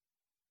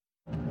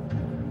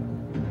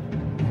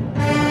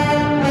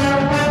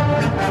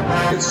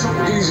it's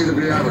so easy to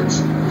be average.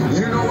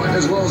 You know it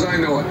as well as I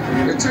know it.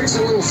 It takes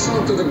a little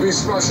something to be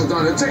special,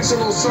 Don. It takes a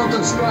little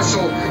something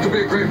special to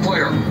be a great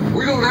player.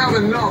 We don't have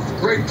enough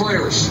great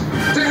players.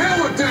 To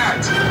hell with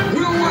that.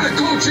 We don't want to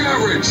coach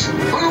average.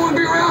 I don't want to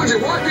be around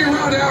you. Why be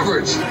around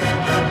average?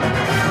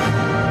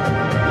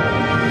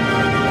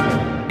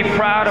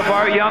 Proud of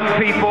our young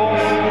people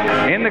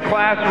in the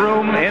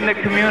classroom, in the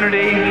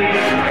community,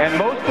 and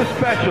most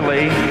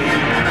especially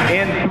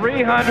in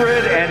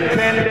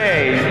 310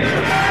 days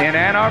in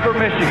Ann Arbor,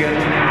 Michigan,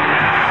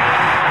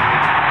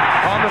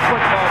 on the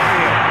football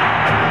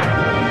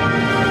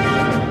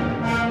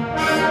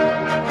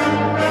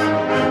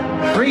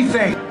field. Three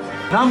things.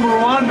 Number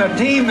one, the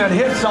team that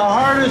hits the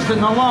hardest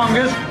and the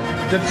longest,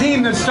 the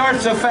team that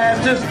starts the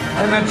fastest,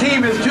 and the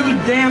team is too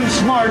damn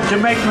smart to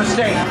make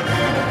mistakes.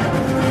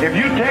 If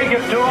you take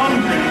it to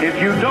them, if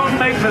you don't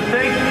make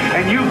mistakes,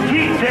 and you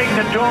keep taking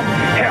it to them,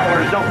 hell,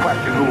 there's no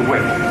question who will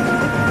win.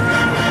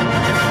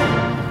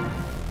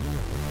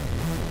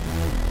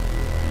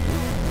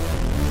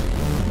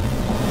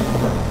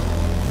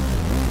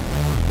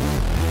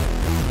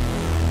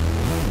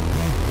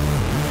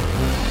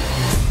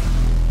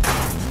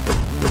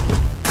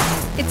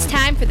 It's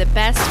time for the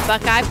Best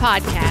Buckeye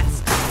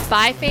Podcast.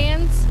 By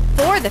fans,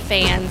 for the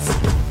fans,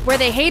 where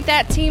they hate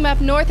that team up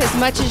north as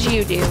much as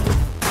you do.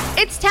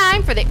 It's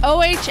time for the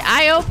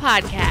OHIO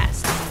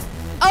Podcast.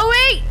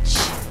 OH!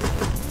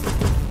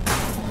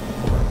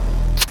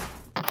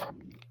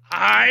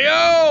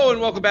 Hi-yo,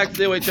 and welcome back to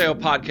the OHIO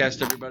Podcast,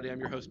 everybody. I'm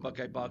your host,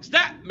 Buckeye Bucks.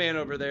 That man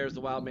over there is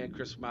the wild man,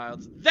 Chris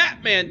Miles. That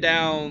man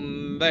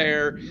down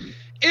there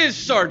is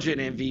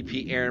Sergeant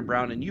MVP Aaron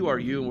Brown, and you are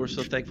you, and we're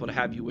so thankful to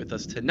have you with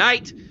us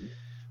tonight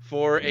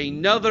for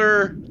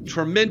another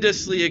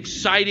tremendously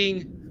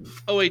exciting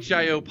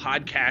OHIO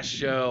Podcast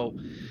show.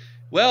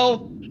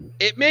 Well,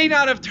 it may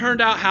not have turned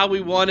out how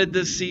we wanted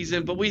this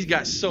season, but we've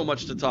got so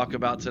much to talk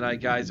about tonight,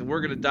 guys, and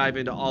we're going to dive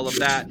into all of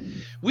that.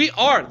 We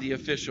are the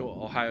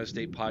official Ohio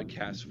State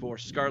podcast for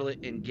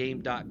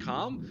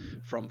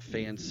ScarletAndGame.com from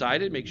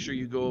Fansided. Make sure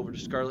you go over to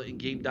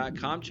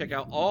ScarletAndGame.com. Check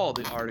out all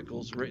the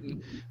articles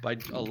written by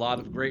a lot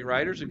of great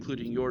writers,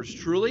 including yours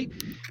truly.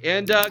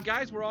 And,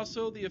 guys, we're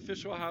also the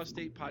official Ohio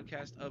State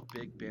podcast of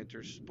Big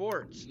Banter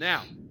Sports.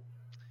 Now,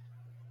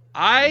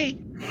 I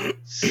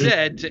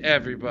said to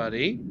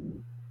everybody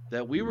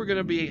that we were going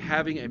to be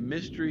having a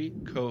mystery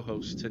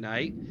co-host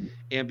tonight.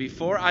 And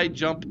before I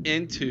jump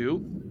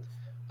into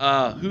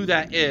who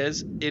that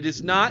is, it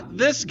is not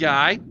this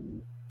guy.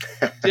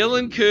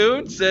 Dylan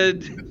Kuhn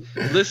said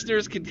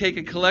listeners can take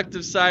a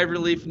collective sigh of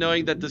relief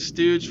knowing that the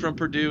stooge from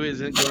Purdue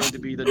isn't going to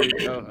be the new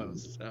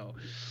co-host. So,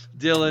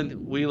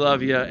 Dylan, we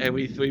love you, and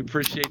we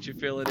appreciate you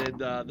filling in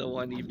the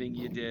one evening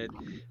you did.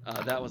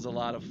 That was a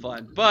lot of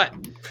fun. But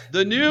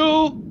the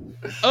new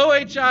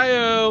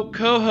OHIO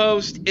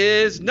co-host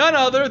is none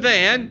other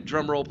than,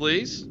 drumroll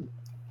please,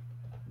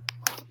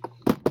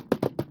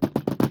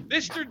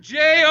 Mr.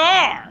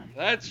 JR.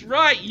 That's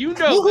right. You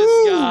know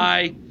this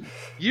guy.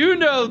 You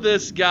know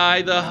this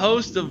guy. The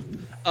host of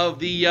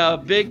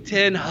the Big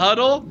Ten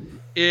Huddle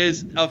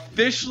is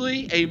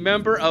officially a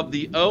member of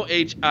the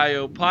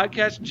OHIO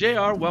podcast.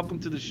 JR, welcome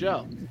to the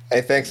show.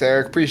 Hey, thanks,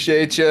 Eric.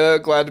 Appreciate you.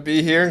 Glad to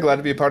be here and glad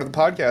to be a part of the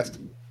podcast.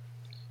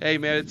 Hey,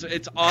 man,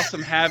 it's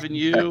awesome having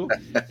you.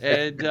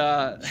 And,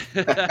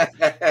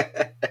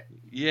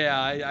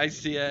 yeah, I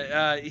see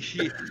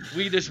it.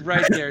 We just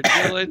right there.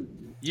 Dylan,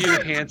 you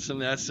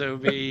handsome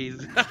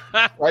SOBs.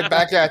 Right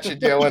back at you,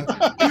 Dylan.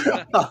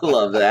 I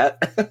love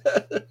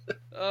that.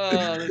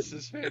 Oh, this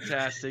is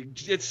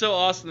fantastic. It's so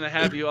awesome to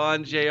have you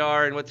on,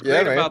 JR. And what's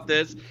great about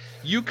this,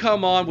 you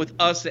come on with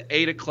us at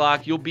 8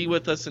 o'clock. You'll be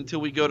with us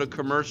until we go to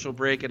commercial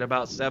break at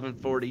about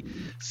 7:40,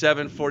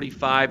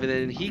 7:45. And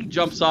then he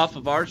jumps off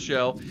of our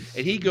show,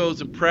 and he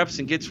goes and preps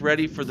and gets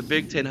ready for the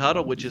Big Ten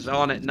Huddle, which is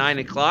on at 9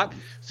 o'clock.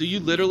 So you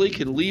literally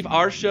can leave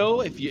our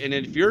show. If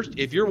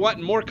you're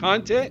wanting more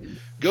content,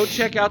 go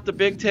check out the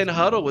Big Ten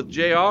Huddle with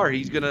JR.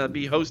 He's going to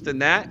be hosting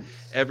that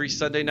every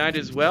Sunday night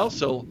as well.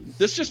 So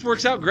this just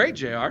works out great,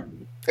 JR.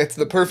 It's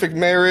the perfect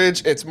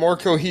marriage. It's more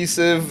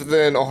cohesive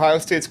than Ohio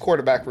State's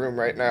quarterback room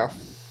right now.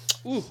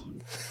 Ooh.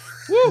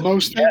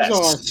 Most things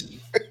are.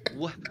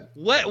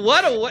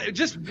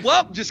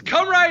 Just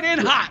come right in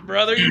hot,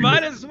 brother. You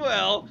might as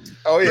well.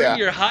 Oh, yeah. Bring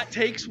your hot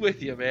takes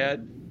with you,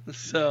 man.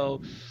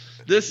 So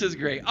this is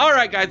great. All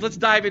right, guys, let's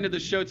dive into the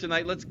show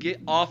tonight. Let's get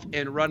off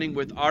and running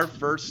with our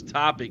first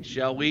topic,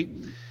 shall we?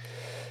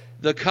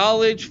 The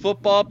college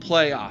football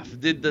playoff.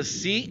 Did the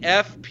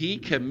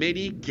CFP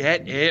committee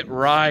get it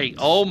right?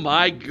 Oh,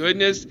 my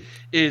goodness.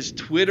 Is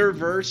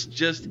Twitterverse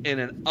just in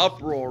an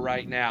uproar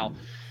right now?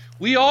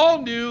 We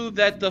all knew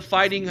that the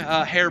Fighting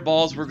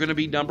Hairballs were going to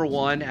be number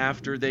one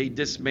after they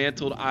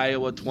dismantled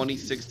Iowa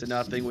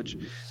 26-0, which,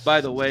 by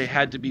the way,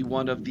 had to be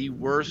one of the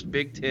worst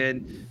Big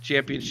Ten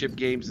championship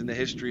games in the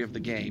history of the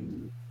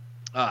game.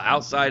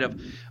 Outside of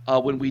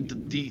when we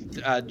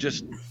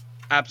just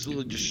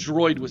absolutely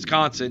destroyed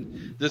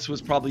Wisconsin, this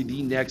was probably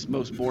the next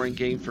most boring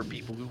game for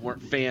people who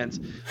weren't fans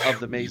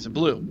of the Maize and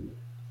Blue.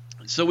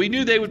 So we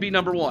knew they would be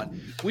number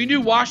one. We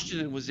knew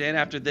Washington was in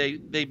after they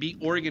beat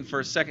Oregon for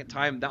a second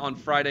time on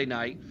Friday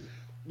night.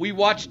 We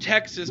watched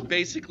Texas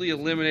basically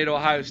eliminate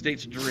Ohio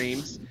State's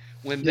dreams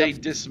when they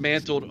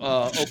dismantled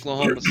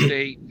Oklahoma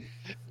State.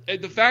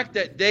 And the fact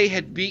that they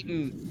had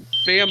beaten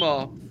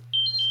Bama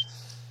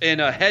in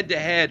a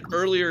head-to-head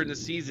earlier in the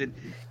season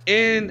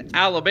in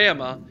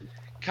Alabama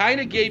kind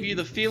of gave you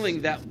the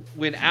feeling that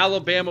when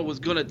Alabama was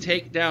going to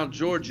take down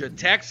Georgia,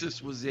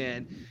 Texas was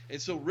in.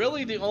 And so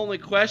really the only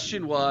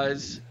question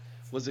was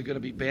it going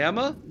to be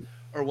Bama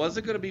or was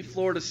it going to be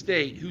Florida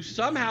State, who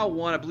somehow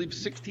won, I believe,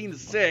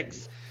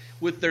 16-6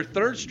 with their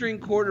third-string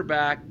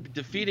quarterback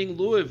defeating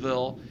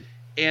Louisville,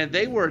 and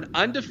they were an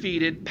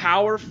undefeated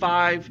Power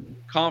 5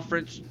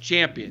 conference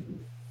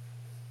champion.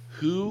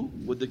 Who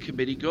would the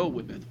committee go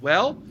with?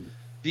 Well,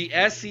 the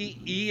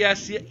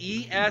ESCPN,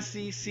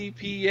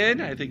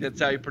 I think that's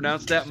how you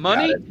pronounce that,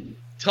 money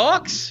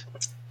talks.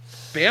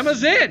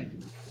 Bama's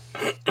in.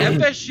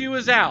 FSU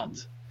is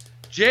out.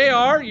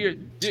 JR,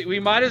 we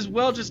might as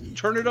well just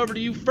turn it over to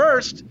you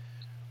first.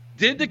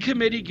 Did the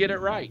committee get it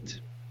right?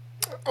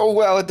 Oh,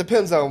 well, it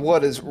depends on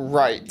what is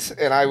right.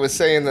 And I was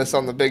saying this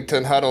on the Big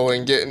Ten Huddle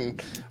and getting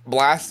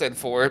blasted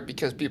for it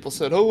because people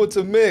said, oh, it's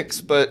a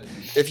mix. But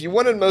if you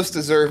wanted most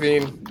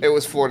deserving, it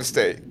was Florida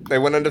State. They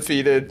went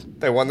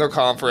undefeated. They won their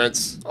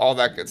conference, all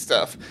that good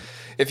stuff.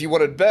 If you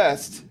wanted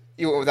best,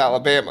 you went with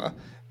Alabama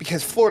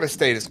because Florida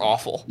State is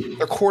awful.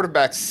 Their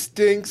quarterback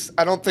stinks.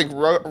 I don't think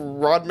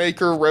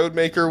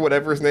Roadmaker,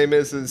 whatever his name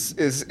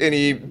is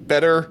any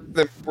better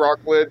than Brock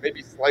Lid,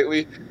 maybe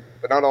slightly,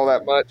 but not all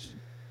that much.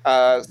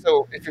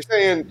 So if you're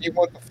saying you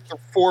want the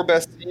four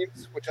best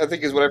teams, which I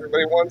think is what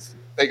everybody wants,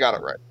 they got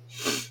it right.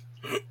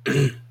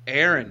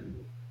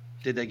 Aaron,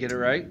 did they get it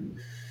right?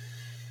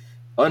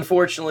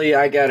 Unfortunately,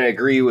 I got to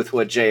agree with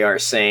what JR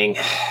is saying.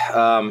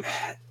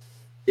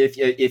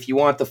 If you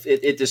want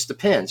it just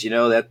depends.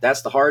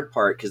 That's the hard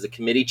part because the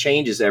committee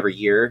changes every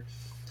year.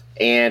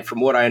 And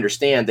from what I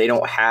understand, they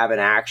don't have an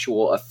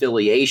actual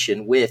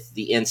affiliation with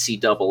the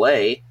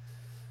NCAA.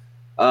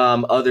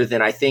 Other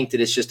than I think that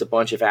it's just a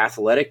bunch of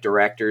athletic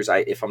directors,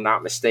 if I'm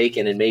not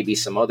mistaken, and maybe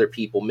some other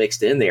people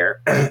mixed in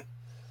there.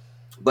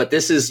 But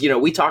this is,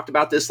 we talked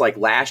about this like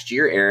last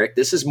year, Eric.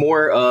 This is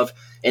more of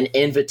an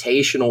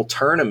invitational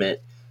tournament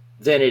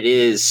than it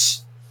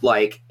is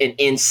like an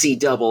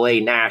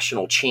NCAA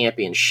national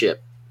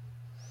championship.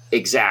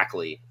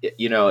 Exactly.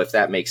 If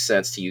that makes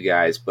sense to you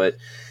guys. But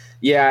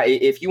yeah,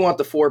 if you want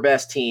the four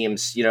best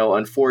teams,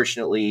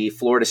 unfortunately,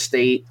 Florida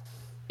State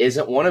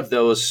isn't one of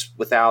those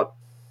without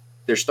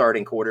their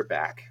starting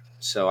quarterback.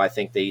 So I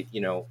think they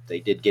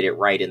did get it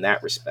right in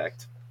that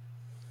respect.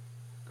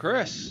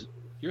 Chris,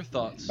 your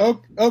thoughts?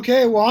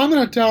 Okay, well, I'm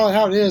going to tell it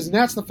how it is, and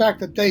that's the fact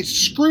that they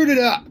screwed it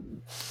up.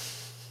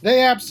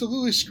 They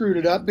absolutely screwed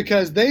it up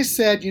because they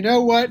said, you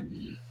know what?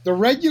 The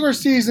regular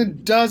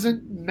season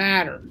doesn't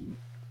matter.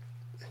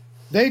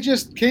 They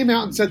just came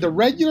out and said the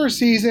regular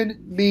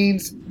season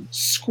means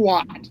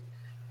squat.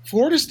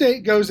 Florida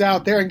State goes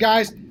out there, and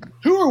guys,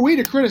 who are we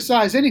to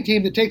criticize any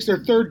team that takes their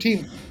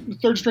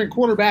third-string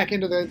quarterback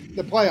into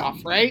the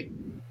playoff, right?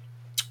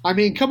 I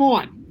mean, come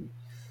on.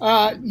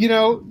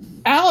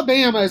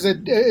 Alabama is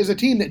a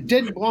team that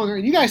didn't belong there.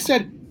 And you guys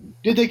said,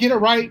 did they get it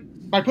right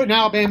by putting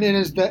Alabama in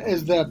as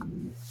the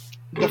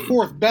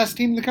fourth best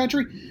team in the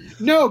country?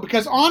 No,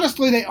 because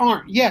honestly they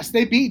aren't. Yes,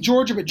 they beat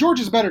Georgia, but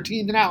Georgia's a better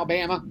team than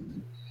Alabama.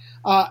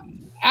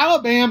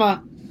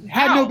 Alabama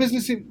had no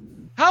business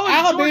in. How is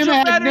Alabama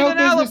Georgia better no than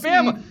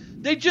Alabama? In,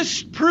 they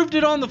just proved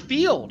it on the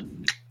field.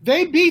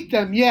 They beat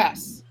them,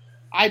 yes.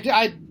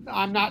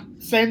 I'm not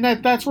saying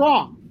that that's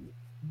wrong,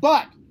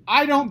 but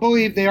I don't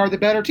believe they are the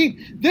better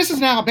team. This is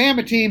an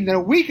Alabama team that a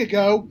week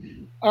ago,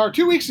 or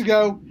 2 weeks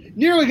ago,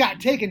 nearly got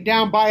taken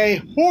down by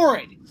a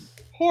horrid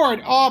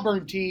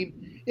Auburn team,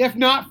 if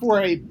not for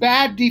a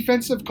bad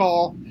defensive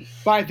call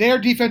by their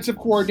defensive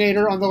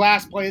coordinator on the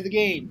last play of the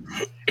game.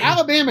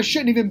 Alabama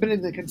shouldn't even been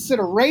in the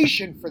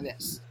consideration for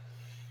this.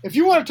 If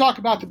you want to talk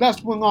about the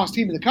best win-loss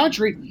team in the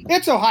country,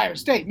 it's Ohio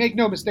State. Make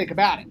no mistake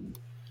about it.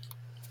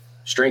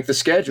 Strength of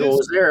schedule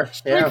is there.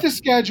 Strength of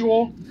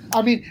schedule.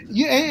 I mean,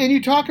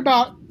 you talk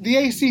about the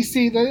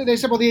ACC. They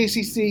said, well, the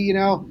ACC,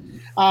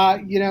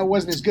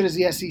 wasn't as good as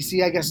the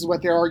SEC, I guess is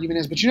what their argument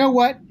is. But you know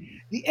what?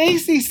 The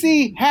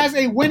ACC has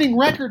a winning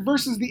record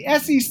versus the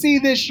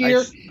SEC this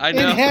year I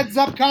know. in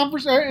heads-up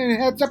conference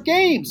and heads-up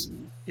games.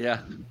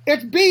 Yeah.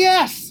 It's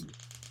BS.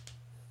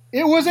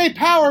 It was a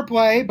power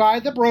play by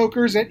the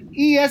brokers at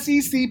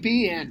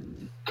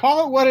ESCPN.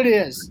 Call it what it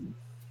is.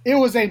 It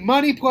was a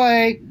money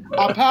play,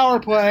 a power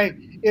play.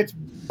 It's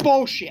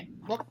bullshit.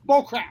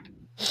 Bull crap.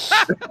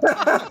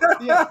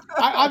 Yeah,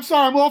 I'm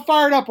sorry. I'm a little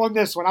fired up on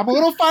this one.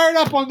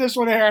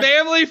 Eric.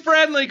 Family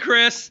friendly,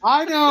 Chris.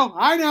 I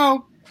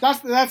know.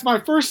 That's my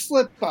first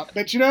slip up.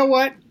 But you know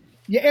what?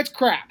 Yeah, it's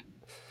crap.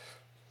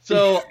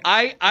 So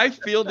I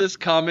feel this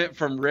comment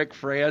from Rick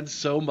Franz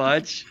so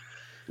much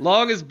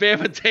Long as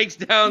Bama takes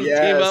down the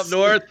Yes. team up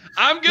north,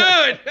 I'm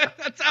good.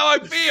 That's how I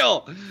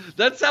feel.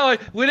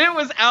 When it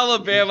was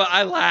Alabama,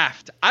 I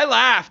laughed. I'm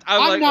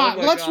like, not. oh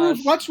my gosh.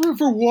 Let's root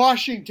for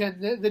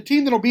Washington, the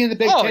team that'll be in the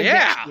Big Ten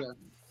next year.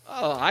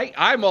 Oh,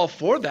 I'm all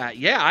for that.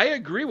 Yeah, I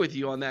agree with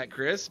you on that,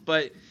 Chris.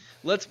 But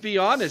let's be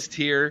honest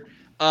here.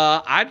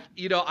 I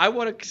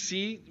want to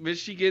see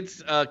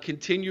Michigan's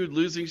continued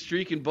losing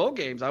streak in bowl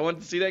games. I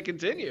want to see that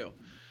continue.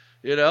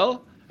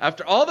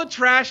 After all the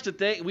trash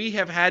that we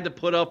have had to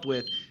put up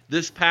with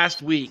this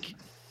past week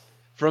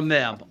from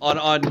them on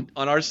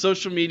our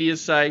social media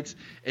sites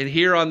and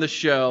here on the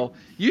show,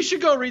 you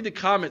should go read the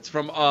comments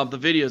from the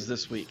videos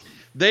this week.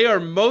 They are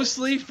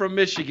mostly from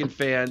Michigan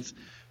fans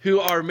who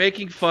are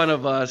making fun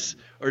of us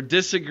or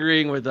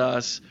disagreeing with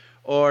us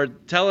or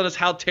telling us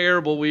how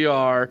terrible we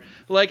are.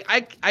 Like,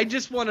 I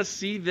just want to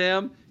see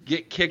them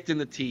get kicked in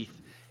the teeth.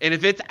 And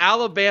if it's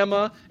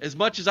Alabama, as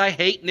much as I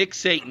hate Nick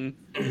Saban,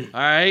 all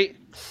right,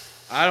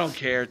 I don't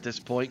care at this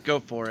point. Go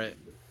for it.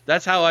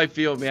 That's how I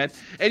feel, man.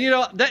 And,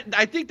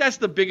 I think that's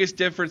the biggest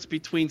difference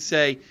between,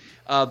 say,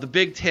 the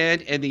Big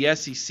Ten and the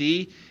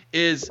SEC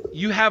is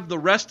you have the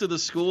rest of the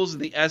schools in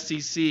the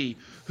SEC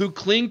who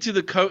cling to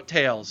the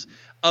coattails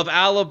of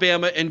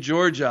Alabama and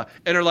Georgia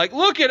and are like,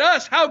 look at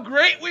us, how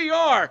great we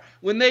are,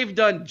 when they've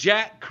done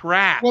jack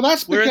crap. Well,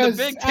 that's Where in because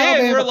the Big Ten,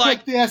 Alabama we're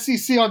like, put the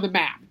SEC on the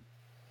map.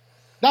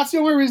 That's the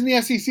only reason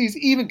the SEC is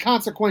even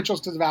consequential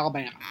because of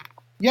Alabama.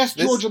 Yes,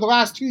 Georgia the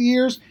last 2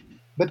 years,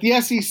 but the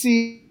SEC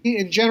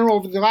in general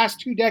over the last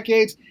 2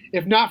 decades,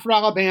 if not for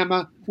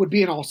Alabama, would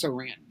be an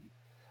also-ran.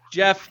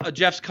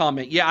 Jeff's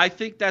comment. Yeah, I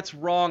think that's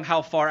wrong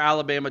how far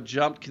Alabama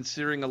jumped,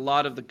 considering a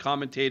lot of the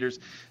commentators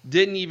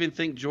didn't even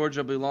think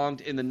Georgia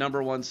belonged in the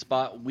number 1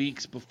 spot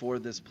weeks before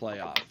this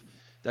playoff.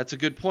 That's a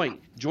good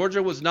point.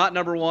 Georgia was not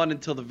number 1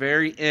 until the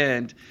very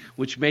end,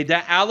 which made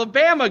that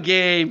Alabama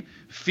game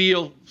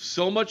feel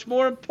so much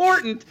more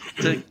important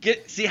to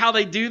see how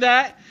they do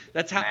that.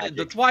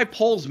 That's why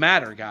polls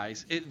matter,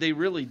 guys. They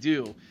really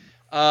do.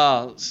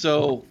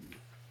 So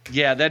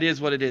yeah, that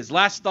is what it is.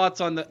 Last thoughts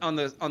on the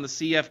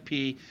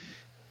CFP.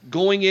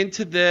 Going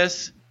into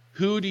this,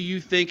 who do you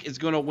think is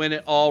going to win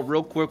it all?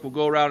 Real quick, we'll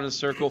go around in a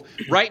circle.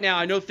 Right now,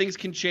 I know things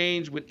can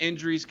change when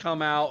injuries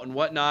come out and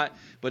whatnot,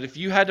 but if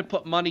you had to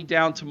put money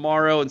down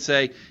tomorrow and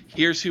say,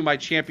 here's who my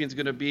champion's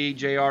going to be,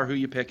 JR, who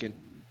you picking?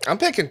 I'm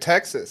picking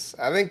Texas.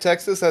 I think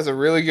Texas has a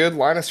really good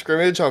line of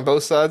scrimmage on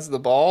both sides of the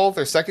ball.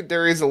 Their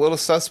secondary is a little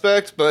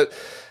suspect, but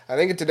I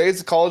think in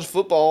today's college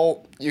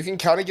football, you can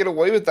kind of get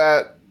away with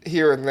that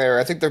here and there.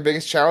 I think their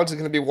biggest challenge is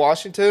going to be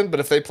Washington,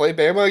 but if they play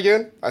Bama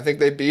again, I think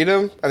they beat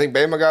them. I think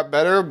Bama got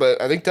better, but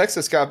I think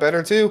Texas got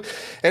better too.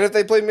 And if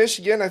they play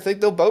Michigan, I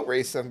think they'll boat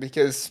race them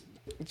because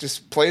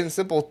just plain and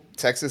simple,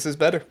 Texas is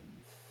better.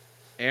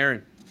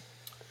 Aaron.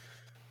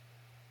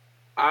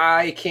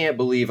 I can't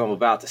believe I'm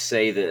about to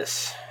say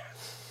this.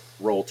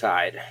 Roll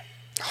Tide.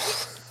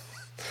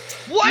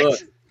 What? Look,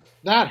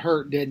 That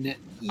hurt, didn't it?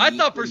 I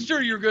thought for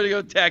sure you were going to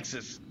go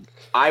Texas.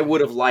 I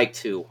would have liked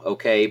to,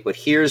 okay? But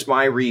here's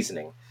my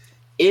reasoning.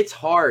 It's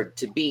hard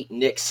to beat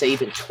Nick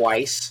Saban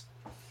twice.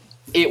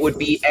 It would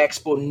be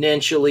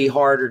exponentially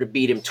harder to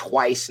beat him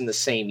twice in the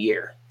same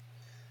year.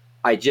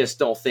 I just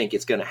don't think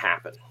it's going to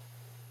happen.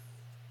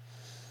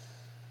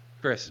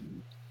 Chris.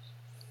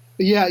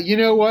 Yeah, you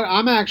know what?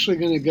 I'm actually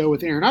going to go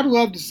with Aaron. I'd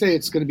love to say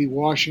it's going to be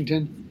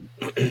Washington,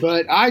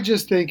 but I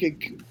just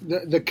think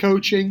the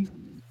coaching,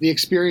 the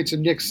experience of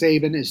Nick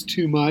Saban is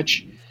too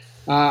much.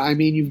 I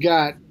mean, you've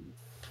got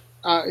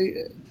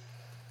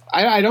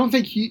I don't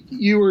think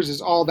Ewers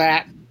is all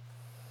that.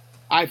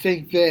 I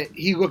think that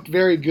he looked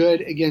very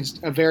good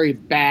against a very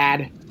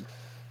bad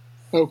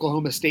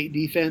Oklahoma State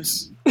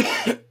defense.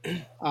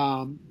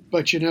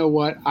 But you know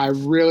what? I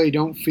really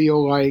don't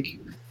feel like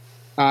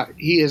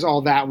he is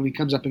all that when he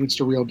comes up against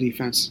a real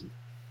defense.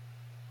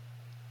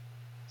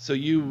 So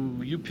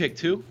you picked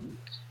who?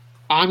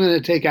 I'm going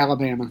to take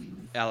Alabama.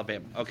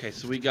 Alabama. Okay,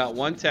 so we got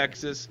 1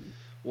 Texas,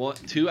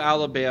 2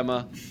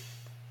 Alabama.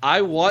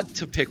 I want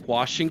to pick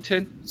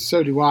Washington.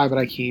 So do I, but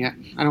I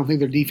can't. I don't think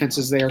their defense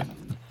is there.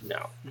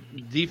 No.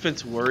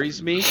 Defense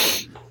worries me.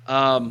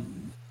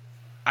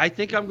 I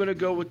think I'm going to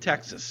go with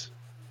Texas.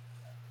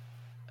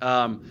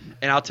 And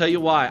I'll tell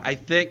you why. I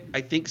think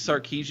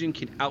Sarkisian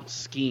can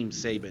out-scheme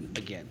Saban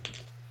again.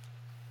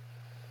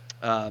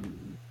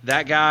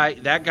 That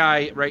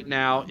guy right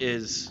now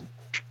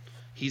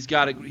he's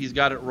got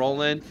it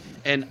rolling.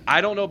 And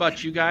I don't know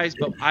about you guys,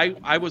 but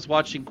I was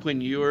watching Quinn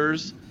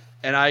Ewers,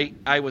 and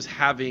I was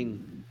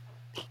having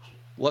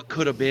what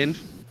could have been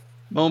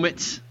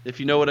moments, if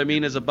you know what I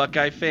mean, as a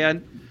Buckeye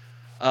fan.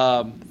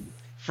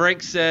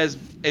 Frank says,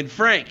 and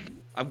Frank,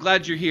 I'm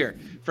glad you're here.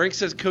 Frank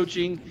says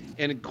coaching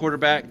and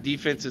quarterback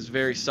defense is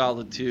very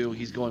solid too.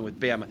 He's going with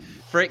Bama.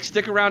 Frank,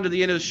 stick around to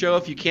the end of the show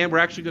if you can. We're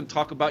actually going to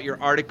talk about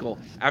your article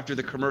after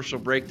the commercial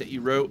break that you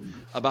wrote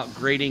about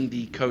grading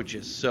the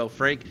coaches. So,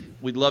 Frank,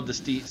 we'd love to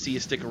see you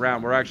stick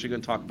around. We're actually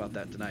going to talk about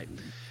that tonight.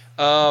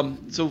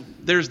 So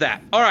there's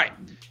that. All right.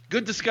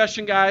 Good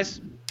discussion, guys.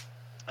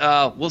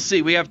 We'll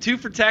see. We have 2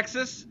 for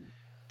Texas,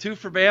 2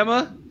 for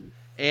Bama,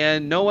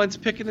 and no one's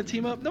picking the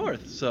team up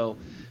north. So,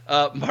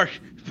 Mark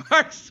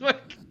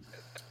Swick,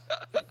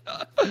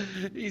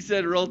 he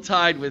said, "Roll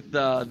Tide" with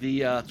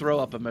the throw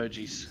up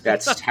emojis.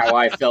 That's how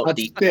I felt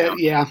deep down.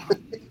 Yeah.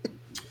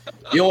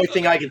 The only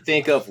thing I can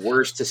think of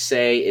worse to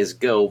say is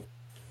go.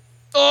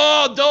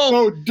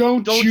 Oh,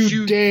 don't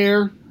you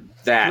dare!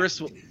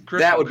 Chris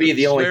that would be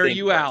the only thing.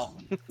 You out.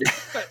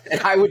 And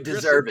I would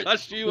deserve it.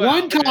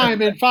 One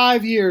time in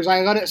 5 years,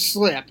 I let it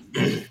slip.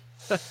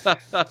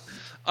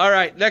 All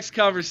right, next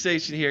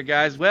conversation here,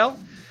 guys. Well,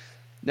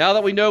 now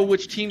that we know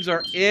which teams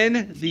are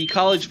in the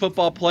college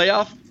football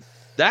playoff,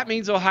 that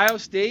means Ohio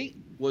State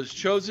was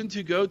chosen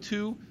to go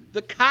to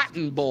the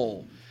Cotton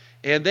Bowl,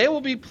 and they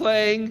will be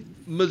playing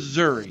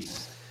Missouri.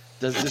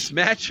 Does this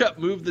matchup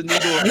move the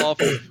needle at all?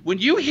 When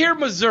you hear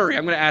Missouri,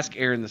 I'm going to ask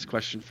Aaron this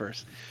question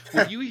first.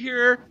 When you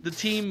hear the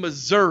team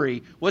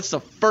Missouri, what's the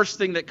first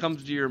thing that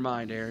comes to your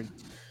mind, Aaron?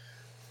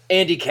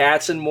 Andy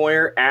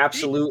Katzenmoyer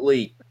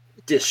absolutely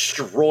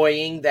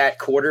destroying that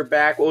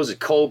quarterback. What was it,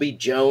 Colby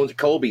Jones?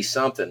 Colby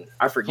something.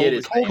 I forget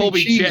it.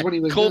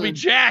 Colby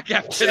Jack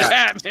after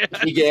that, man.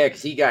 Yeah,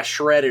 because he got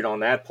shredded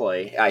on that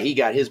play. He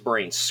got his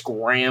brain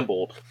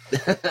scrambled.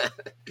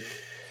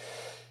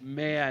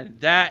 Man,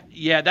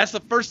 that's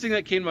the first thing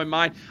that came to my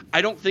mind.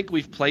 I don't think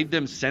we've played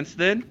them since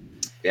then.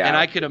 Yeah. And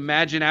I could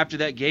imagine after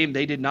that game,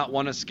 they did not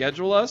want to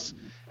schedule us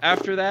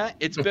after that.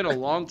 It's been a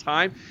long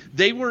time.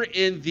 They were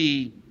in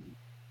the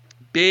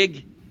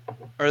big,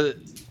 or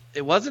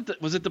it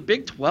wasn't, was it the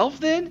Big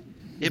 12 then?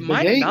 It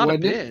might not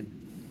have been.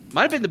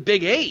 Might have been the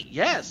Big 8,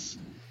 yes.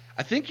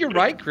 I think you're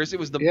right, Chris. It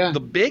was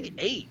the Big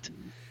 8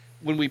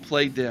 when we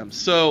played them.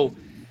 So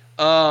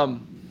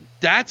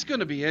that's going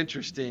to be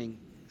interesting.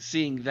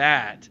 Seeing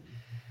that,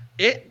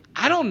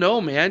 I don't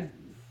know, man.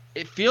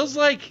 It feels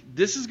like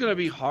this is going to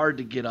be hard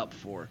to get up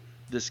for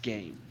this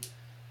game.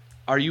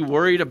 Are you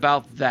worried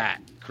about that,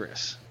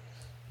 Chris?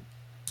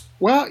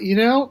 Well,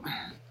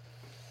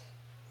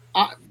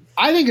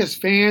 I think as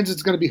fans,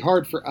 it's going to be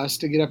hard for us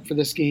to get up for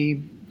this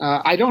game.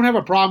 I don't have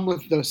a problem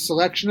with the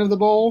selection of the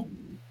bowl.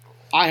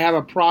 I have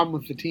a problem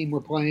with the team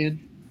we're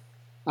playing.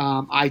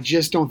 I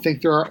just don't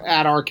think they're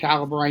at our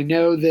caliber. I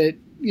know that,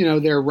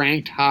 they're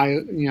ranked high,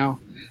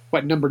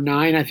 number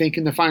 9, I think,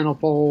 in the final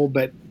poll.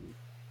 But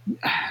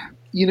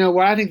you know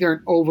what? I think they're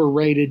an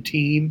overrated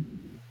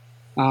team.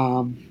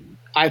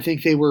 I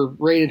think they were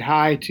rated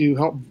high to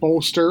help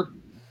bolster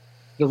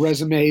the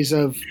resumes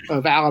of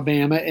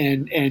Alabama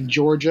and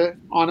Georgia,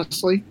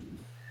 honestly.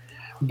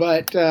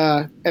 But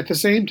at the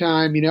same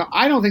time,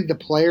 I don't think the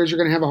players are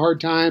going to have a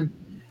hard time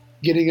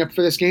getting up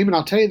for this game. And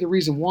I'll tell you the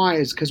reason why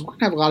is because we're going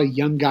to have a lot of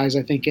young guys,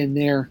 I think, in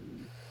there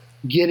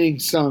getting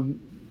some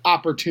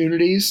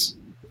opportunities.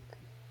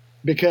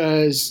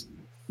 Because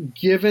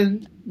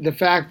given the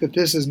fact that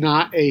this is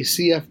not a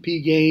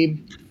CFP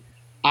game,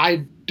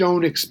 I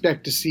don't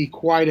expect to see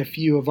quite a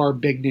few of our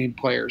big-name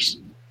players.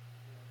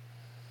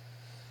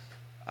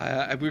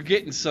 We're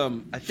getting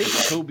some. I think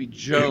Kobe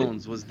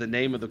Jones was the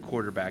name of the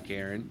quarterback,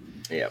 Aaron.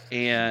 Yeah.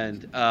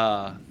 And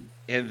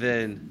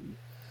then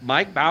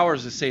Mike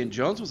Bowers is saying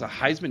Jones was a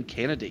Heisman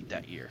candidate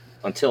that year.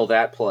 Until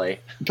that play.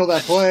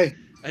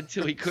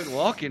 Until he couldn't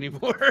walk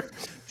anymore.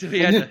 Until he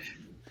had to.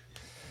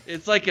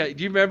 It's like do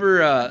you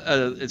remember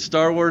in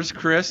Star Wars,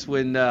 Chris,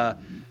 when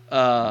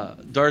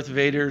Darth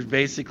Vader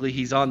basically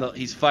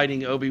he's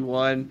fighting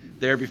Obi-Wan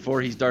there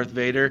before he's Darth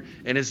Vader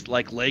and his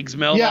legs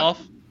melt off.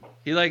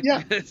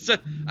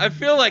 I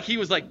feel like he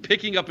was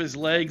picking up his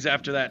legs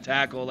after that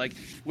tackle.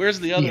 Where's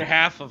the other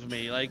half of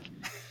me? I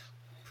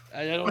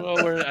don't know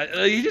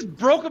where. He just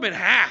broke him in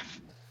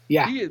half.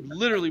 Yeah, he had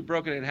literally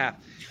broken it in half.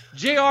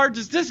 JR,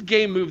 does this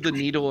game move the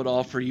needle at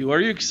all for you? Are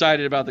you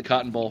excited about the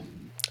Cotton Bowl?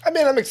 I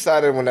mean, I'm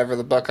excited whenever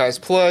the Buckeyes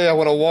play. I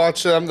want to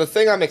watch them. The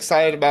thing I'm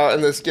excited about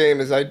in this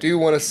game is I do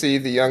want to see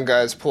the young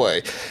guys play.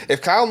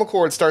 If Kyle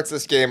McCord starts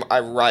this game,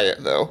 I riot,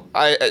 though.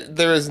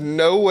 There is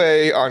no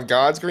way on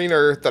God's green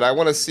earth that I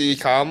want to see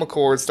Kyle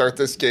McCord start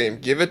this game.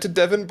 Give it to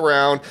Devin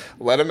Brown.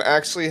 Let him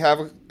actually have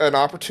an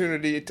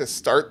opportunity to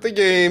start the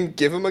game.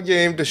 Give him a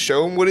game to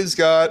show him what he's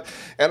got.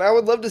 And I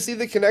would love to see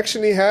the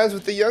connection he has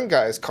with the young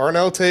guys.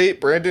 Carnell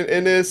Tate, Brandon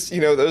Ennis,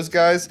 those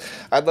guys.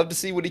 I'd love to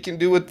see what he can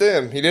do with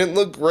them. He didn't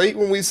look great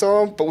when we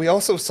saw him, but we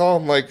also saw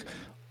him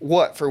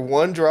for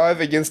one drive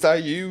against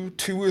IU,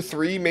 2 or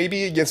 3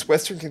 maybe against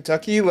Western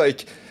Kentucky. I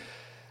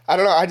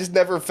don't know. I just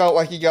never felt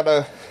like he got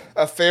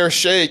a fair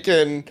shake.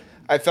 And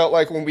I felt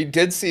like when we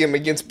did see him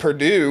against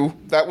Purdue,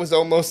 that was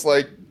almost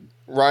like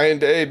Ryan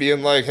Day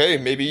being like, hey,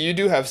 maybe you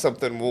do have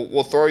something.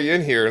 We'll throw you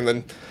in here. And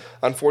then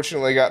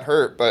unfortunately got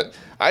hurt. But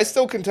I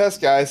still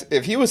contest, guys.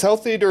 If he was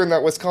healthy during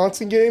that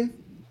Wisconsin game,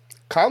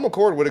 Kyle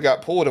McCord would have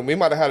got pulled, and we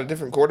might have had a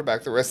different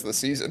quarterback the rest of the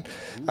season.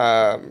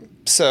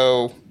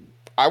 So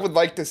I would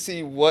like to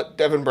see what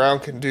Devin Brown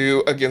can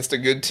do against a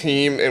good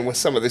team and with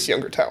some of this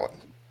younger talent.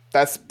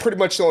 That's pretty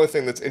much the only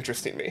thing that's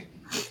interesting me.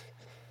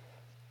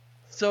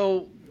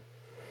 So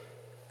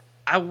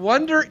I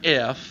wonder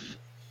if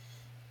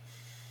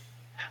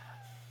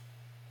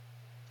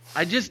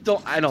I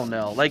don't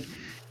know.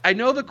 I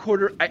know the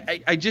quarter.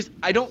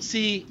 I don't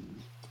see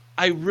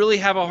I really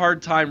have a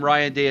hard time,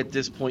 Ryan Day, at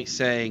this point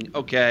saying,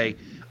 okay,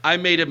 I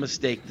made a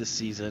mistake this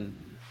season.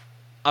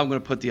 I'm going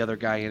to put the other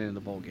guy in the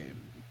bowl game.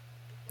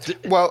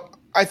 Well,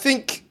 I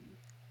think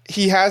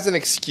he has an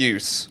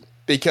excuse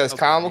because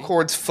Kyle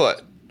McCord's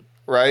foot,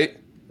 right?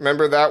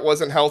 Remember, that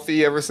wasn't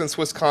healthy ever since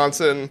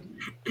Wisconsin.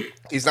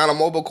 He's not a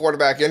mobile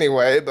quarterback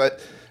anyway, but,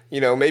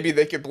 maybe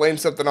they could blame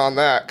something on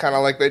that, kind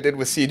of like they did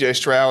with C.J.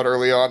 Stroud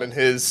early on in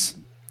his,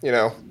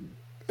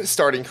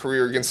 starting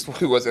career against,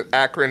 who was it,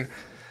 Akron.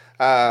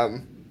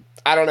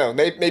 I don't know.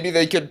 Maybe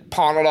they could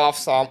pawn it off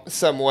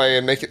some way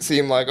and make it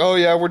seem like, oh,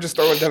 yeah, we're just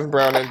throwing Devin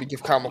Brown in to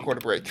give Kyle McCord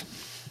a break.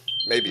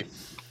 Maybe.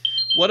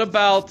 What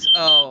about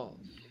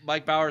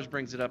Mike Bowers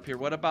brings it up here.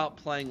 What about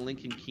playing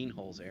Lincoln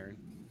Keenholz, Aaron?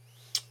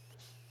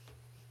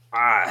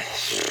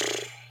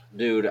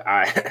 Dude,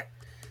 I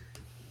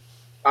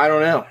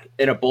don't know.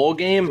 In a bowl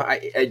game,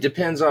 it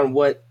depends on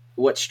what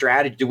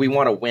strategy. Do we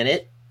want to win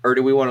it, or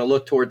do we want to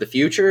look toward the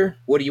future?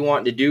 What do you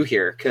want to do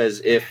here?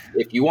 Because if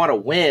you want to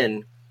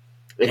win,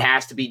 it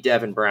has to be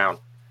Devin Brown.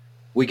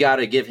 We got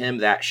to give him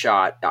that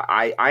shot.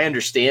 I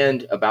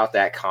understand about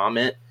that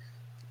comment.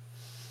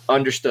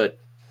 Understood.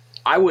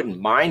 I wouldn't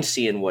mind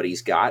seeing what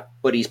he's got,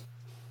 but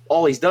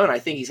all he's done, I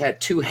think he's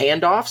had 2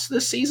 handoffs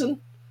this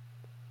season.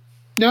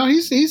 No,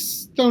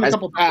 he's thrown a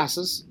couple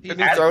passes. He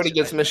thrown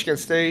against Michigan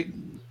State.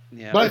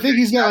 Yeah, but I think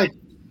he's got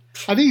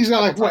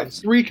what,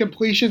 3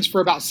 completions for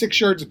about 6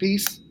 yards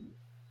apiece.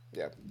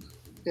 Yeah,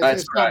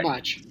 it's not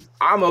much.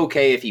 I'm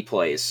okay if he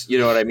plays. You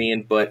know what I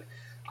mean? But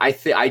I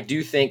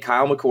do think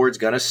Kyle McCord's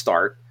going to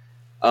start.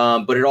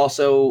 But it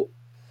also,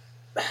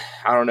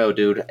 I don't know,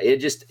 dude.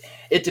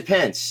 It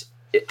depends.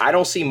 I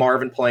don't see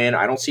Marvin playing.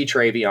 I don't see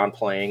Travion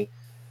playing.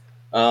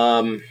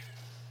 Donovan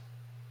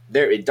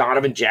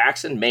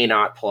Jackson may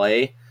not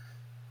play.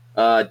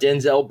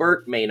 Denzel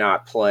Burke may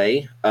not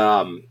play.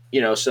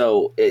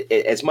 So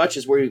as much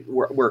as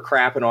we're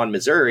crapping on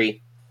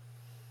Missouri,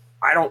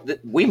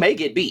 we may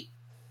get beat.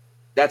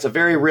 That's a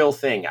very real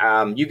thing.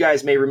 You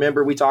guys may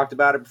remember we talked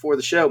about it before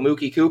the show.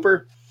 Mookie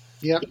Cooper,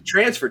 he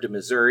transferred to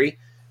Missouri.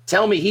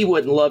 Tell me he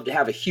wouldn't love to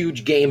have a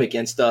huge game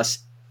against us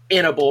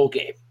in a bowl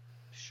game.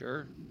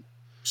 Sure.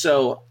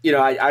 So,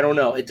 I don't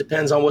know. It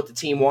depends on what the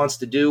team wants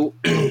to do.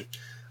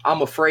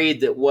 I'm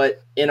afraid that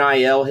what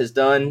NIL has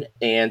done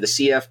and the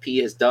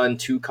CFP has done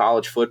to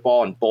college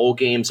football and bowl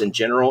games in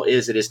general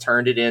is it has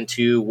turned it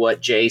into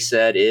what Jay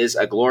said is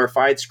a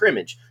glorified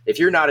scrimmage. If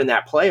you're not in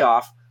that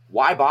playoff,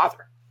 why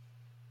bother?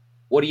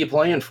 What are you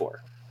playing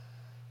for?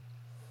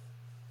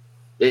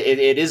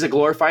 It is a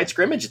glorified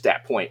scrimmage at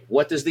that point.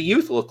 What does the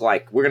youth look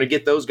like? We're going to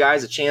get those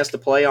guys a chance to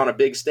play on a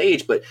big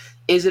stage, but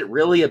is it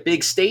really a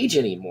big stage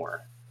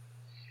anymore?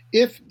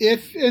 If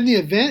in the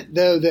event,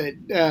 though,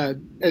 that,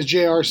 as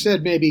JR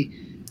said, maybe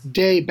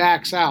Day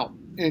backs out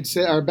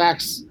or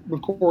backs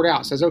McCord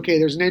out, says, okay,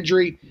 there's an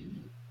injury,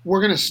 we're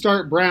going to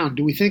start Brown.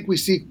 Do we think we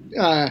see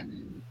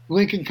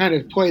Lincoln kind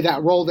of play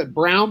that role that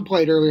Brown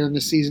played earlier in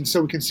the season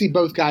so we can see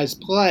both guys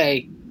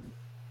play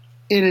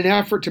in an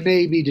effort to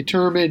maybe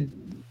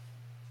determine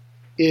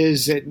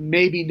is it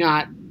maybe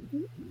not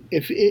 –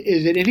 is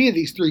it any of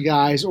these 3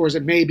 guys, or is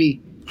it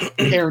maybe –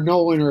 Aaron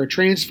Nolan or a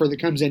transfer that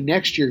comes in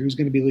next year who's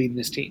going to be leading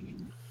this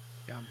team?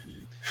 Yeah,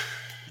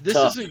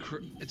 this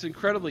it's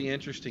incredibly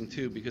interesting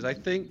too, because I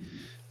think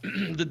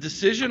the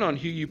decision on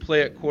who you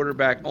play at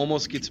quarterback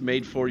almost gets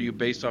made for you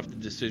based off the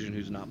decision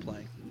who's not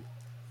playing.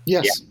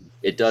 Yes, yeah,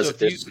 it does.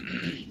 So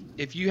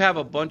if you have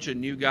a bunch of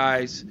new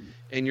guys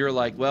and you're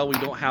like, well, we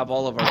don't have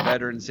all of our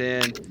veterans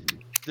in,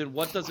 then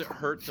what does it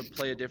hurt to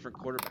play a different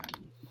quarterback?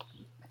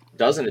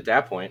 Doesn't at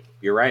that point.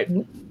 You're right.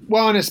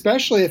 Well, and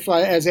especially if,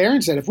 as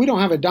Aaron said, if we don't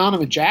have a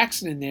Donovan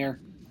Jackson in there,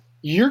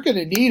 you're going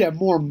to need a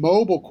more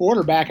mobile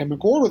quarterback. And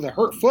McCord with a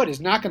hurt foot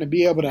is not going to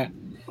be able to.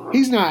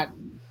 He's not.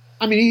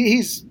 I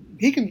mean,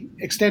 he can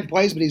extend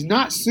plays, but he's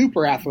not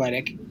super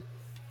athletic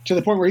to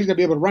the point where he's going to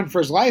be able to run for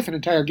his life an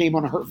entire game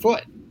on a hurt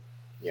foot.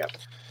 Yeah.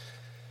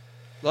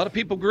 A lot of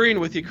people agreeing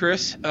with you,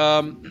 Chris.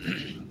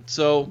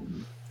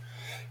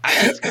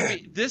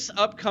 This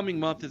upcoming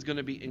month is going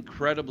to be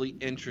incredibly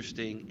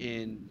interesting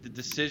in the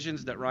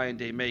decisions that Ryan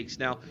Day makes.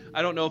 Now,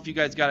 I don't know if you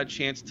guys got a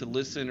chance to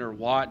listen or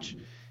watch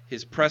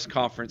his press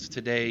conference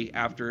today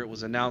after it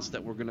was announced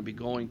that we're going to be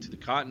going to the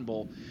Cotton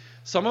Bowl.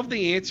 Some of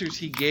the answers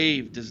he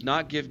gave does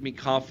not give me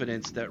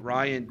confidence that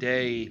Ryan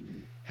Day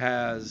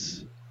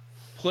has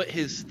put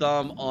his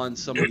thumb on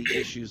some of the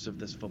issues of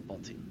this football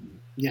team.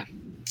 Yeah.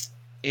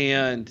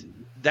 And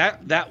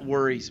that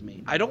worries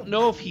me. I don't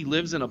know if he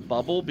lives in a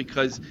bubble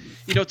because,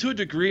 to a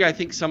degree, I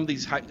think some of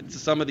these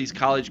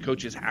college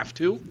coaches have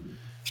to.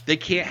 They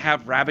can't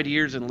have rabbit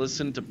ears and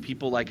listen to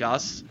people like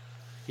us.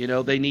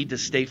 They need to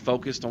stay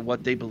focused on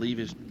what they believe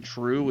is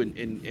true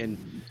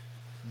and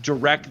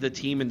direct the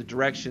team in the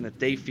direction that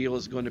they feel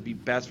is going to be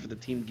best for the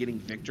team getting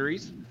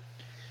victories.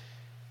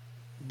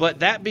 But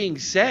that being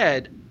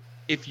said,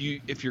 if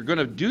you're going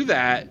to do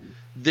that,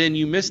 then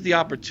you miss the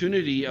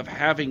opportunity of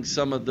having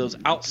some of those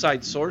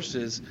outside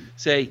sources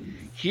say,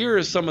 here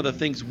are some of the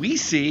things we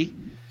see,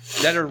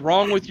 that are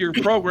wrong with your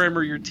program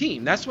or your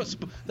team. That's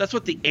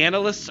what the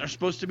analysts are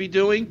supposed to be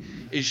doing,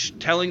 is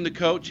telling the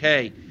coach,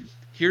 hey,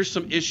 here's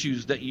some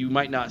issues that you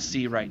might not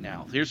see right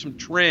now. Here's some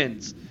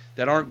trends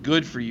that aren't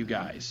good for you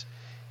guys.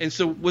 And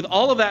so with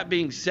all of that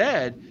being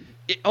said,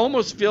 it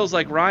almost feels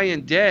like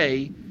Ryan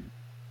Day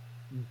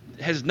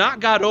has not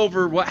got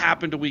over what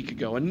happened a week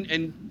ago,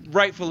 and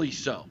rightfully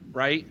so,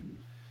 right?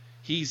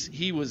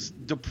 He was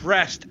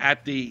depressed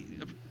at the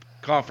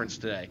conference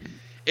today.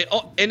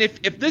 And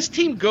if this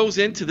team goes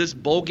into this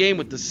bowl game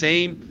with the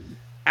same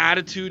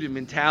attitude and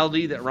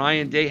mentality that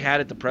Ryan Day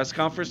had at the press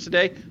conference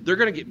today, they're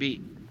going to get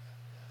beat.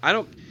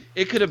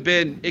 It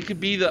could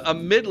be a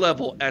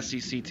mid-level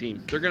SEC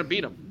team. They're going to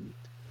beat them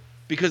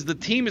because the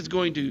team is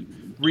going to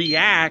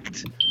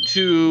react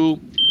to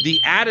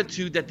the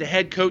attitude that the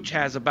head coach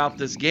has about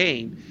this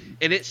game.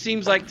 And it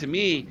seems like to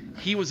me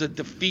he was a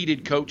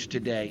defeated coach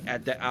today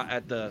at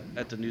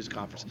the news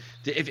conference.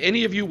 If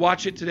any of you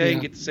watch it today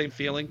and get the same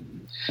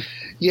feeling.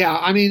 Yeah,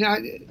 I mean,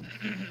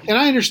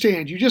 I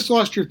understand. You just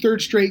lost your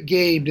third straight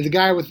game to the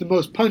guy with the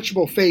most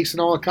punchable face in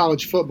all of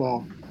college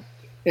football.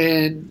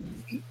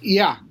 And,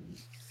 yeah,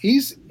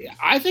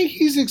 I think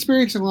he's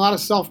experiencing a lot of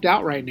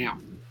self-doubt right now.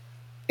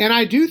 And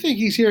I do think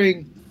he's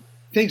hearing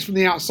things from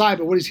the outside,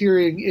 but what he's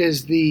hearing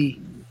is the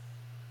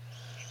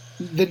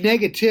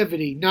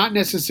negativity, not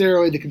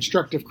necessarily the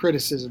constructive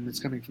criticism that's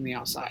coming from the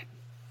outside.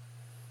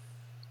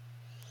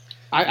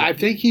 I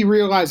think he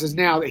realizes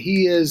now that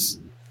he is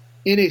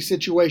in a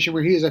situation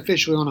where he is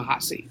officially on a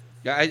hot seat.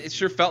 Yeah, it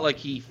sure felt like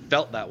he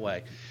felt that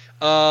way.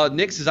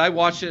 Nick says, I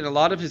watched it, and a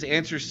lot of his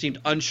answers seemed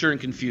unsure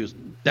and confused.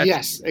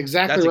 Yes,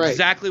 exactly right. That's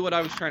exactly what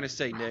I was trying to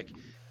say, Nick.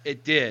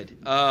 It did.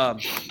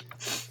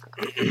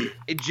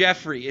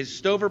 Jeffrey, is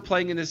Stover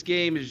playing in this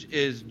game?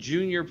 Is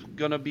Junior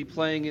going to be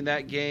playing in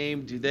that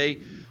game? Do they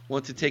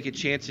want to take a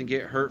chance and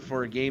get hurt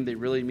for a game that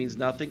really means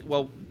nothing?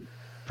 Well,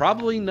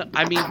 probably not.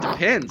 I mean,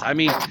 depends. I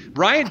mean,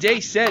 Ryan Day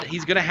said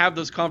he's going to have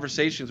those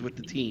conversations with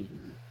the team,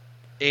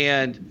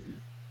 and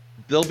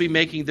they'll be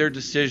making their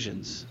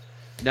decisions.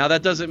 Now,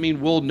 that doesn't mean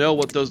we'll know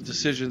what those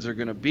decisions are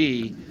going to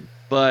be,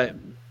 but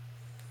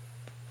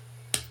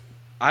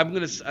I'm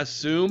going to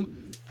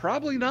assume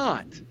probably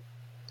not.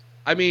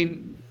 I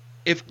mean,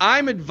 if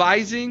I'm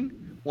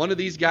advising one of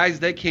these guys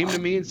that came to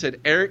me and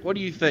said, Eric, what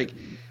do you think?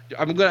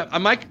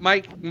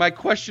 My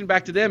question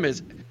back to them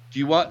is, do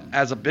you want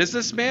as a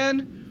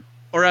businessman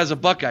or as a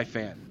Buckeye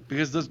fan?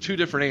 Because those are two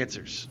different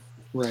answers.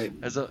 Right.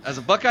 As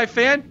a Buckeye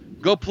fan,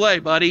 go play,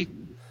 buddy.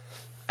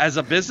 As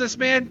a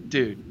businessman,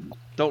 dude,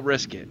 don't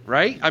risk it,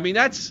 right? I mean,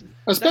 that's Marvin.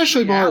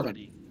 That's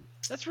reality.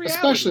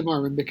 Especially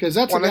Marvin, because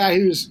that's a guy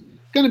who's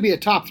going to be a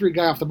top 3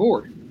 guy off the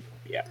board.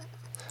 Yeah.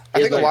 I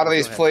think a lot of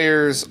these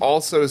players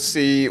also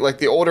see, like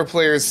the older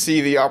players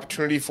see the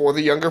opportunity for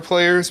the younger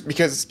players,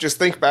 because just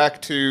think back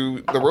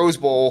to the Rose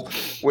Bowl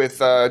with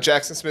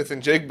Jackson Smith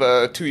and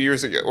Jigba 2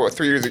 years ago, or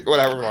 3 years ago,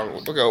 whatever long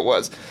ago it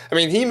was. I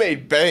mean, he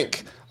made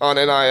bank on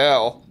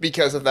NIL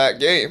because of that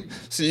game.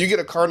 So you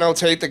get a Carnell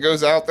Tate that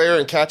goes out there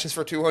and catches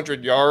for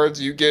 200 yards.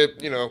 You get,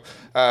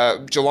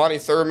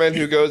 Jelani Thurman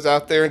who goes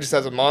out there and just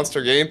has a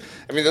monster game.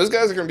 I mean, those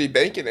guys are going to be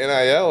banking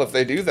NIL if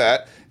they do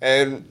that.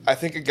 And I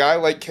think a guy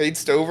like Cade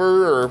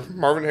Stover or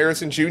Marvin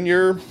Harrison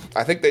Jr.,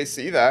 I think they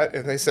see that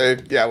and they say,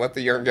 yeah, let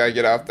the young guy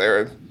get out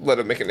there and let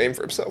him make a name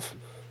for himself.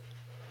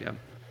 Yeah.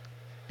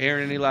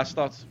 Aaron, any last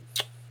thoughts?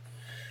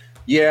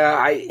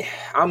 Yeah,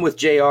 I'm with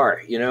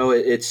JR.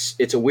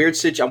 It's a weird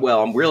situation.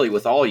 Well, I'm really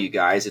with all you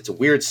guys. It's a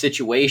weird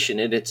situation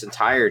in its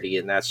entirety,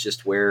 and that's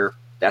just where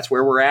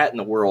we're at in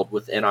the world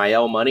with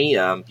NIL money.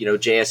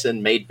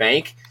 JSN made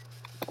bank.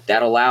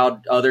 That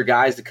allowed other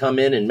guys to come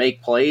in and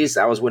make plays.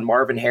 That was when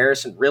Marvin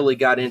Harrison really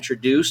got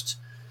introduced.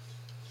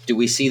 Do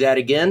we see that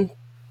again?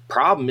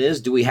 Problem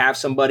is, do we have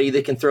somebody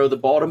that can throw the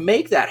ball to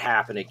make that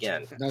happen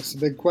again? That's the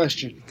big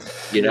question.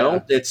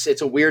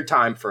 It's a weird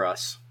time for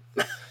us.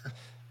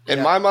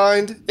 In my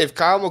mind, if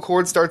Kyle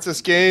McCord starts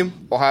this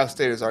game, Ohio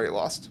State has already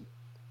lost.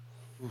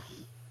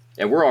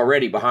 And we're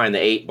already behind the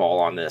 8 ball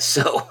on this,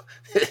 so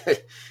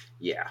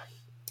yeah.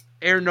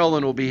 Aaron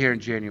Nolan will be here in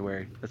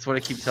January. That's what I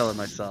keep telling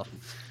myself.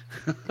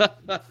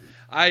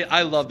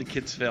 I love the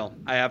kids'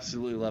 film. I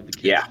absolutely love the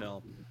kids'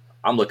 film.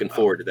 I'm looking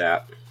forward to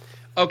that.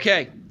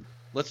 Okay,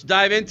 let's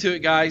dive into it,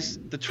 guys.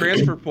 The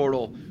transfer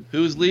portal.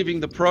 Who's leaving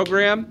the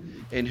program?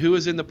 And who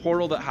is in the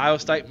portal that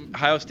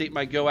Ohio State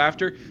might go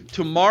after?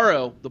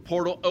 Tomorrow, the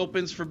portal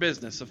opens for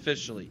business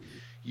officially.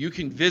 You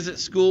can visit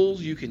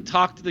schools. You can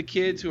talk to the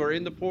kids who are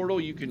in the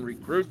portal. You can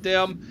recruit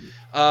them.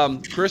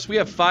 Chris, we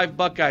have 5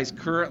 Buckeyes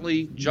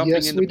currently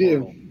jumping in the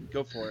portal.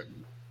 Go for it.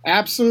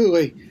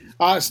 Absolutely.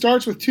 It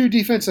starts with 2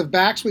 defensive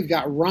backs. We've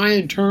got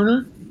Ryan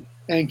Turner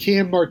and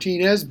Cam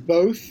Martinez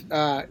both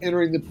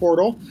entering the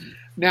portal.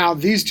 Now,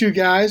 these 2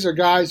 guys are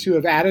guys who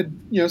have added,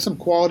 some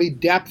quality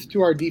depth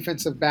to our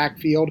defensive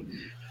backfield,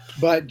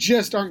 but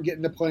just aren't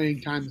getting the playing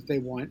time that they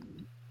want.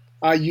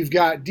 You've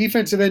got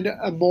defensive end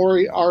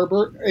Omari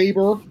Aber.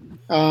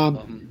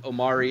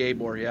 Omari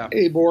Aber, yeah.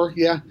 Aber,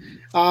 yeah.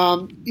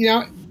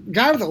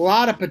 Guy with a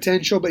lot of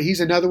potential, but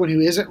he's another one who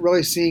isn't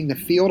really seeing the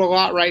field a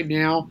lot right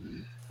now.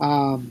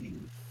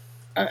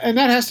 and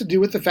that has to do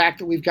with the fact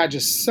that we've got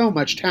just so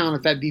much talent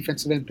at that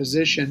defensive end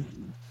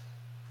position.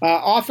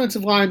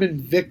 Offensive lineman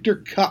Victor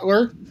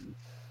Cutler,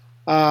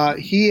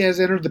 he has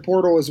entered the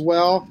portal as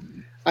well.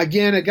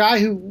 Again, a guy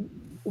who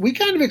we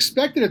kind of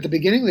expected at the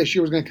beginning of this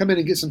year was going to come in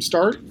and get some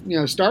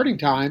starting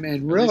time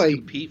and really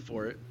compete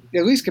for it.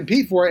 At least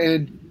compete for it,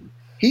 and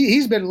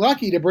he's been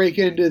lucky to break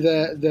into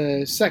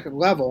the second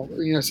level,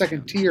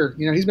 second tier.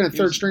 He's been a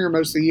third stringer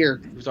most of the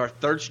year. He was our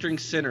third string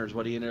center is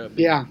what he ended up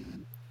being. Yeah.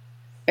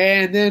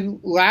 And then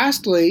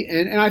lastly,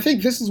 and I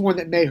think this is one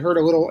that may hurt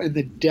a little in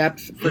the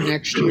depth for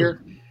next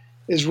year,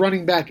 is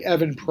running back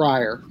Evan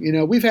Pryor.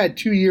 We've had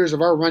 2 years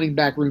of our running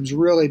back rooms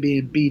really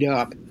being beat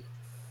up.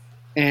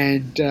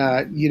 And,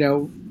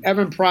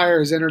 Evan Pryor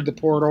has entered the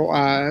portal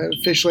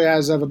officially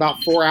as of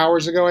about 4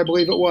 hours ago, I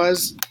believe it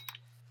was.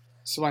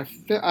 So I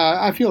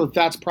feel that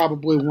that's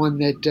probably one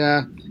that,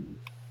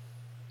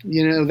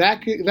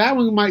 that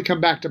one might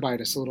come back to bite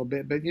us a little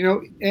bit. But,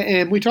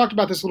 and we talked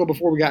about this a little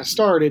before we got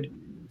started.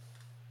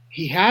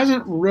 He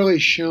hasn't really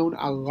shown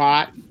a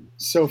lot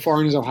so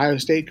far in his Ohio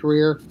State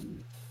career,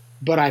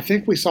 but I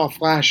think we saw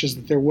flashes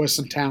that there was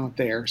some talent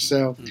there.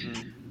 So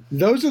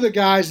those are the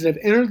guys that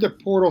have entered the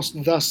portal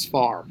thus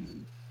far.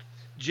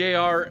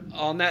 JR,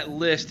 on that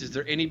list, is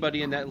there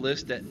anybody in that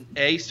list that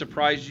A,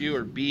 surprised you,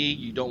 or B,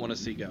 you don't want to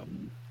see go?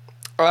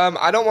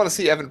 I don't want to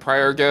see Evan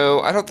Pryor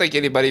go. I don't think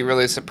anybody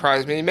really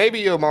surprised me.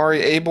 Maybe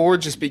Omari Abor,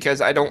 just because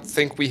I don't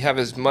think we have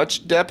as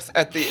much depth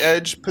at the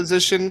edge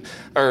position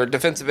or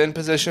defensive end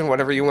position,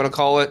 whatever you want to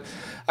call it,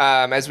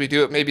 as we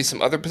do at maybe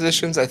some other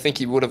positions. I think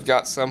he would have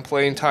got some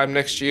playing time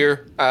next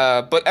year.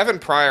 But Evan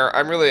Pryor,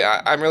 I'm really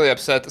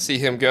upset to see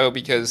him go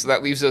because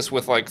that leaves us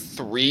with like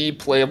 3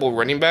 playable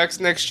running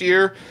backs next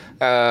year.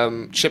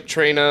 Chip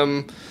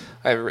Trainum.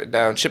 I've written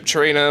down Chip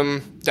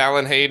Trainum,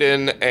 Dallin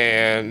Hayden,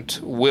 and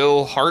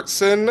Will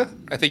Hartson.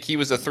 I think he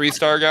was a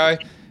 3-star guy.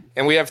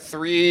 And we have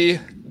 3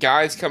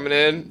 guys coming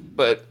in,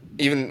 but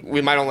even we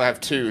might only have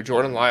 2.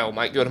 Jordan Lyle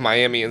might go to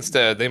Miami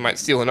instead. They might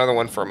steal another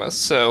one from us.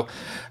 So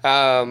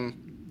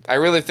I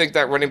really think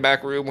that running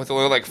back room with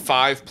only like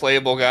 5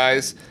 playable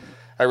guys,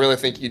 I really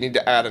think you need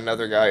to add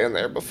another guy in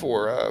there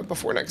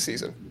before next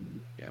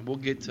season. Yeah, we'll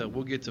get to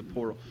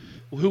portal.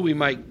 Who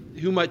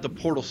might the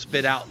portal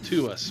spit out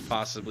to us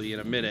possibly in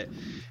a minute.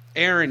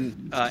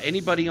 Aaron,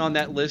 anybody on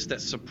that list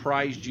that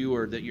surprised you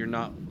or that you're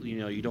not,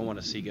 you don't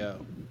want to see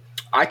go?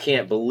 I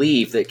can't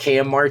believe that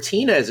Cam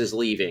Martinez is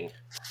leaving.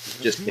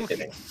 Just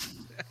kidding.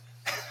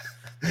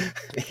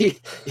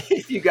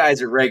 If you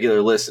guys are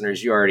regular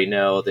listeners, you already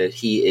know that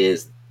he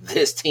is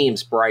this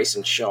team's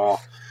Bryson Shaw.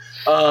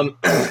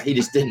 He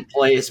just didn't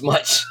play as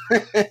much.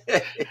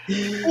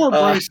 Poor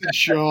Bryson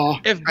Shaw.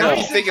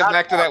 I'm thinking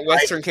back to that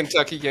Western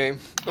Kentucky game.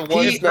 The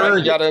one he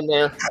got in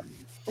there.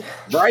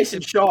 Bryson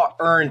Shaw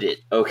earned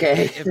it,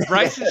 okay? If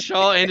Bryson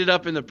Shaw ended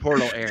up in the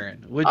portal,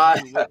 Aaron,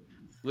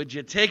 would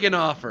you take an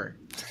offer?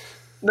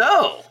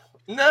 No,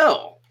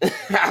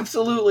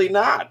 absolutely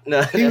not.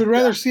 No. He would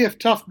rather see if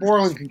Tuff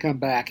Borland can come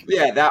back.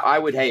 Yeah, that I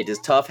would. Hey, does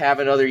Tuff have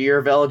another year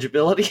of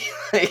eligibility?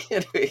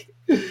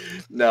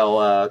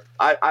 No,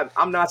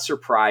 I'm not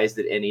surprised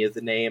at any of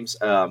the names,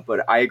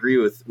 but I agree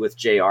with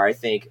JR. I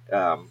think,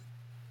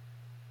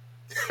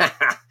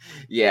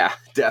 yeah,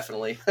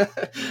 definitely.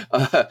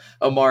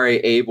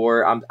 Omari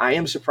Abor, I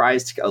am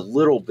surprised a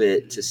little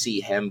bit to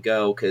see him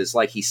go because,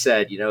 like he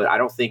said, I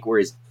don't think we're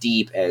as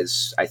deep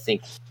as I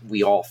think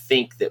we all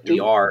think that we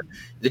are.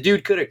 The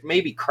dude could have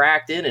maybe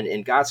cracked in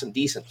and got some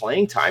decent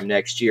playing time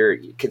next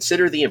year.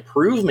 Consider the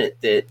improvement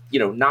that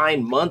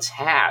 9 months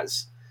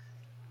has.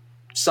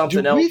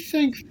 Something else. Do we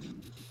think,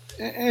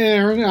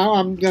 Aaron,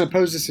 I'm going to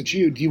pose this at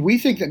you. Do we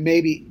think that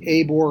maybe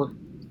Abor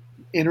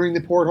entering the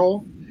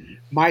porthole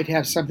might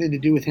have something to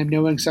do with him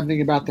knowing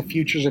something about the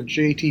futures of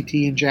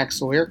JTT and Jack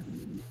Sawyer?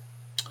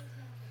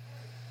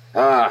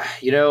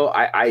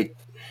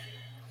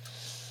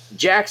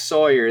 Jack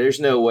Sawyer, there's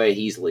no way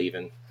he's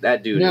leaving.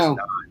 That dude is not.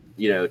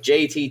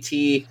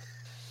 JTT,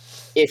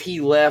 if he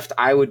left,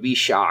 I would be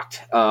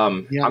shocked.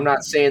 I'm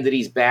not saying that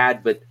he's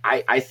bad, but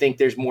I think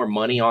there's more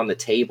money on the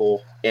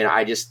table, and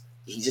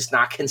he's just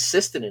not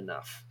consistent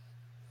enough.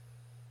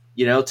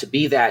 To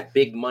be that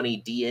big money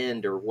D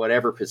end or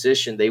whatever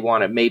position they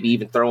want to maybe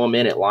even throw him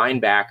in at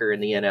linebacker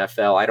in the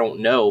NFL. I don't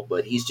know,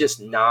 but he's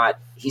just not.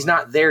 He's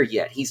not there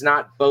yet. He's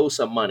not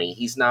Bosa money.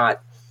 He's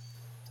not.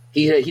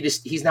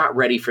 He's not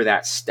ready for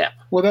that step.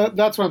 Well,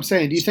 that's what I'm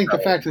saying. Do you think the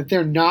fact that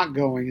they're not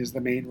going is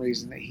the main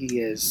reason that he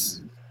is?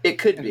 It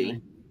could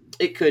be.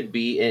 It could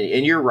be,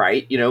 and you're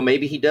right.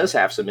 Maybe he does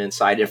have some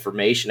inside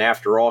information.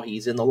 After all,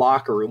 he's in the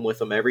locker room with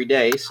them every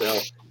day. So,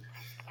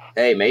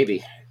 hey,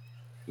 maybe.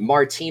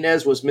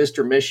 Martinez was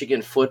Mr.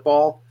 Michigan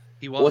football.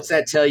 He was. What's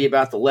that tell you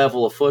about the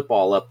level of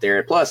football up there?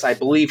 And plus, I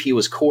believe he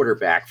was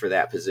quarterback for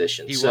that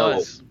position. He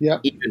was.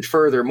 Yep. Even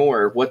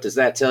furthermore, what does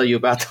that tell you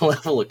about the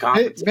level of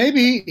competence?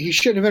 Maybe he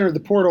shouldn't have entered the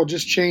portal,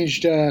 just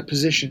changed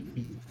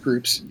position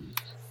groups.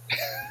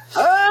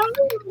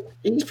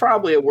 He's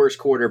probably a worse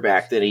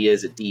quarterback than he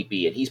is at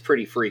DB, and he's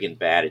pretty freaking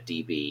bad at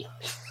DB.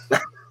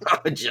 I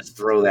would just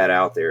throw that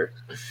out there.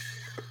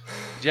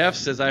 Jeff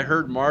says, I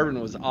heard Marvin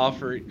was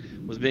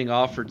being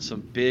offered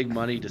some big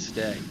money to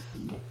stay.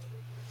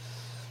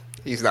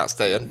 He's not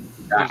staying.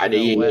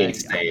 He ain't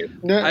staying.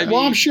 No,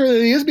 I'm sure that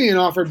he is being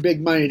offered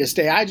big money to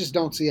stay. I just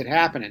don't see it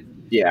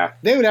happening. Yeah.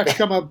 They would have to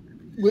come up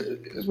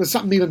with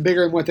something even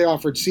bigger than what they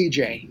offered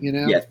CJ, you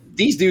know? Yeah,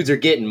 these dudes are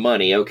getting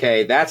money,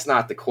 okay? That's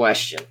not the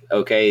question,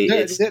 okay?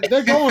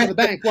 They're going to the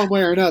bank one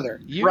way or another.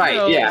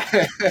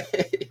 Yeah.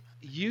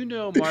 You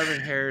know Marvin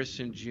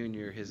Harrison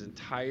Jr., his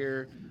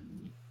entire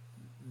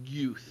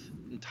youth,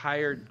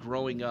 entire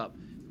growing up,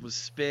 was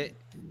spent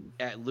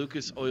at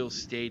Lucas Oil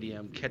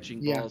Stadium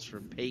catching balls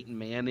from Peyton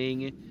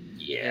Manning.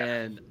 Yeah.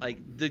 And, like,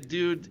 the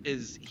dude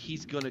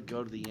he's going to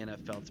go to the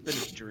NFL. It's been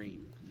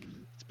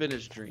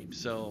his dream.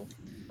 So,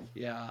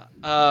 yeah.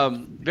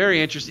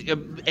 Very interesting.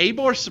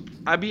 Abor,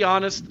 I'll be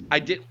honest,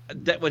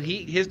 when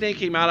his name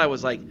came out, I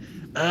was like,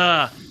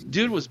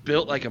 dude was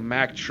built like a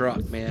Mack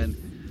truck, man.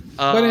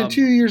 But in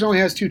 2 years, only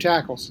has 2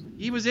 tackles.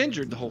 He was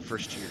injured the whole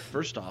first year,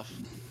 first off.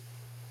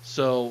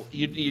 So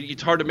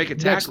it's hard to make a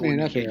tackle when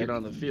you can't get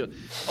on the field.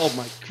 Oh,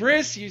 my.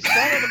 Chris, you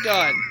son of a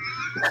gun.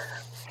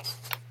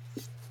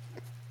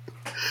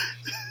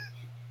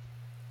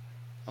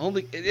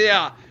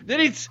 Then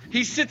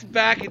he sits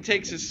back and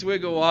takes a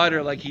swig of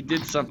water like he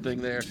did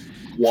something there.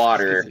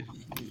 Water.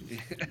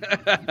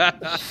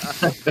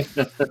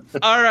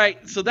 All right,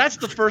 so that's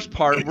the first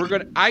part.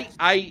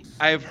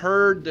 I've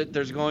heard that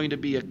there's going to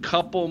be a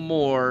couple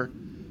more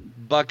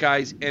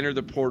Buckeyes enter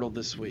the portal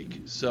this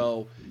week.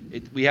 So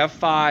we have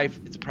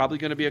 5. It's probably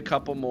going to be a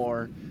couple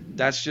more.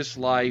 That's just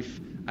life.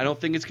 I don't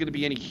think it's going to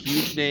be any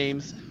huge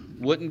names.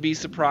 Wouldn't be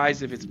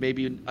surprised if it's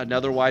maybe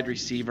another wide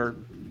receiver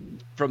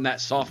from that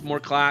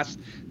sophomore class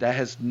that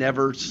has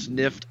never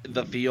sniffed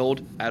the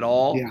field at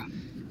all. Yeah.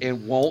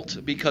 And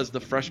won't, because the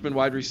freshman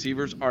wide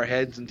receivers are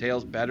heads and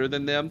tails better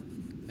than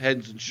them.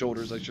 Heads and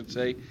shoulders, I should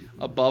say,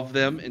 above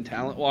them in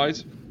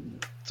talent-wise.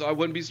 So I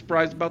wouldn't be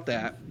surprised about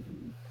that.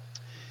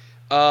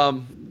 I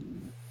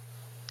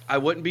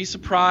wouldn't be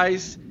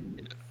surprised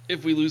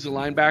if we lose a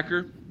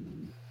linebacker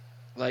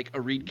like a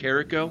Reed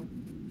Carrico,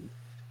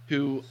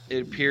 who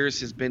it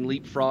appears has been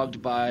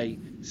leapfrogged by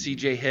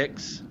C.J.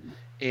 Hicks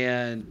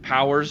and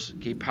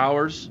Gabe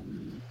Powers.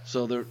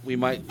 So we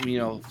might,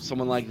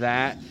 someone like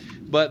that.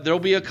 But there'll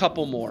be a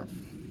couple more.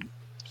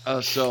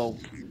 So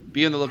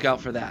be on the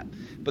lookout for that.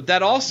 But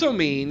that also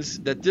means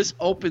that this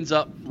opens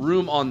up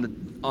room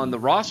on the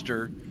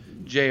roster,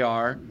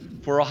 JR,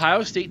 for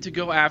Ohio State to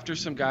go after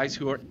some guys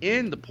who are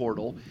in the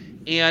portal.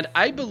 And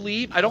I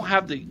believe, I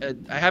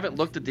haven't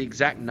looked at the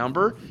exact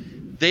number.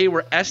 They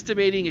were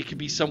estimating it could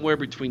be somewhere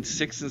between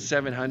 600 and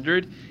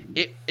 700.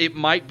 It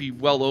might be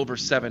well over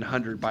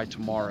 700 by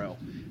tomorrow.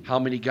 How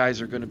many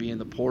guys are going to be in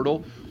the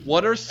portal?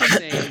 What are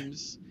some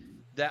names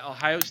that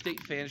Ohio State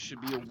fans should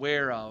be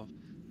aware of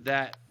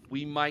that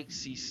we might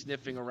see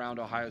sniffing around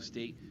Ohio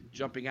State,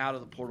 jumping out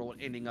of the portal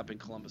and ending up in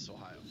Columbus,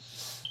 Ohio?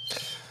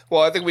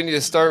 Well, I think we need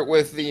to start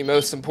with the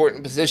most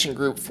important position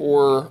group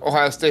for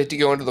Ohio State to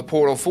go into the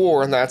portal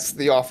for, and that's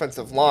the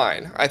offensive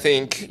line. I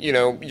think,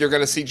 you're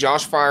going to see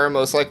Josh Fryar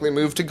most likely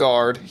move to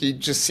guard. He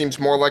just seems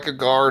more like a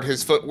guard.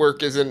 His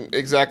footwork isn't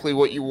exactly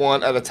what you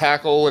want at a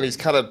tackle, and he's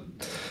kind of,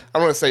 I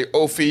don't want to say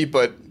oafy,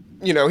 but,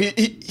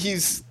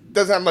 he's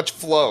doesn't have much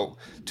flow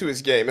to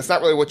his game. It's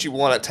not really what you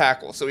want at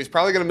tackle. So he's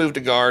probably going to move to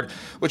guard,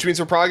 which means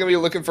we're probably going to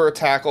be looking for a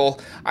tackle.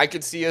 I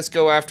could see us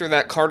go after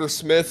that Carter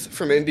Smith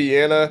from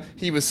Indiana.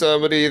 He was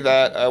somebody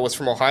that was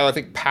from Ohio, I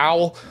think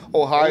Powell,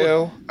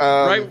 Ohio.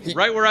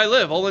 Right where I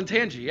live,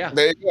 Olentangy, yeah.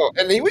 There you go.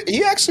 And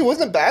he actually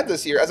wasn't bad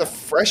this year. As a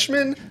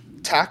freshman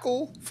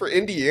tackle for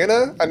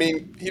Indiana, I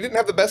mean, he didn't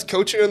have the best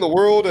coaching in the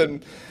world,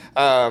 and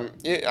I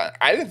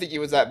didn't think he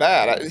was that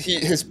bad.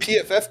 His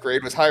PFF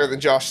grade was higher than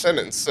Josh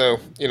Simmons, so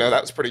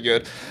that was pretty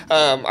good.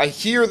 I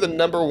hear the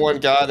number one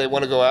guy they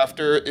want to go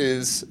after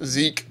is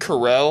Zeke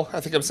Correll.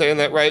 I think I'm saying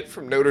that right,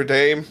 from Notre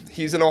Dame.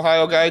 He's an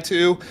Ohio guy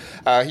too.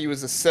 He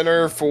was a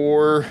center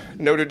for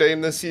Notre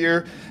Dame this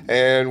year,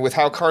 and with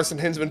how Carson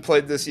Hinsman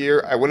played this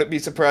year, I wouldn't be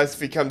surprised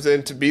if he comes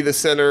in to be the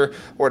center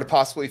or to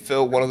possibly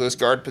fill one of those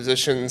guard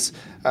positions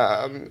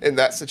in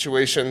that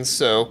situation.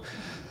 So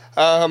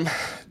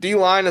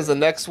D-line is the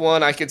next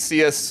one. I could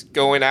see us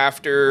going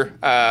after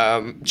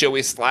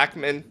Joey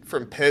Slackman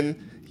from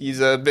Penn.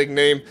 He's a big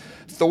name.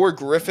 Thor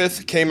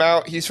Griffith came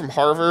out. He's from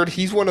Harvard.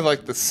 He's one of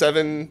the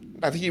 7,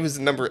 I think he was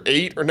number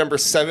 8 or number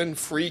 7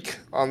 freak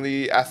on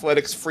the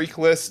athletics freak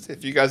list,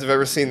 if you guys have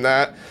ever seen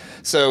that.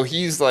 So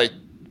he's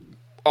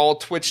all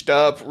twitched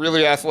up,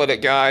 really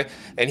athletic guy.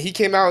 And he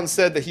came out and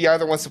said that he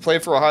either wants to play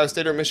for Ohio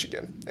State or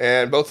Michigan.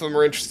 And both of them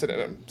are interested in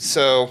him.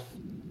 So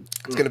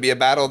it's going to be a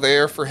battle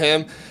there for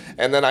him.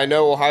 And then I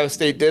know Ohio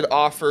State did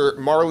offer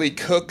Marley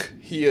Cook.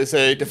 He is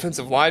a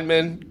defensive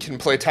lineman, can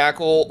play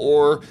tackle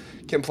or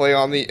can play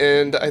on the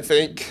end, I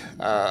think.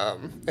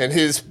 And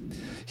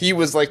he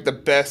was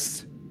the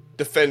best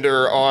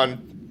defender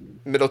on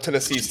Middle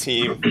Tennessee's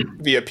team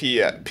via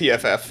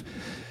PFF.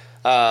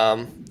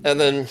 And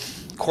then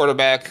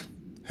quarterback,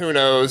 who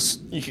knows?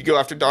 You could go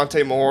after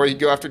Dante Moore. You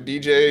could go after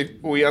DJ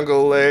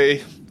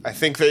Uyunglele. I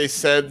think they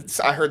said,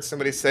 I heard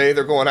somebody say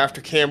they're going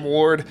after Cam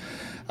Ward.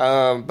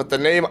 But the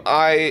name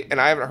I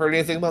haven't heard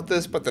anything about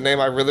this, but the name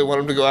I really want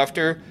them to go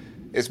after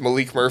is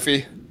Malik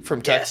Murphy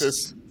from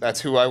Texas. Yes.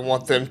 That's who I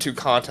want them to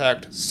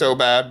contact so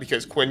bad,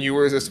 because Quinn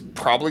Ewers is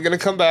probably going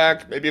to come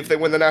back. Maybe if they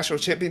win the national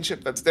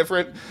championship, that's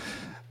different.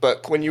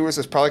 But Quinn Ewers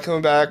is probably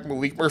coming back.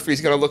 Malik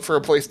Murphy's going to look for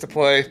a place to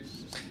play,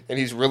 and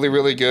he's really,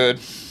 really good.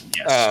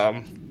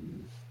 Yes.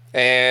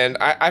 And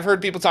I've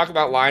heard people talk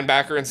about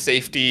linebacker and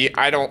safety.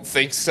 I don't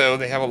think so.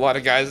 They have a lot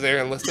of guys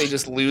there unless they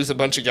just lose a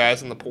bunch of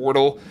guys in the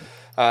portal.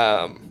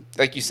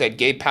 Like you said,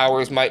 Gabe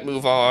Powers might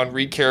move on.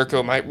 Reed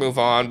Carrico might move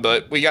on.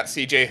 But we got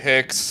C.J.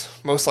 Hicks,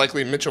 most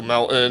likely Mitchell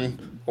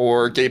Melton,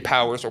 or Gabe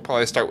Powers will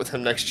probably start with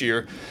him next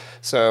year.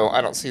 So I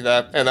don't see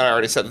that. And then I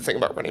already said the thing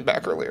about running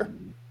back earlier.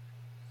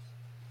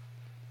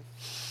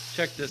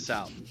 Check this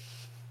out.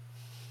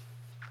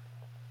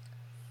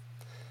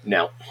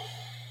 No.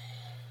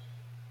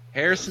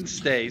 Harrison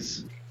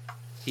stays.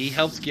 He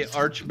helps get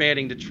Arch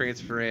Manning to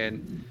transfer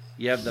in.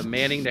 You have the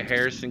Manning to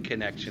Harrison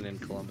connection in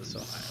Columbus,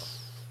 Ohio.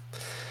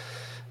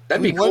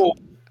 That'd be cool.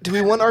 Do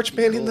we want Arch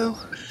Manning, though?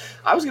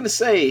 I was going to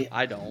say.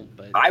 I don't,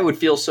 but I would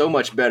feel so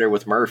much better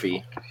with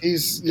Murphy.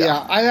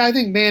 I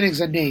think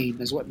Manning's a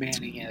name is what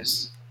Manning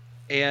is.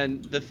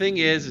 And the thing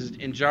is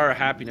in Jar of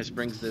Happiness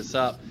brings this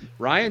up.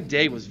 Ryan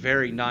Day was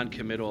very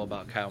non-committal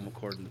about Kyle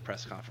McCord in the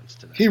press conference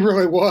today. He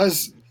really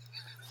was.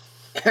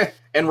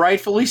 And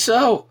rightfully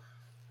so.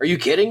 Are you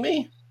kidding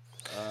me?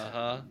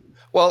 Uh-huh.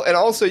 Well, and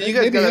also you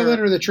guys maybe he'll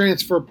enter the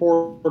transfer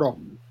portal.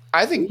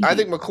 I think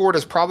McCord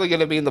is probably going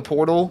to be in the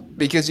portal,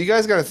 because you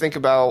guys got to think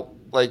about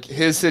like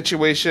his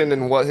situation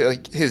and what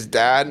like his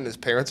dad and his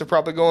parents are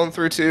probably going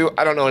through too.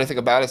 I don't know anything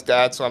about his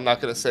dad, so I'm not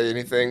going to say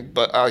anything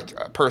but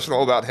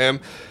personal about him.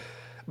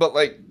 But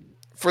like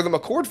for the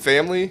McCord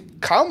family,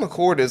 Kyle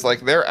McCord is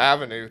like their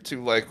avenue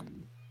to like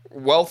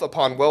wealth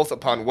upon wealth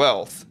upon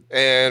wealth.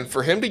 And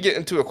for him to get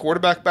into a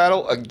quarterback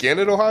battle again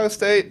at Ohio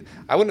State,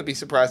 I wouldn't be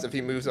surprised if he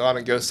moves on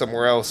and goes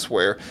somewhere else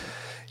where,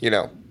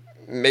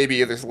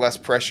 maybe there's less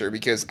pressure,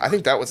 because I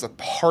think that was the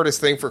hardest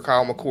thing for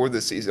Kyle McCord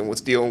this season, was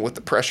dealing with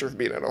the pressure of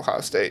being at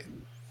Ohio State.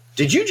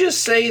 Did you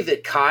just say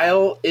that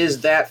Kyle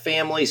is that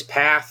family's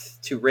path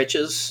to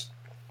riches?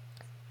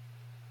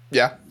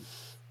 Yeah.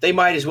 They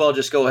might as well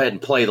just go ahead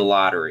and play the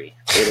lottery.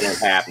 It ain't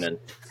happening.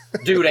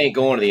 Dude ain't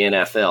going to the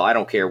NFL. I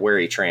don't care where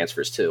he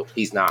transfers to.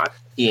 He's not.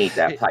 He ain't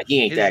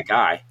that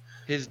guy.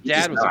 His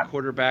dad was a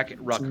quarterback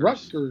at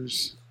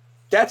Rutgers.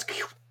 That's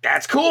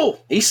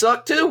cool. He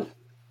sucked too.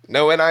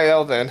 No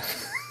NIL then.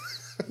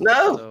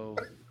 No.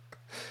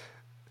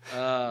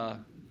 So,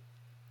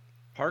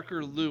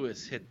 Parker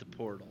Lewis hit the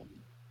portal,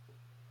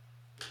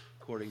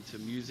 according to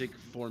Music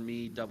for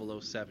Me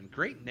 007.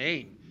 Great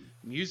name.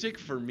 Music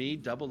for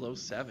Me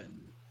 007.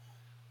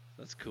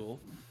 That's cool.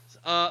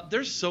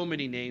 There's so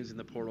many names in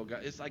the portal,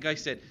 guys. It's like I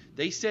said,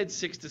 they said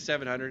 600 to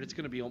 700. It's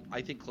going to be,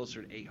 I think,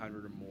 closer to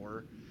 800 or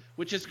more,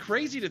 which is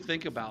crazy to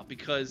think about,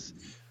 because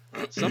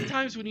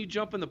sometimes when you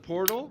jump in the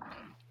portal,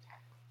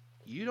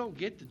 you don't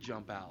get to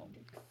jump out.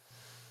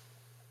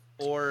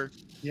 Or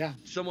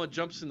someone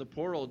jumps in the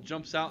portal,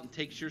 jumps out, and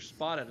takes your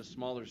spot at a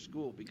smaller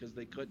school because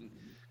they couldn't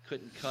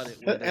cut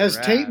it. Has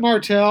Tate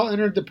Martell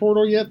entered the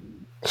portal yet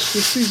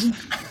this season?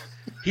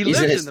 He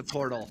lives in the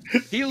portal.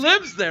 He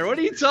lives there. What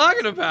are you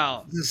talking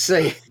about?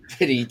 Say,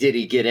 did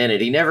he get in it?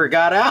 He never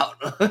got out.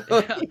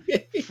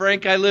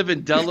 Frank, I live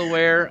in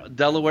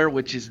Delaware,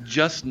 which is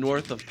just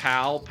north of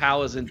Powell.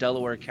 Powell is in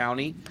Delaware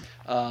County.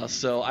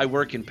 So I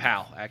work in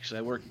Powell. Actually,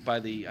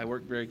 I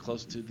work very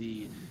close to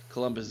the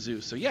Columbus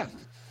Zoo. So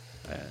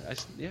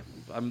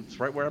I'm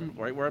right where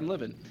I'm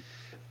living.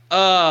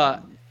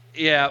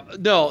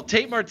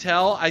 Tate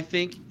Martell, I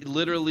think,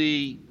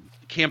 literally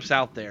camps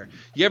out there.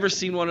 You ever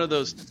seen one of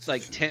those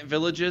like tent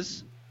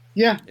villages?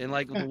 Yeah. In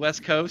the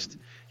West Coast?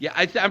 Yeah,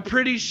 I'm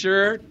pretty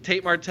sure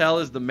Tate Martell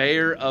is the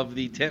mayor of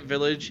the tent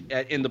village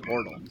in the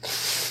portal.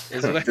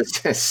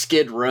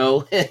 Skid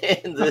Row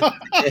in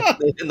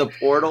the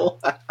portal.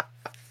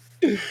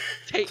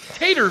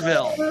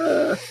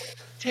 Taterville.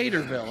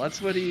 Taterville.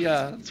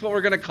 That's what we're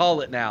gonna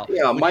call it now.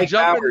 Yeah, Mike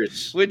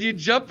Bowers. When you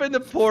jump in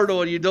the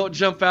portal and you don't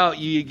jump out,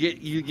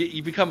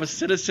 you become a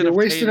citizen. You're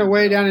wasting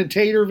away down in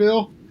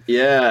Taterville.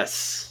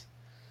 Yes.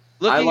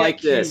 Looking at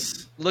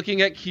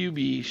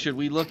QB, should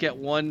we look at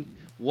one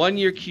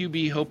year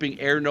QB hoping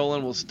Aaron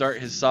Nolan will start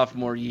his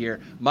sophomore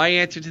year? My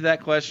answer to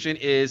that question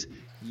is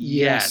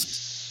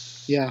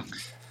yes. Yeah,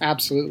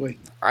 absolutely.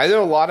 I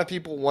know a lot of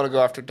people want to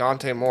go after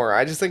Dante Moore.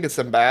 I just think it's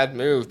a bad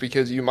move,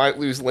 because you might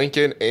lose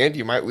Lincoln and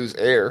you might lose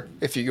Air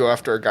if you go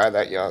after a guy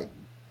that young.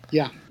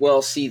 Yeah.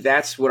 Well, see,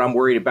 that's what I'm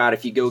worried about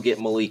if you go get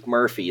Malik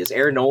Murphy. Is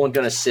Aaron Nolan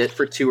going to sit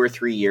for 2 or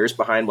 3 years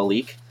behind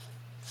Malik?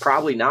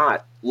 Probably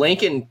not.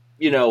 Lincoln,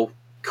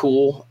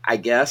 cool, I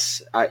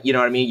guess. You know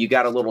what I mean? You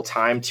got a little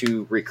time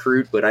to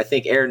recruit, but I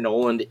think Aaron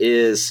Nolan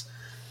is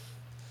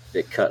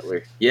Vic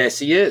Cutler. Yes,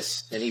 he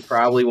is, and he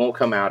probably won't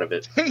come out of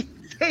it.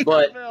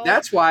 But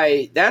that's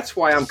why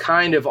I'm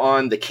kind of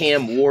on the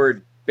Cam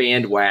Ward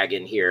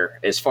bandwagon here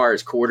as far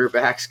as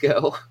quarterbacks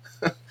go,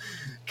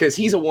 because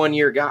he's a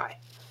 1-year guy.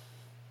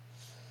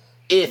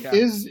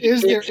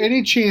 Is there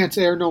any chance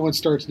Aaron Nolan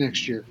starts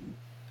next year?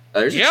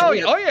 There's a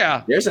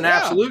chance. There's an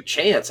absolute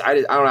chance. I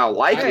don't know how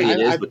likely it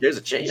is, but there's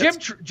a chance.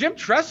 Jim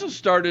Tressel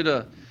started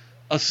a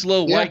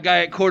slow white guy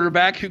at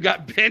quarterback who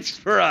got benched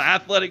for an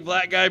athletic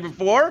black guy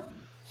before.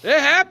 It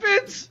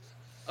happens.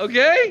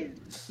 Okay?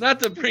 Not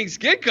to bring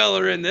skin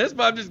color in this,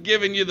 but I'm just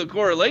giving you the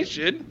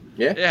correlation.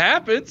 Yeah. It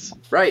happens.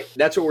 Right.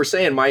 That's what we're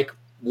saying, Mike.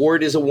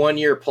 Ward is a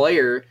one-year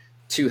player.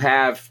 To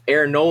have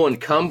Aaron Nolan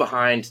come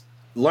behind,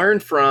 learn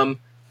from,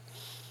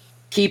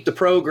 keep the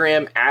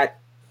program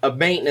at a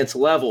maintenance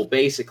level,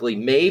 basically.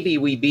 Maybe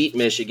we beat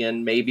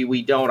Michigan. Maybe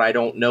we don't. I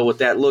don't know what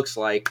that looks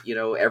like.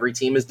 Every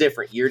team is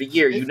different year to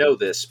year. You know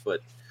this, but.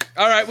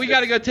 All right, we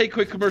got to go take a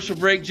quick commercial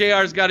break.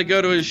 JR's got to go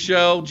to his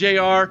show.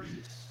 JR,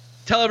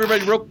 tell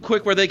everybody real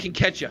quick where they can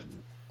catch you.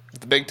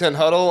 The Big Ten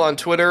Huddle on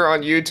Twitter,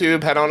 on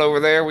YouTube. Head on over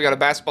there. We got a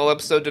basketball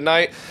episode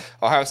tonight.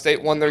 Ohio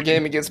State won their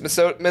game against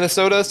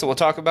Minnesota, so we'll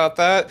talk about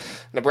that.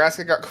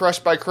 Nebraska got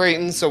crushed by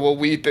Creighton, so we'll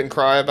weep and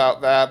cry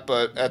about that.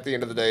 But at the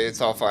end of the day, it's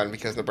all fine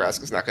because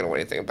Nebraska's not going to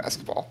win anything in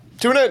basketball.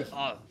 Tune in.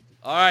 All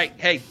right.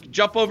 Hey,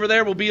 jump over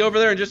there. We'll be over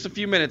there in just a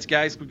few minutes,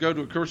 guys. We'll go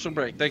to a commercial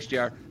break. Thanks,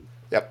 JR.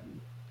 Yep.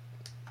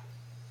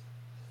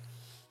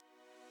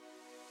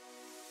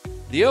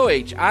 The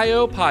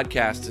OHIO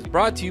podcast is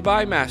brought to you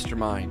by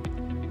Mastermind.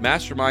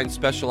 Mastermind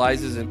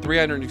specializes in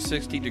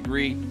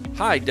 360-degree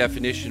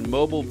high-definition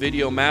mobile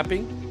video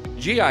mapping,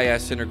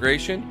 GIS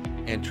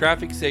integration, and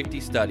traffic safety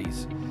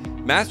studies.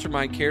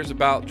 Mastermind cares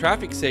about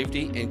traffic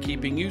safety and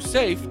keeping you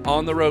safe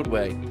on the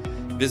roadway.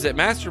 Visit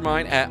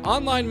Mastermind at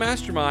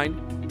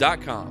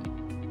onlinemastermind.com.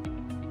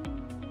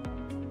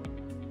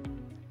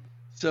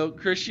 So,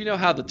 Chris, you know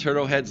how the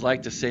Turtleheads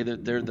like to say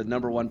that they're the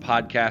number one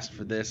podcast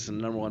for this and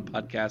number one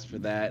podcast for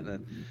that,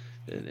 and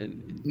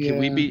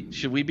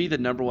should we be the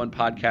number one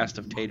podcast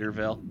of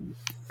Taterville?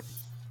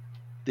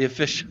 The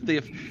official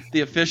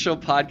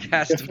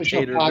podcast of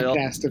Taterville.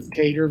 Podcast of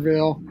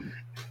Taterville.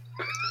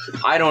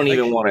 I don't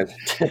even want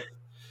to.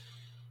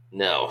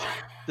 No.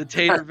 The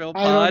Taterville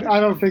pod. I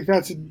don't think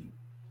that's a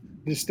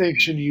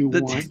distinction you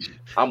want.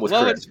 I'm with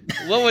Chris.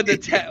 What would the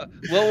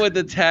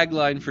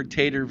tagline for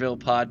Taterville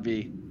pod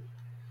be?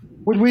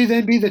 Would we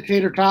then be the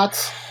Tater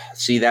Tots?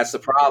 See, that's the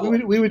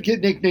problem. We would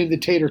get nicknamed the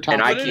Tater Tots.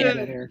 And I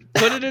can't.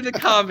 Put it in the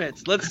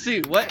comments. Let's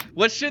see.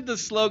 What should the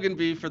slogan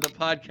be for the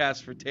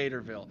podcast for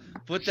Taterville?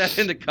 Put that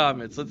in the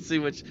comments. Let's see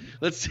what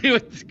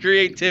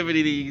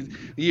creativity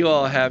you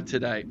all have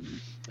tonight.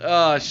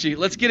 Oh, shoot.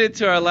 Let's get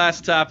into our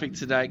last topic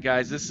tonight,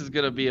 guys. This is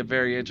going to be a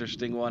very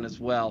interesting one as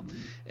well.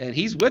 And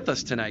he's with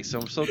us tonight, so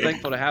I'm so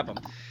thankful to have him.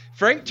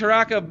 Frank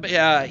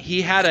Taraka,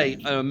 he had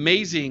an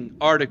amazing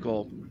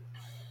article.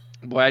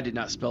 Boy, I did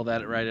not spell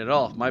that right at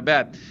all. My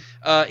bad.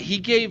 He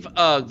gave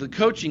the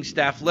coaching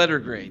staff letter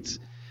grades.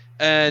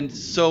 And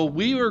so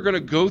we were going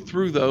to go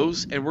through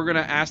those, and we're going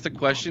to ask the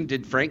question,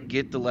 did Frank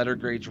get the letter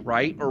grades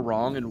right or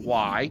wrong, and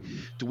why?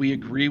 Do we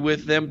agree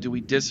with them? Do we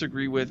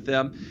disagree with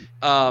them?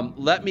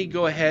 Let me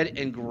go ahead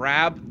and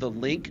grab the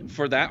link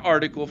for that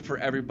article for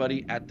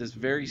everybody at this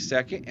very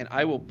second, and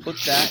I will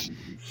put that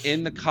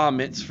in the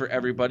comments for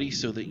everybody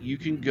so that you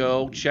can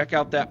go check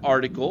out that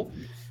article.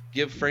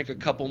 Give Frank a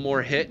couple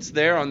more hits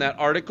there on that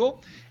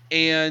article.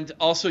 And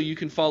also you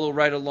can follow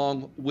right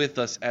along with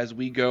us as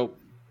we go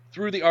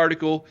through the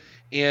article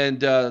and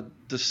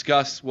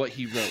discuss what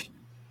he wrote.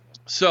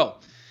 So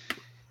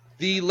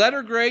the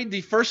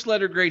first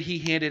letter grade he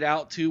handed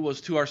out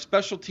was to our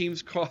special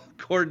teams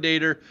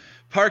coordinator,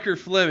 Parker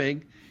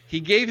Fleming. He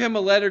gave him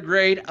a letter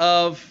grade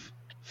of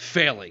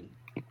failing,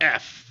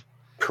 F.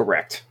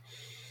 Correct.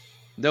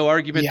 No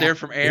argument there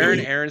from Aaron.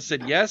 Aaron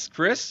said yes.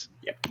 Chris?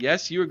 Yep.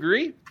 Yes, you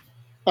agree?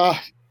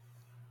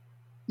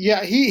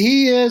 Yeah,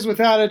 he is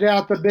without a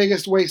doubt the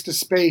biggest waste of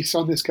space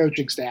on this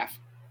coaching staff.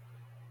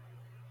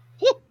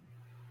 Woo.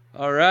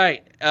 All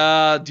right.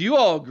 Do you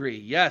all agree?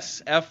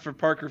 Yes, F for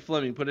Parker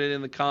Fleming. Put it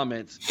in the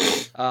comments.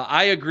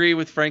 I agree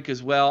with Frank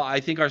as well. I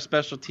think our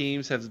special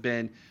teams have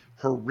been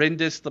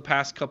horrendous the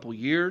past couple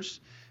years.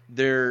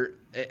 They're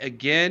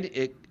again,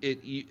 it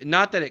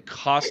not that it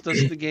cost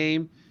us the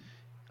game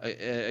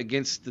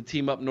against the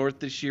team up north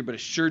this year, but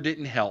it sure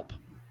didn't help.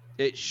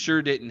 It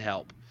sure didn't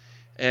help.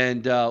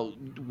 And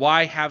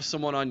why have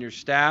someone on your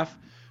staff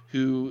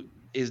who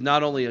is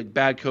not only a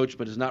bad coach,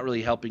 but is not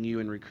really helping you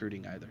in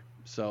recruiting either?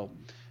 So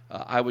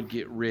I would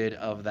get rid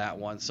of that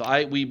one. So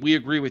we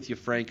agree with you,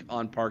 Frank,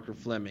 on Parker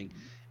Fleming.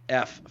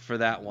 F for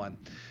that one.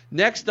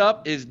 Next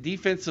up is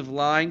defensive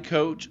line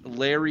coach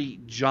Larry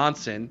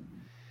Johnson.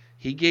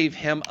 He gave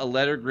him a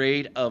letter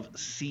grade of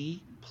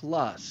C+.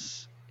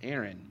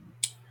 Aaron.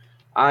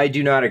 I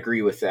do not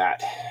agree with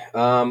that.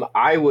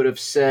 I would have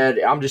said,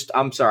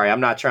 I'm sorry,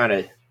 I'm not trying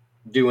to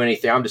do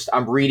anything.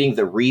 I'm reading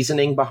the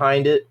reasoning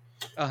behind it.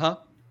 Uh-huh.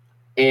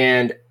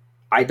 And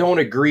I don't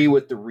agree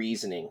with the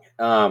reasoning.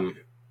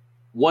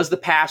 Was the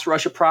pass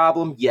rush a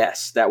problem?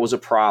 Yes, that was a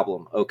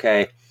problem.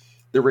 Okay.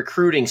 The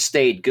recruiting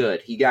stayed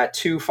good. He got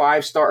two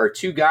guys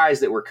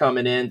that were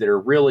coming in that are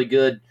really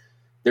good.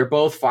 They're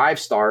both 5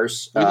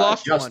 stars. We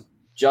lost one.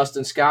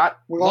 Justin Scott.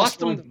 We lost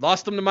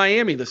them to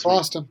Miami this week.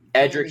 Lost him.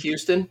 Edric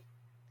Houston.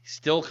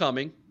 Still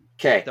coming.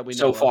 Okay, that we know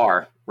so of.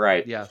 far,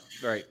 right? Yeah,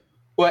 right.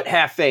 But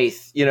have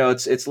faith.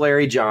 It's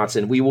Larry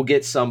Johnson. We will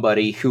get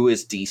somebody who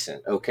is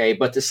decent, okay?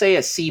 But to say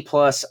a C+,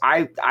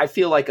 I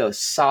feel like a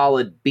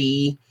solid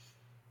B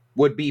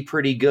would be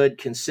pretty good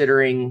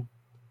considering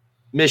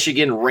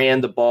Michigan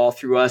ran the ball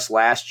through us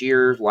last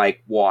year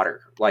like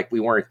water, like we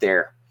weren't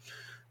there.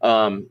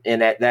 And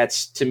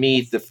that's to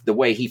me, the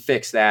way he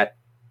fixed that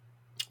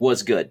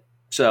was good.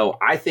 So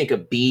I think a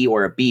B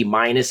or a B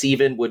minus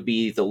even would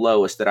be the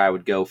lowest that I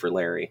would go for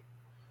Larry.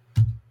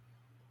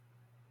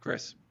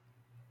 Chris,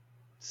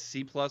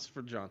 C+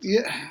 for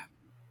Johnson.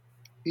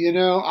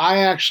 Yeah, I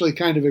actually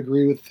kind of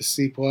agree with the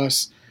C+.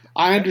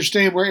 I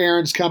understand where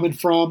Aaron's coming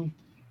from,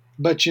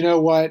 but you know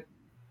what?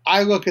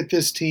 I look at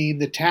this team,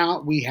 the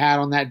talent we had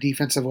on that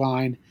defensive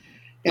line,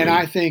 and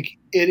I think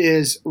it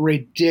is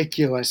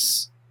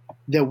ridiculous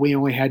that we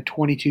only had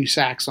 22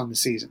 sacks on the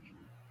season.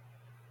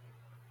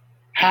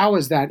 How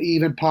is that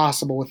even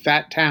possible with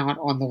that talent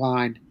on the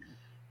line?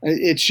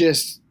 It's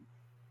just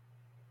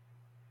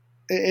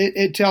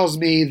it tells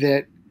me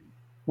that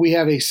we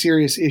have a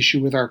serious issue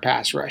with our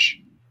pass rush.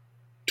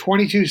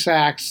 22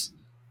 sacks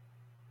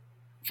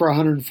for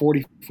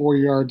 144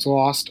 yards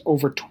lost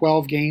over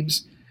 12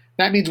 games.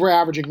 That means we're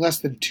averaging less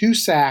than 2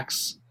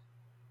 sacks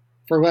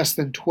for less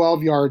than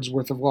 12 yards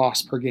worth of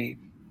loss per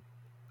game.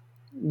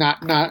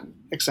 Not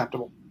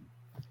acceptable.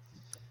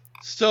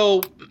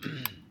 So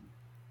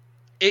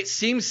it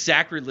seems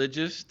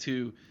sacrilegious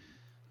to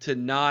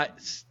not,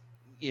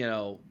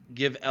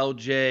 give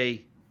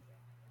LJ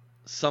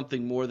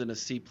something more than a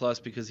C+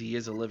 because he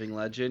is a living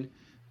legend.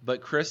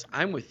 But Chris,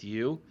 I'm with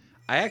you.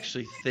 I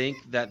actually think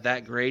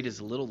that grade is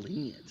a little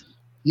lenient.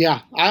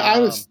 Yeah, I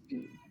was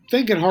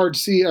thinking hard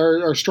C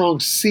or strong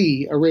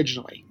C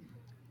originally,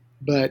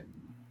 but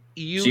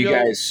you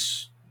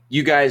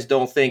guys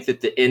don't think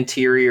that the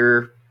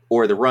interior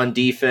or the run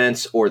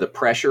defense or the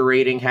pressure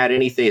rating had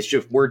anything? It's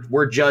just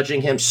we're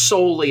judging him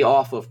solely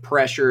off of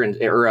pressure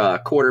or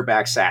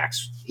quarterback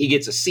sacks. He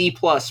gets a C+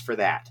 for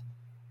that.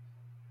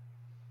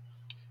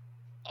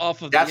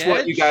 Off of that's the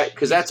what edge? You got,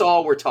 because that's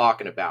all we're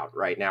talking about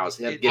right now is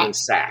him getting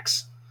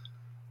sacks.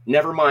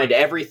 Never mind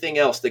everything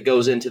else that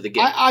goes into the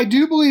game. I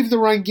do believe the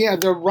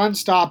run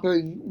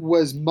stopping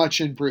was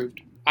much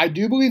improved. I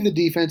do believe the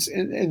defense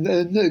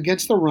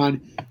against the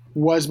run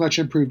was much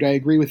improved. I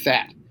agree with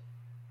that.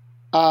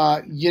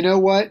 You know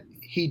what?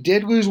 He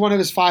did lose one of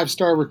his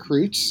 5-star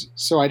recruits,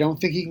 so I don't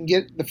think he can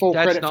get the full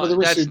credit for the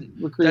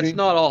recruiting. That's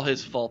not all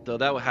his fault, though.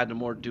 That had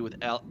more to do with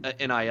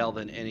NIL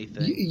than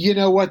anything. You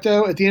know what,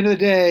 though? At the end of the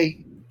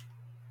day,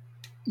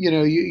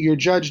 you're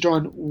judged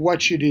on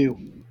what you do.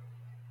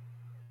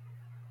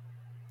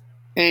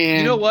 And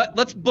you know what?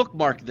 Let's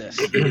bookmark this.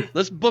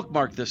 Let's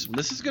bookmark this one.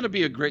 This is going to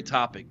be a great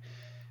topic.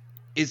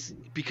 Is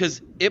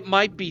because it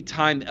might be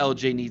time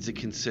LJ needs to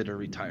consider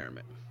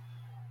retirement.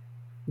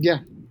 Yeah.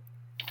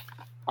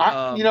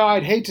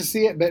 I'd hate to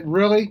see it, but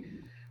really,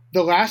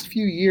 the last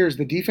few years,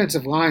 the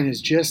defensive line has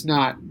just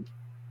not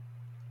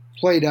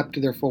played up to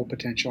their full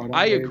potential.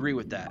 I agree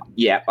with that.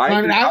 Yeah,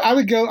 I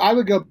would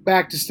go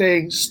back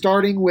to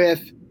starting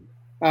with.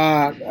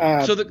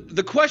 So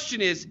the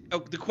question is,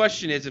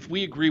 if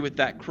we agree with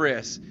that,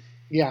 Chris,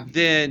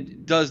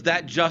 then does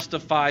that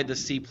justify the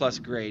C+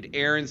 grade?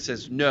 Aaron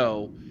says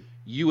no.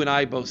 You and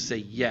I both say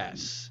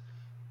yes.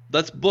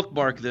 Let's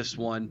bookmark this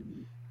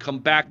one. Come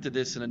back to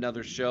this in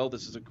another show.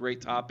 This is a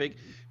great topic.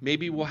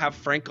 Maybe we'll have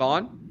Frank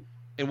on,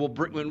 and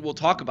we'll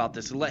talk about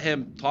this and let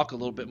him talk a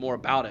little bit more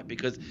about it,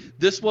 because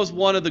this was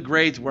one of the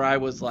grades where I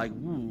was like,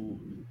 ooh,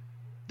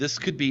 this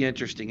could be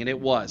interesting, and it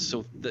was.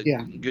 So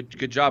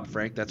good job,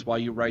 Frank. That's why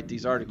you write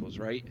these articles,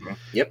 right?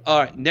 Yep. All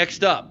right,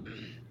 next up,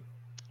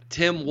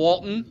 Tim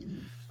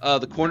Walton,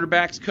 the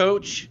cornerbacks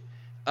coach.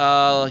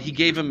 He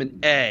gave him an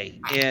A,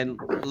 and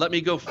let me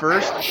go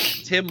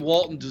first. Tim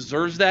Walton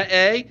deserves that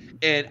A,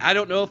 and I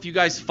don't know if you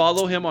guys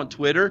follow him on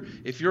Twitter.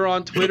 If you're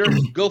on Twitter,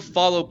 go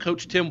follow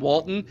Coach Tim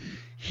Walton.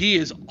 He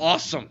is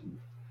awesome.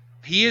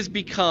 He has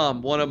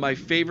become one of my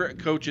favorite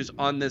coaches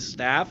on this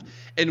staff,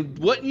 and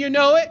wouldn't you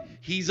know it,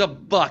 he's a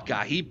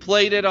Buckeye. He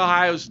played at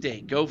Ohio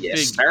State. Go figure.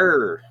 Yes,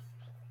 sir.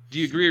 Do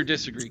you agree or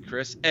disagree,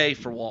 Chris? A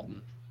for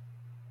Walton.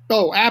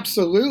 Oh,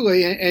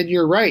 absolutely, and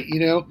you're right.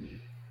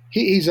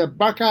 He's a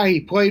Buckeye.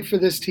 He played for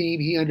this team.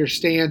 He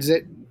understands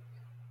it.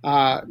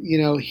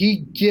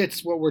 He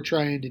gets what we're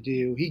trying to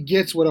do. He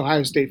gets what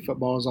Ohio State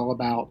football is all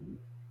about.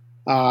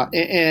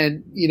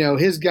 And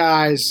his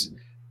guys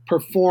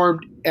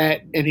performed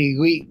at an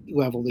elite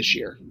level this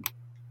year.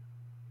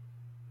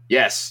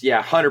 Yes,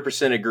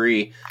 100%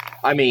 agree.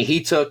 I mean,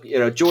 he took,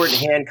 Jordan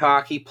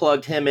Hancock, he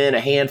plugged him in a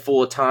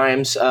handful of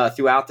times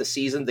throughout the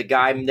season. The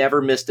guy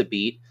never missed a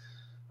beat.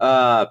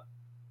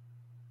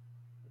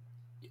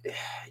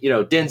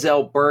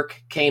 Denzel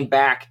Burke came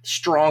back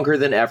stronger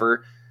than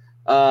ever.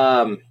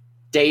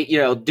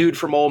 Dude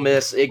from Ole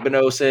Miss,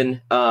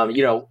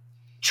 Igbinosun,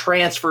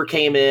 transfer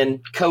came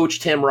in,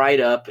 coached him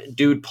right up.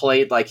 Dude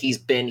played like he's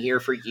been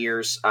here for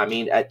years. I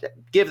mean,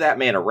 give that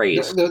man a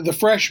raise. The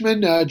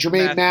freshman,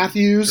 Jermaine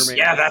Matthews.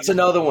 That's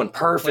another one.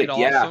 Perfect.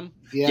 Played awesome.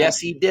 Yeah. Yes,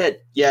 he did.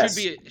 Yes.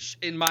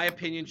 In my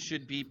opinion,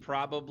 should be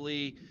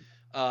probably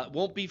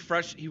won't be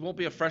fresh. He won't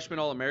be a freshman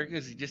All-American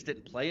because he just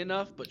didn't play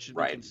enough, but should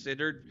be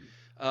considered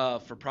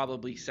for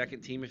probably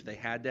second team if they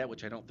had that,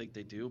 which I don't think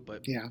they do.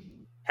 But yeah.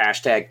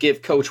 Hashtag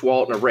give Coach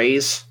Walton a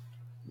raise.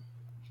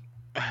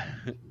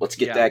 Let's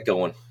get that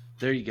going.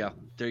 There you go.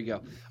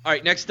 All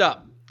right, next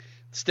up,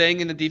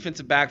 staying in the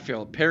defensive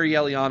backfield, Perry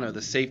Eliano,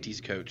 the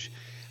safeties coach.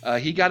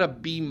 He got a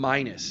B-,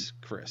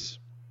 Chris.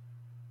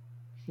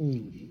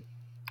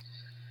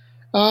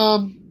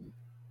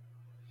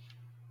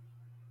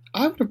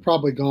 I would have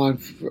probably gone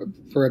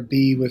for a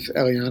B with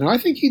Eliano. I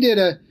think he did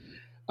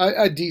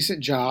a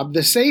decent job.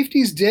 The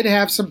safeties did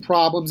have some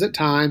problems at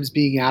times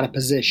being out of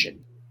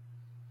position.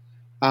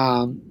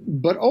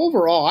 But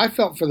overall, I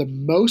felt for the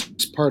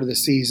most part of the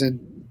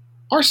season,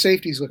 our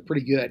safeties looked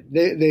pretty good.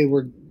 They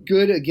were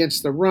good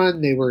against the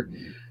run. They were,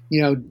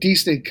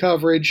 decent in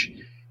coverage.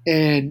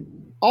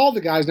 And all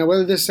the guys, now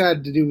whether this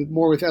had to do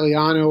more with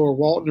Eliano or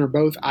Walton or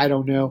both, I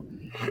don't know.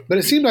 But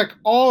it seemed like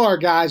all our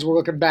guys were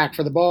looking back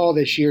for the ball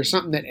this year,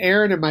 something that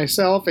Aaron and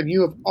myself and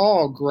you have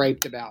all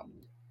griped about.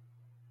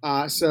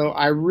 So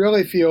I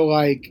really feel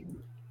like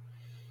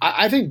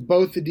I think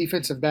both the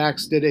defensive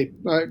backs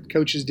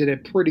coaches did a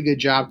pretty good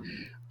job.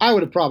 I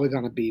would have probably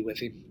gone a B with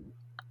him.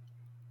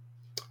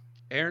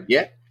 Aaron?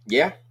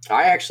 Yeah.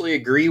 I actually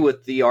agree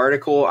with the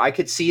article. I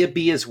could see a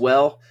B as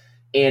well.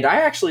 And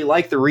I actually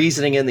like the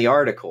reasoning in the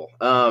article.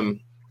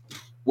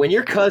 When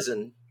your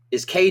cousin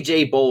is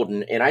KJ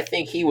Bolden, and I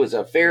think he was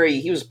a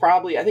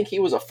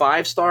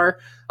 5-star,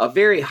 a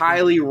very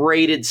highly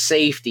rated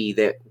safety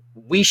that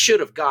we should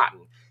have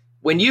gotten.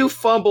 When you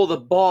fumble the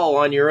ball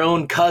on your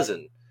own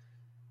cousin,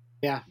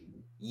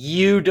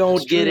 you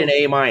don't get an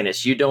A-.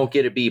 You don't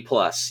get a B+.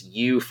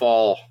 You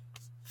fall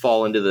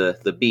into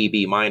the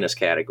B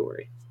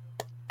category.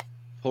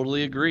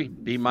 Totally agree.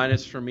 B-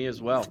 for me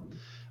as well.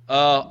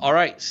 All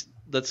right,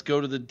 let's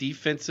go to the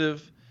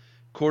defensive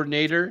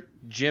coordinator,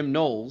 Jim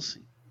Knowles.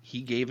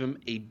 He gave him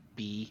a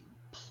B+.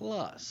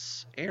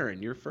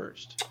 Aaron, you're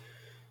first.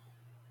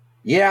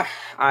 Yeah,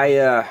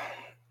 I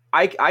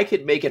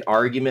could make an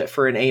argument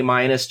for an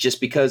A-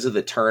 just because of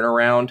the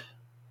turnaround,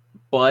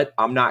 but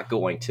I'm not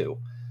going to.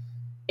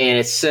 And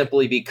it's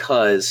simply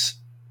because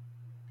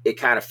it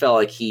kind of felt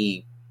like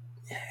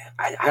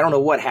I don't know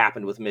what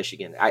happened with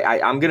Michigan.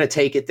 I'm going to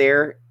take it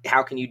there.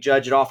 How can you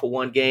judge it off of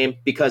one game?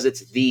 Because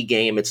it's the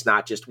game. It's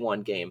not just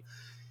one game.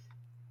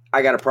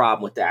 I got a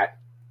problem with that.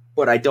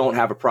 But I don't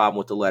have a problem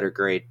with the letter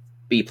grade.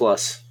 B+.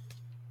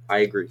 I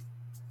agree.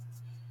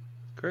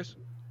 Chris?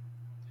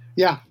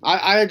 Yeah,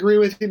 I agree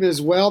with him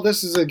as well.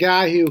 This is a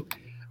guy who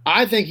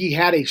I think he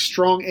had a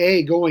strong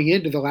A going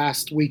into the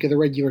last week of the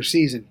regular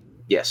season.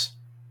 Yes.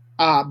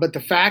 But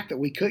the fact that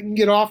we couldn't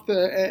get off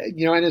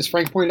and as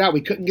Frank pointed out,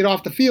 we couldn't get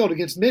off the field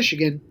against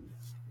Michigan,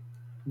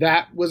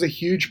 that was a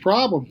huge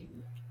problem.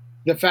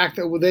 The fact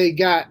that they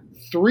got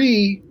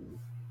 3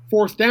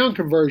 fourth down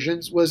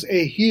conversions was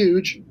a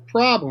huge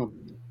problem.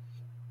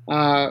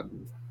 I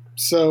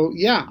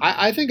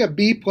think a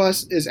B+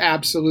 is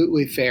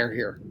absolutely fair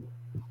here.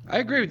 I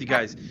agree with you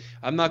guys.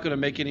 I'm not going to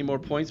make any more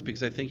points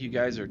because I think you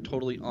guys are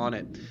totally on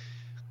it.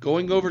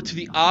 Going over to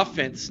the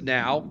offense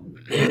now,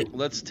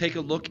 let's take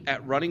a look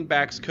at running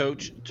backs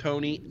coach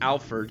Tony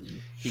Alford.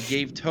 He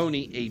gave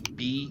Tony a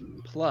B+.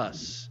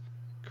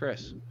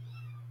 Chris?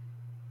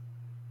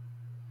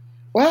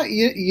 Well,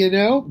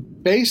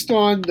 based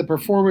on the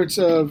performance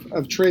of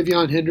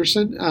Travion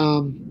Henderson,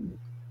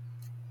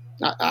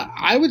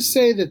 I would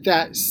say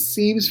that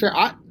seems fair.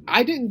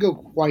 I didn't go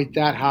quite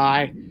that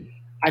high.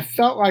 I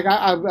felt like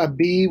a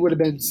B would have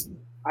been,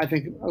 I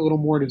think, a little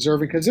more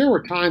deserving because there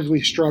were times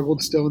we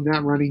struggled still in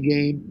that running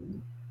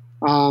game.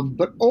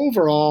 But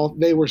overall,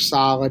 they were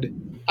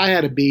solid. I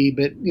had a B,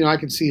 but I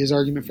can see his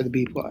argument for the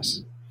B+.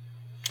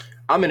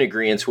 I'm in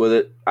agreement with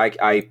it.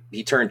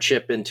 He turned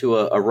Chip into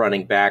a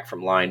running back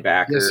from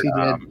linebacker. Yes, he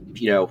did.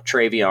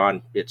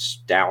 Travion,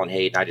 it's Dallin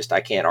Hayden.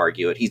 I can't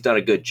argue it. He's done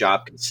a good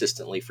job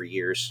consistently for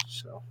years.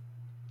 So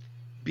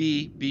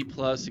B+.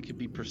 It could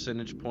be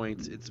percentage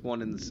points. It's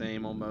one and the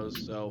same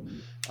almost. So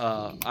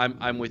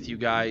I'm with you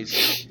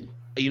guys.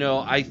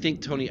 I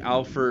think Tony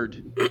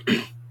Alford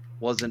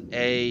was an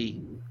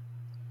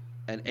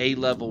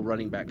A-level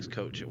running backs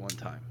coach at one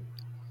time.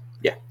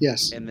 Yeah.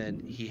 Yes. And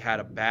then he had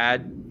a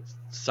bad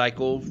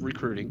cycle of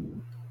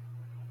recruiting,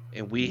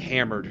 and we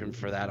hammered him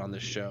for that on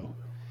this show.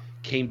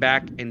 Came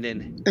back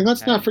and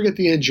let's not forget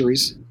the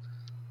injuries.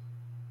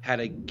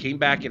 Came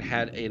back and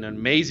had an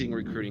amazing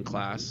recruiting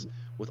class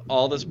with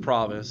all this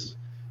promise.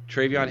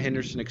 Travion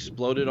Henderson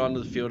exploded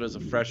onto the field as a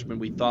freshman.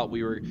 We thought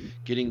we were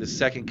getting the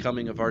second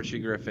coming of Archie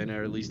Griffin,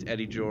 or at least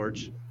Eddie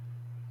George.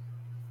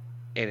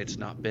 And it's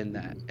not been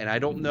that. And I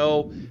don't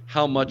know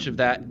how much of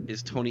that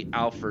is Tony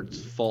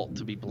Alford's fault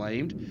to be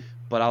blamed,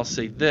 but I'll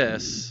say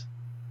this.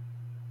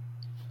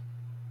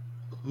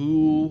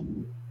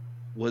 Who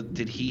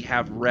did he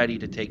have ready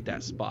to take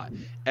that spot?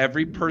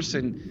 Every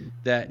person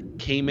that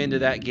came into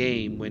that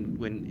game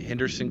when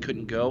Henderson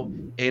couldn't go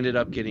ended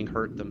up getting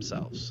hurt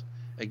themselves.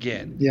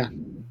 Again. Yeah.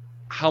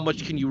 how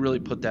much can you really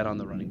put that on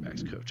the running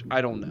backs coach?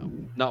 I don't know.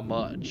 Not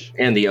much.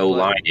 And the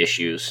O-line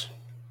issues.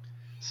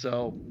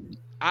 So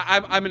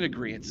I'm in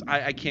agreement.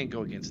 I can't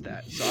go against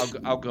that. So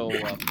I'll go B+.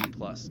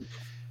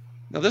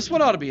 Now this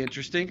one ought to be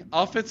interesting.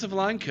 Offensive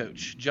line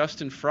coach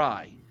Justin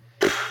Fry.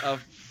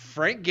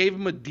 Frank gave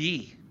him a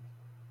D.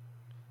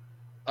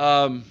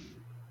 I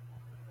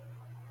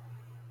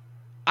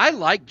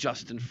like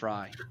Justin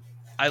Fry.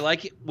 I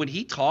like it when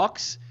he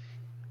talks,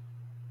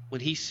 when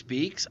he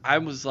speaks. I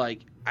was like,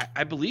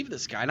 I believe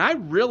this guy. And I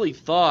really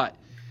thought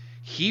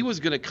he was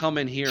going to come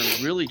in here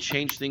and really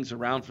change things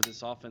around for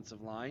this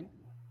offensive line.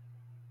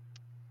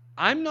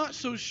 I'm not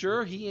so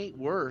sure he ain't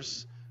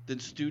worse than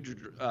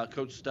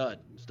Coach Stud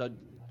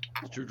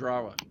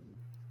Strudrawa.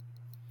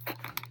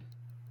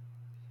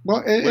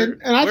 Well, and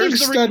I think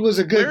Stud was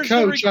a good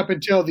coach up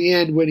until the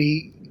end when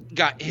he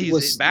got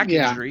his back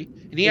injury,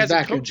 and he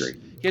hasn't coached.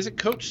 Injury. He hasn't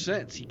coached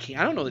since. He can't.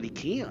 I don't know that he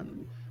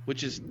can,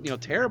 which is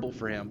terrible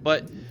for him.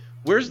 But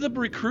where's the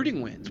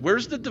recruiting wins?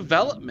 Where's the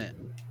development?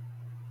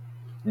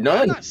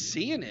 None. I'm not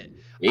seeing it.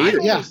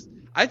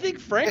 I think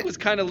Frank was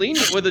kind of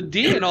lenient with a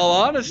D, in all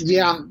honesty.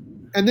 Yeah.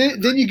 And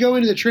then you go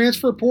into the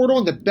transfer portal,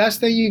 and the best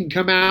thing you can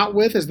come out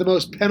with is the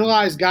most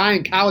penalized guy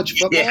in college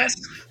football.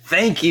 Yes.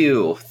 Thank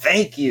you.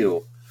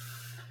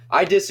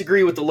 I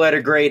disagree with the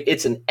letter grade.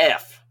 It's an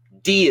F.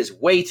 D is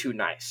way too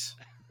nice.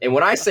 And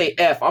when I say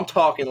F, I'm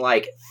talking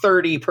like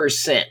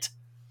 30%.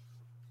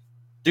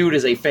 Dude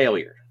is a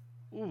failure.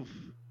 Oof.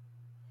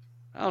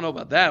 I don't know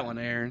about that one,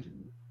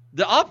 Aaron.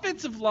 The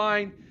offensive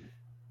line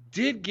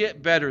did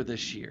get better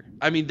this year.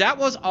 I mean,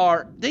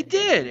 they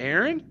did,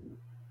 Aaron.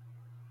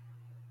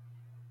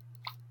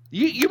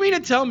 You mean to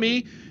tell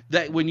me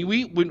that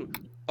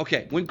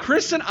when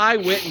Chris and I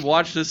went and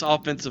watched this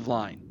offensive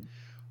line,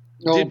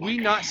 did we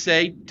not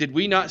say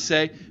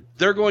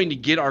they're going to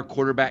get our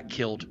quarterback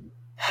killed?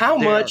 How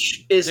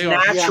much is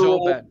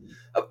natural?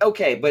 So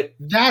okay, but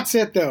that's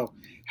it though.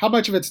 How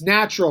much of it's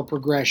natural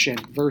progression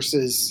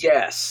versus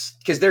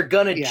because they're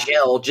gonna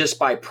gel just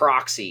by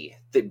proxy,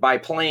 by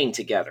playing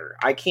together.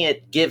 I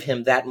can't give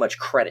him that much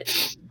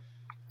credit.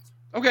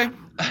 Okay.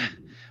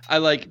 I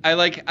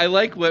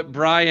like what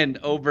Brian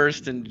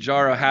Oberst and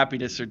Jaro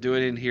Happiness are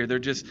doing in here.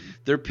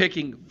 They're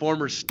picking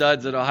former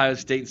studs at Ohio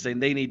State and saying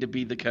they need to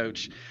be the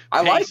coach.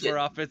 I like for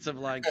offensive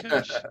line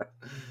coach.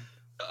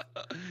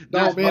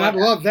 No, man, I'd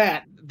love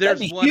that. That'd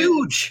be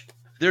huge.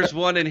 There's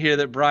one in here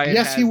that Brian.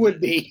 Yes, he would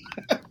be.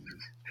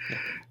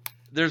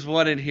 There's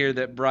one in here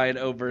that Brian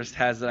Oberst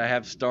has that I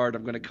have starred.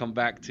 I'm going to come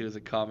back to as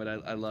a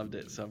comment. I loved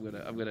it, so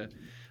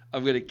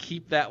I'm gonna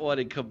keep that one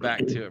and come back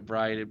to it,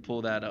 Brian, and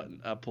pull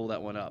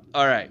that one up.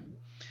 All right,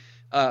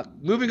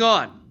 moving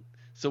on.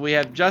 So we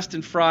have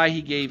Justin Fry.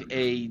 He gave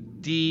a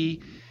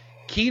D.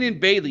 Keenan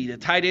Bailey, the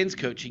tight ends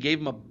coach, he gave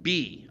him a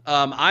B.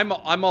 I'm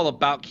all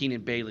about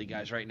Keenan Bailey,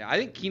 guys, right now. I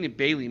think Keenan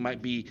Bailey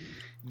might be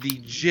the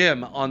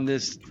gem on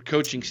this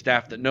coaching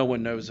staff that no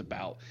one knows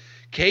about.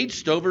 Cade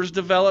Stover's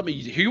development.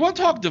 You want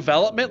to talk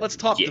development? Let's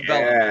talk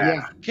development.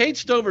 Yeah. Cade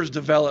Stover's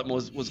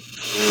development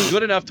was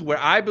good enough to where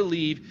I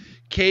believe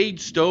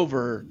Cade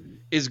Stover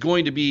is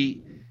going to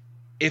be,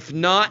 if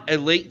not a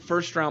late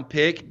first-round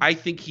pick, I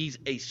think he's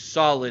a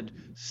solid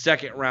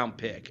second-round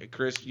pick.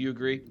 Chris, do you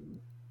agree?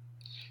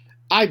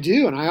 I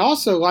do, and I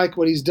also like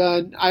what he's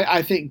done.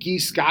 I think Guy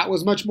Scott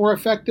was much more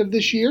effective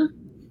this year.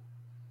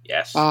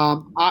 Yes.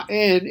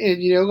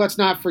 And let's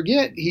not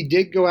forget, he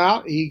did go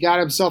out. He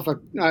got himself a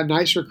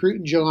nice recruit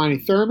in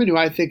Jelani Thurman, who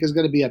I think is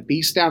going to be a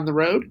beast down the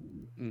road.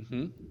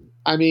 Mm-hmm.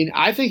 I mean,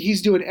 I think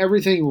he's doing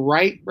everything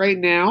right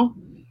now.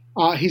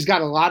 He's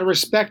got a lot of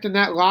respect in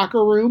that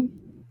locker room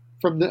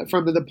from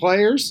the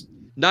players.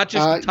 Not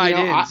just the tight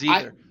ends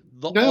either.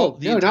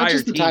 Not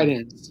just the tight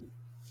ends.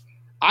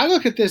 I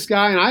look at this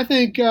guy and I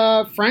think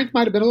Frank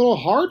might have been a little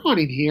hard on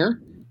him here.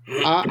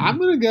 I'm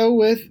going to go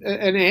with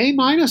an A-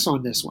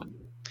 on this one.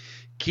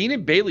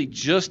 Keenan Bailey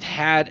just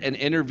had an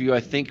interview,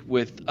 I think,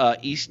 with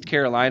East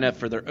Carolina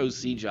for their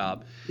OC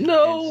job.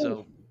 No. And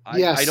so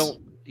yes. I don't.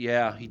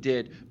 Yeah, he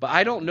did. But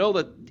I don't know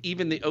that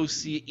even the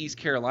OC East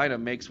Carolina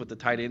makes what the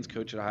tight ends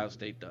coach at Ohio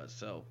State does.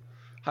 So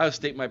Ohio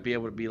State might be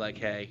able to be like,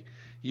 hey,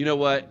 you know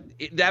what?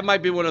 That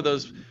might be one of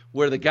those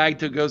where the guy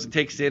goes and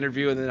takes the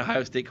interview and then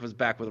Ohio State comes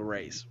back with a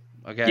raise.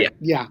 Okay?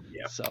 Yeah.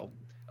 So,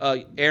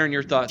 Aaron,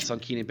 your thoughts on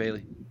Keenan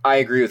Bailey? I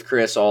agree with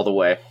Chris all the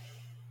way.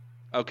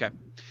 Okay.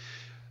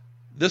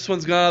 This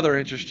one's another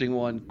interesting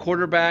one.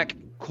 Quarterback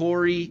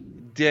Corey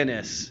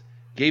Dennis.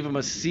 Gave him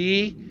a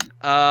C.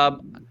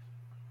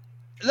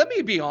 Let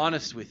me be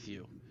honest with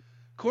you.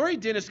 Corey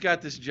Dennis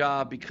got this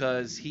job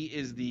because he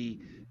is the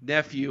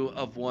nephew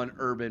of one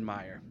Urban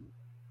Meyer.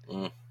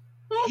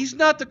 He's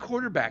not the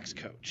quarterback's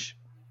coach.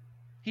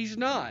 He's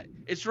not.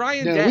 It's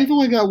Ryan Day. We've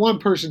only got one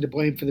person to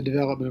blame for the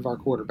development of our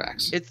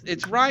quarterbacks.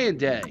 It's Ryan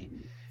Day.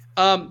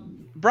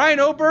 Brian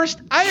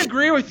Oberst, I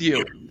agree with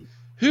you.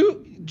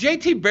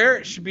 JT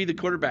Barrett should be the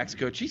quarterback's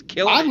coach. He's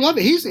killing it. I love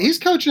it. He's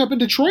coaching up in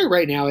Detroit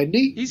right now, isn't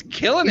he? He's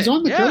killing it. He's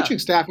on the coaching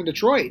staff in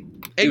Detroit.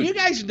 And you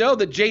guys know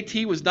that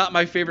JT was not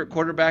my favorite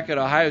quarterback at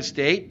Ohio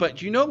State,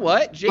 but you know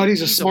what? But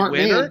he's a smart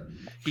winner. man.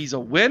 He's a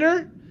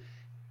winner.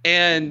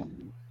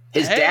 And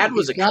his dad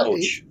was a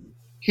coach.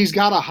 He's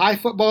got a high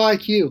football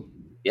IQ.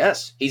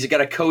 Yes, he's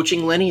got a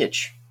coaching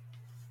lineage.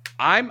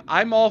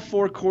 I'm all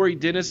for Corey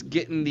Dennis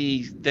getting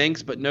the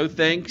thanks but no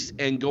thanks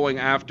and going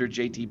after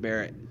JT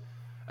Barrett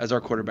as our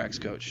quarterback's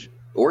coach.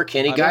 Or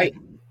Kenny Guyton.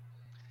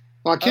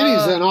 Well,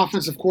 Kenny's an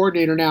offensive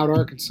coordinator now at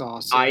Arkansas.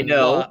 So. I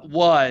know.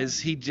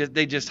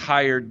 They just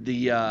hired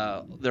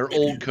their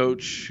old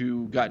coach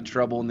who got in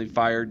trouble and they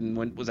fired and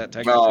was that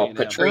Texas A&M?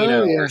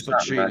 Petrino.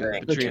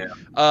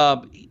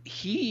 Petrino.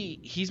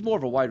 He's more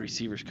of a wide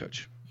receivers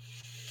coach.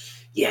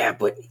 Yeah,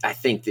 but I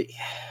think that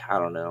I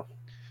don't know.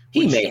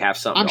 He may have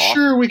something. I'm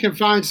sure we can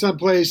find some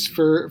place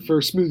for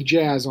smooth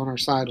jazz on our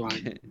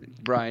sideline.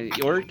 Brian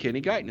or Kenny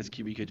Guyton as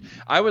QB coach.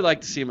 I would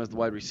like to see him as the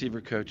wide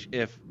receiver coach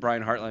if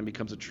Brian Hartline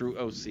becomes a true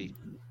OC.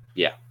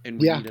 Yeah. And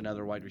we need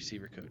another wide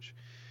receiver coach.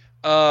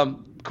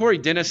 Corey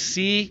Dennis,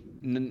 C,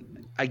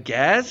 I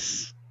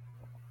guess.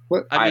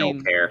 I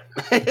don't care.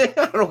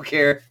 I don't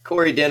care.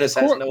 Corey Dennis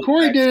has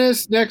Corey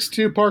Dennis next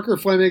to Parker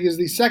Fleming is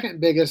the second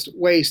biggest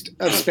waste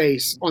of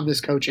space on this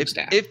coaching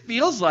staff. It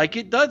feels like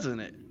it, doesn't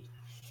it?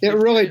 It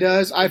really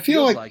does. I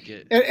feel like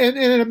it. And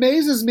it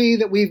amazes me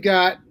that we've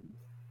got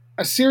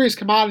a serious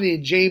commodity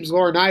in James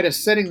Laurinaitis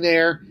sitting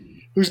there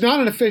who's not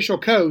an official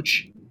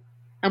coach,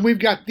 and we've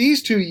got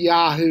these two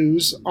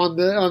yahoos on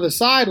the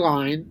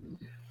sideline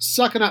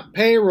sucking up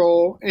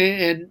payroll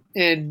and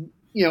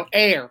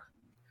air.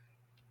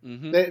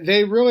 Mm-hmm.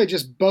 They really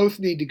just both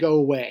need to go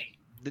away.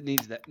 That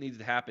needs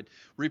to happen.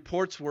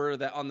 Reports were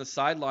that on the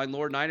sideline,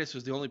 Laurinaitis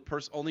was the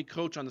only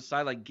coach on the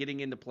sideline getting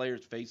into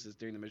players' faces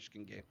during the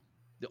Michigan game.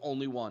 The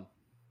only one.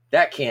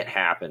 That can't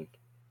happen.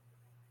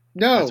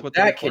 No,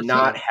 that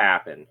cannot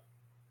happen.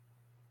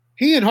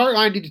 He and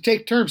Hartline need to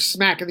take turns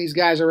smacking these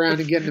guys around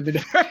and getting them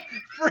into.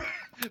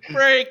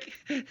 Frank,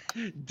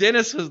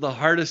 Dennis was the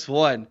hardest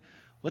one.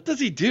 What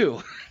does he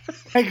do?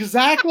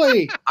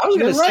 Exactly. I was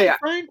going to say,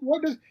 Frank.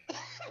 What does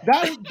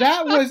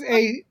that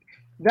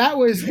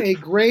was a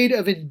grade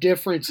of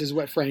indifference is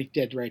what Frank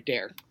did right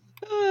there.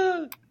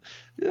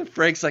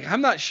 Frank's like,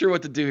 I'm not sure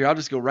what to do here. I'll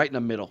just go right in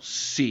the middle.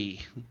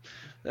 C.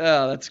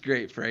 Oh, that's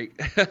great,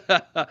 Frank.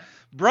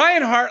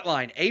 Brian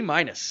Hartline, A-.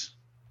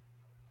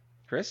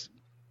 Chris?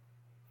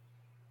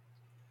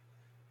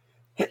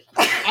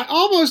 I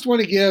almost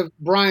want to give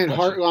Brian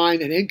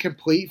Hartline an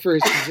incomplete for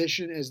his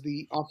position as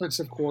the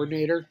offensive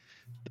coordinator.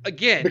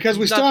 Again, because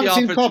we still haven't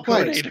seen him call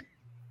plays.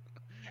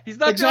 He's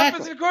not the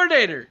offensive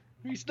coordinator.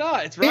 He's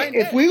not. It's right.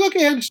 If we look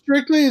at him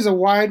strictly as a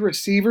wide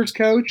receivers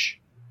coach,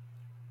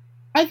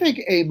 I think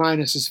A-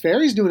 is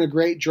fair. He's doing a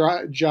great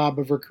job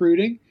of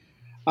recruiting.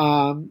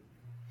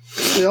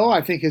 Still,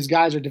 I think his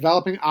guys are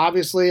developing,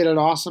 obviously, at an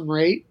awesome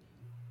rate.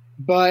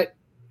 But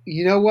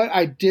you know what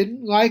I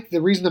didn't like?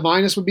 The reason the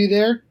minus would be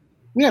there,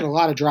 we had a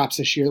lot of drops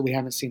this year that we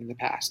haven't seen in the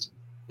past.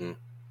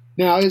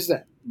 Now, is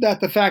that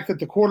the fact that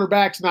the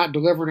quarterback's not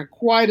delivering it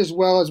quite as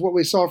well as what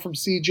we saw from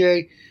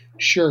CJ?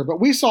 Sure. But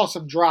we saw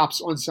some drops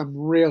on some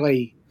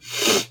really,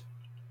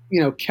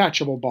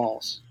 catchable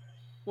balls.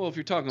 Well, if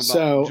you're talking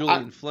about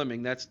Julian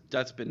Fleming, that's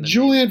been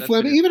Julian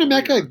Fleming, even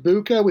Emeka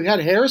Egbuka. We had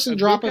Harrison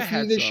drop a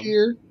few this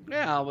year.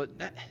 Yeah, but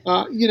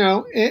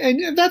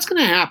and that's going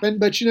to happen.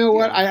 But you know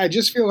what? I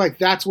just feel like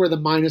that's where the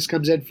minus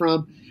comes in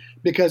from,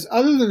 because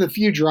other than the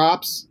few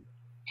drops,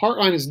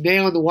 Hartline is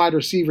nailing the wide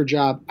receiver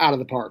job out of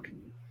the park.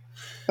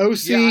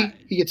 OC,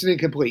 he gets an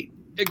incomplete.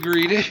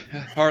 Agreed.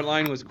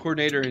 Hartline was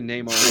coordinator in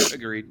name only.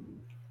 Agreed.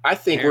 I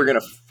think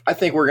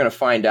we're gonna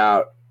find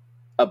out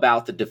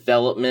about the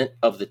development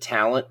of the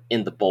talent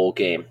in the bowl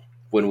game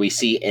when we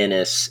see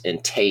Ennis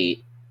and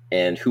Tate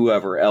and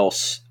whoever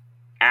else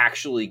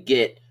actually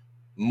get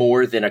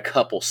more than a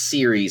couple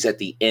series at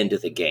the end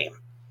of the game.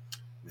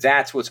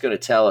 That's what's going to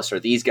tell us, are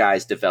these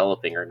guys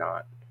developing or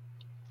not?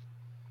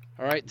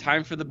 All right,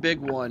 time for the big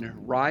one.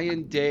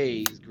 Ryan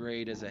Day's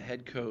grade as a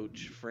head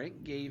coach.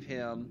 Frank gave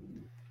him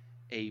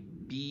a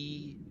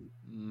B-.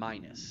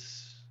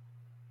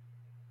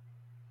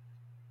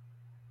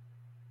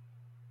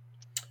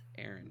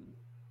 Aaron.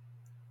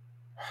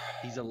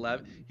 He's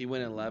 11. He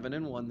went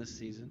 11-1 this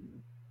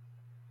season.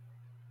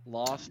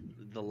 Lost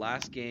the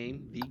last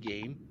game,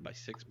 by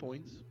 6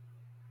 points.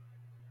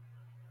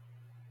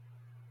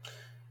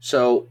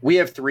 So we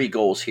have 3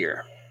 goals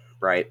here,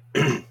 right?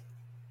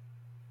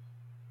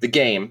 The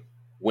game,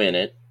 win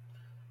it.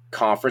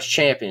 Conference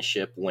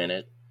championship, win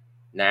it.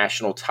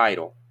 National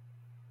title.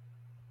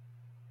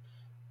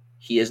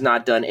 He has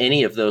not done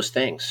any of those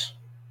things.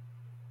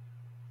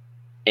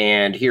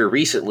 And here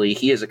recently,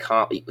 he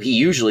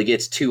usually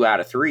gets 2 out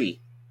of 3.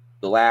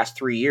 The last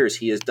 3 years,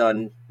 he has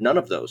done none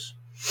of those.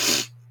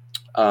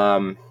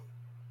 The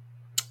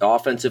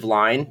offensive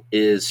line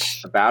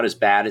is about as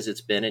bad as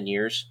it's been in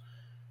years.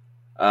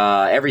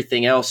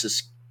 Everything else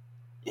is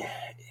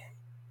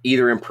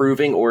either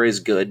improving or is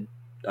good,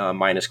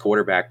 minus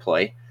quarterback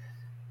play.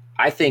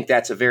 I think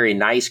that's a very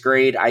nice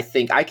grade. I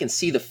think I can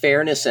see the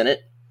fairness in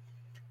it.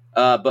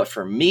 But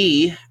for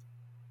me,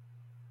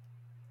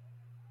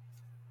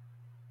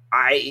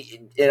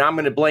 I'm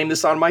going to blame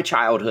this on my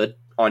childhood,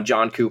 on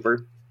John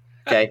Cooper.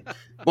 Okay.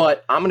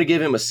 But I'm going to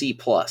give him a C+.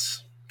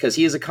 because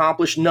he has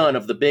accomplished none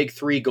of the big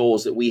 3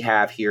 goals that we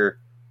have here,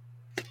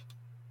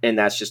 and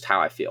that's just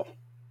how I feel.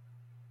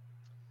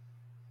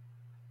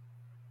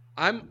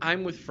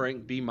 I'm with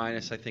Frank. B- I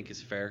think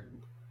is fair.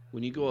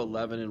 When you go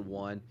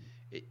 11-1,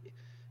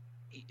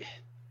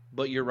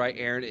 but you're right,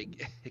 Aaron.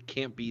 It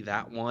can't be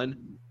that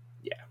one.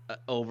 Yeah.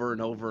 Over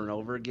and over and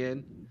over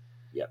again.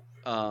 Yep.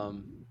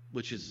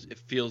 Which is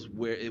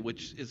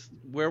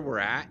where we're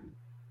at.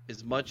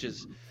 As much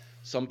as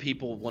some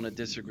people want to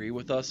disagree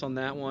with us on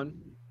that one,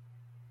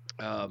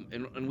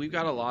 and we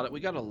got a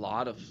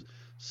lot of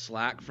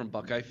slack from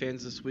Buckeye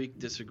fans this week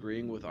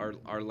disagreeing with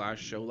our last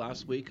show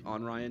last week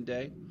on Ryan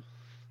Day,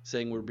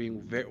 saying we're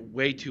being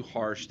way too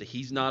harsh, that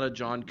he's not a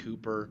John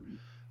Cooper,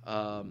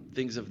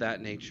 things of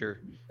that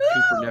nature.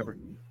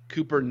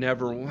 Cooper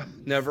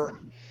never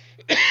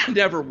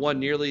never won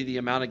nearly the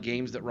amount of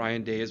games that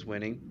Ryan Day is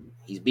winning.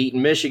 He's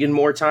beaten Michigan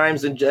more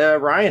times than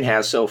Ryan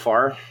has so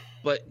far.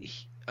 But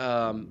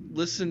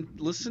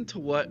listen to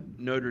what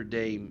Notre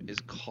Dame is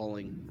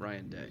calling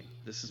Ryan Day.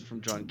 This is from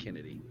John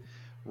Kennedy.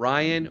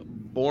 Ryan,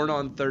 born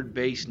on third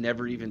base,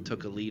 never even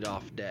took a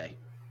leadoff day.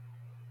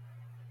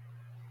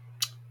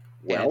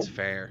 Well, and it's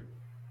fair.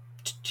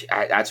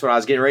 That's what I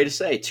was getting ready to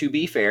say. To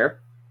be fair,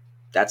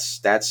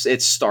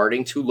 it's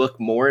starting to look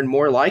more and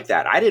more like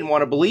that. I didn't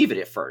want to believe it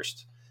at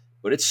first,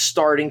 but it's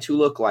starting to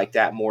look like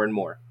that more and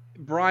more.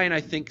 Brian, I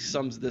think,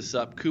 sums this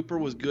up. Cooper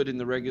was good in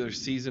the regular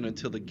season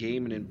until the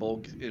game and in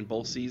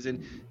bowl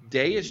season.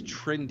 Day is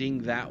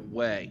trending that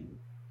way.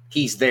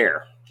 He's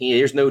there.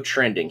 There's no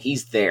trending.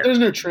 He's there. There's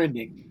no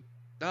trending.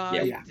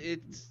 Day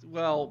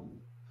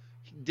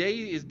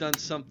has done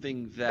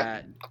something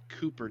that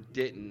Cooper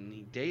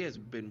didn't. Day has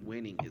been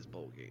winning his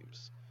bowl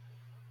games.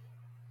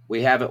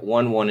 We haven't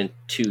won one in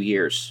 2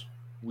 years.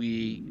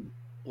 We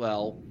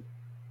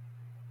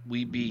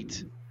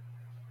beat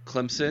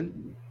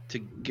Clemson to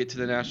get to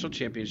the national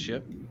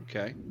championship.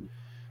 Okay.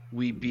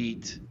 We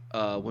beat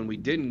when we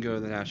didn't go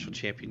to the national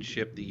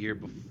championship the year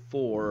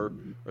before,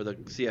 or the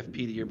CFP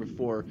the year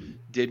before.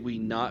 Did we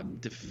not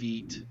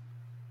defeat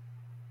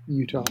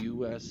Utah?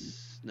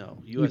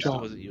 Utah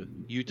wasn't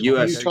Utah.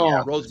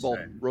 Utah. Rose Bowl,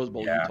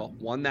 yeah. Utah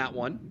won that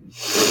one,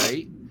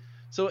 right?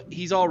 So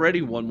he's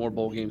already won more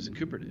bowl games than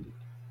Cooper did.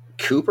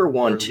 Cooper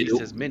won 2.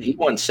 As many. He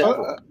won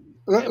 7.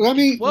 Let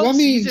me.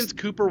 Seasons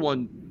Cooper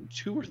won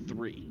 2 or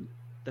 3.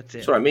 That's it.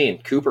 That's what I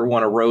mean. Cooper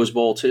won a Rose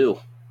Bowl too.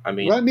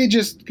 Let me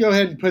just go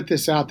ahead and put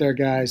this out there,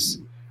 guys.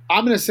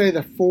 I'm going to say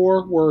the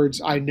 4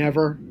 words I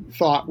never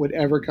thought would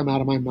ever come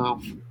out of my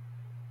mouth.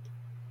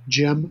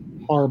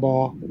 Jim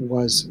Harbaugh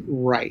was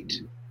right.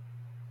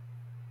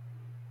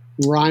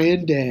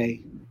 Ryan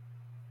Day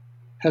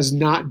has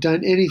not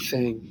done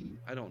anything.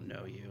 I don't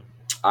know you.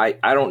 I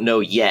don't know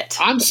yet.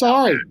 I'm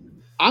sorry.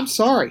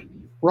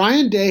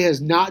 Ryan Day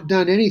has not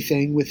done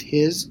anything with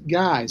his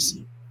guys.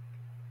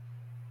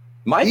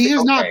 He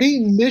has not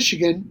beaten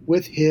Michigan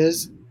with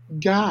his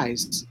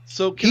guys.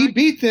 So he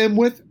beat them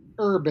with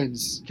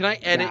Urban's. Can I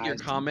edit your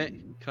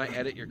comment?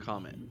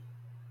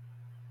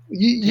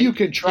 You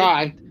can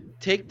try.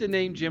 Take the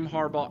name Jim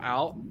Harbaugh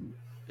out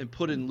and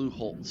put in Lou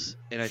Holtz,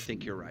 and I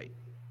think you're right.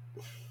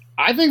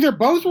 I think they're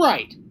both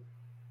right.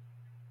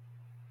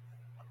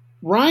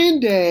 Ryan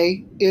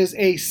Day is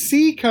a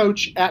C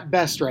coach at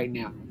best right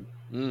now.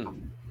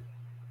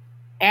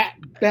 At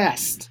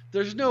best.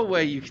 There's no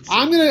way you can say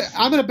I'm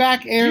gonna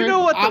back Aaron. You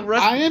know what the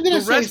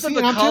rest of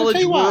the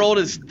college world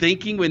is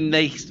thinking when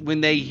they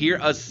hear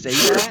us say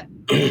that?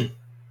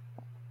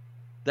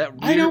 That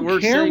we're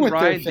saying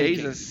Ryan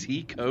Day's a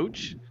C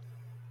coach?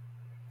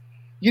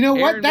 You know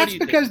what? That's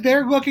because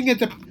they're looking at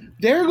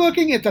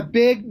the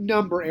big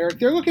number, Eric.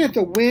 They're looking at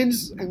the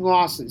wins and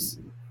losses.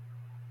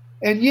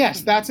 And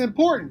yes, that's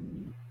important.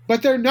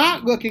 But they're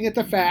not looking at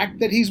the fact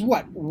that he's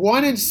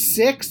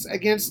 1-6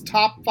 against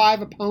top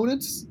 5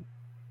 opponents.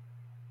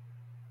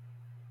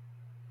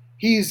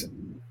 He's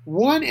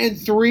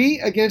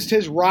 1-3 against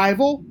his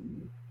rival.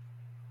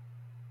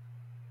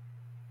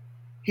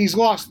 He's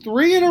lost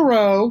 3 in a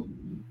row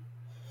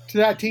to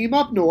that team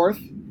up north.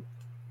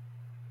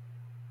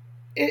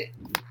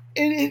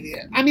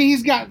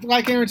 He's got,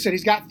 like Aaron said,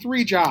 he's got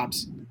 3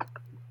 jobs.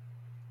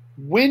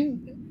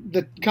 Win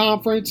the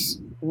conference,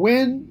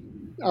 win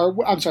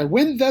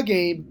the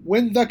game,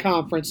 win the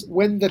conference,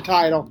 win the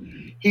title.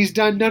 He's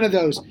done none of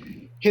those.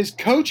 His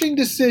coaching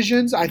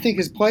decisions, I think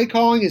his play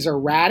calling is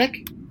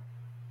erratic.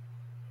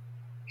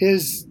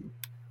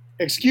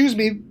 Excuse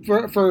me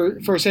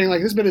for saying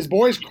like this, but his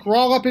boys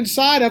crawl up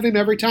inside of him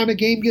every time a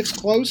game gets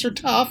close or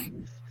tough.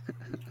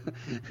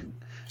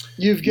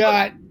 You've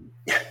got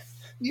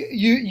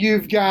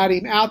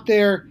him out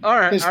there. All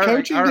right, his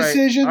coaching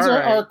decisions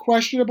are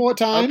questionable at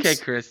times. Okay,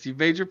 Chris, you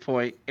made your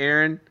point.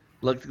 Aaron,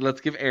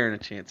 let's give Aaron a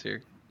chance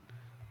here.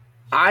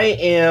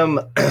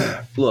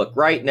 Look,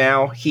 right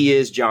now, he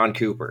is John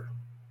Cooper.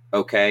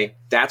 Okay?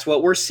 That's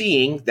what we're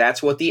seeing.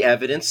 That's what the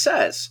evidence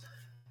says.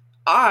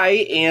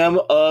 I am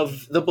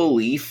of the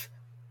belief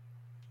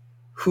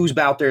who's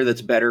out there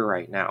that's better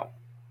right now,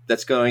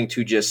 that's going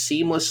to just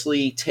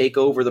seamlessly take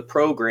over the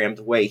program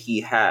the way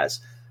he has.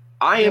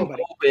 I am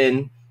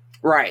hoping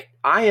Right.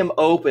 I am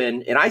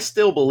open, and I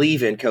still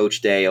believe in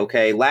Coach Day,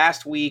 okay?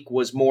 Last week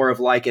was more of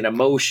like an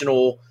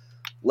emotional,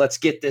 let's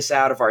get this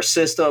out of our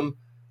system.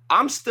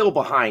 I'm still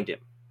behind him,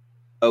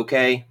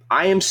 okay?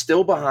 I am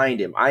still behind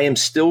him. I am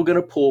still going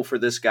to pull for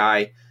this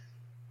guy.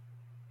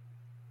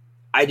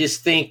 I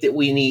just think that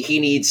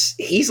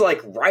he's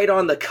like right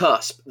on the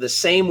cusp, the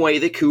same way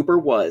that Cooper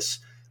was.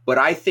 But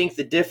I think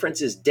the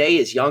difference is Day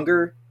is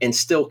younger and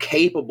still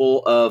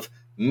capable of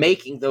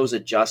making those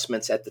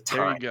adjustments at the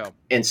time. There you go.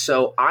 And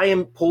so I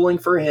am pulling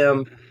for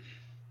him.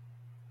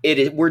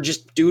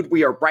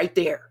 We are right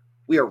there.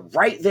 We are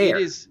right there.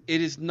 It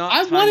is not.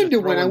 I want him to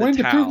win. I want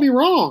him to prove me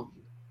wrong.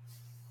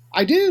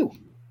 I do.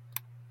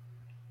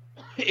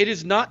 It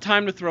is not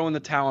time to throw in the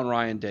towel on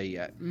Ryan Day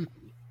yet.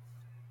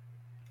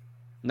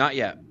 Not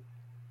yet.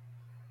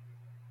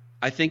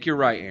 I think you're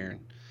right, Aaron.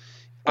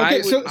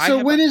 Okay,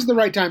 so when is the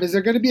right time? Is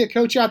there going to be a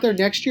coach out there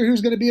next year who's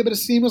going to be able to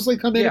seamlessly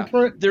come in and take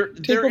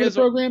over the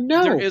program?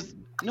 No. There is.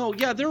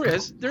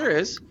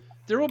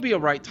 There will be a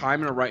right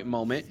time and a right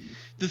moment.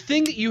 The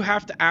thing that you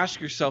have to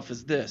ask yourself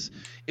is this.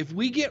 If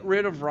we get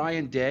rid of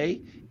Ryan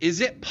Day,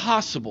 is it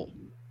possible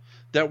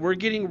that we're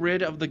getting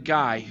rid of the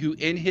guy who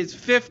in his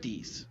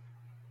 50s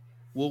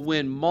will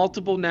win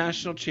multiple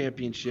national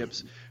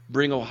championships,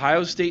 bring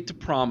Ohio State to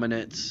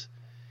prominence,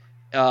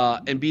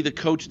 and be the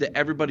coach that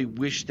everybody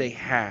wished they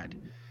had?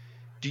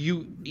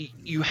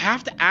 You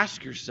have to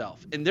ask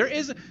yourself, and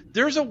there's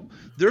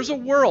a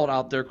world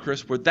out there,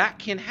 Chris, where that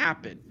can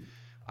happen.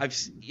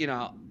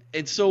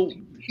 And so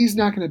he's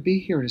not going to be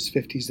here in his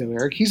 50s, though,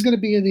 Eric. He's going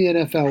to be in the NFL within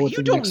the next 5 years.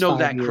 You don't know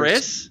that,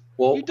 Chris.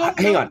 Well, you don't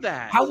hang know on.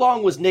 that. How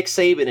long was Nick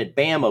Saban at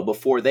Bama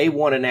before they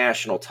won a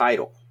national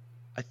title?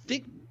 I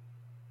think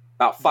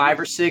about 5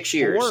 or 6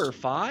 years. 4 or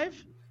 5?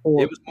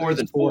 It was more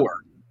than 4.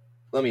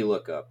 Let me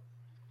look up.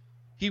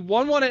 He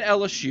won one at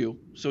LSU,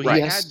 so he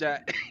had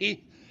that.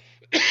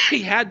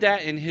 He had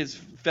that in his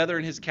feather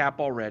in his cap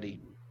already.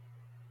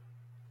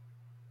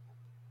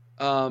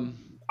 I'm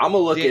gonna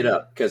look it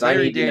up because I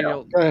need to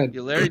know. Go ahead.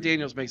 Larry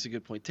Daniels makes a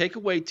good point. Take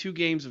away 2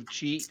 games of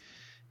cheat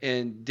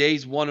and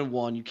days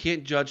 1-1. You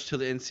can't judge to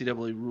the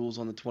NCAA rules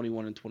on the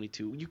 21 and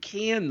 22. You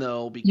can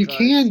though, because you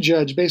can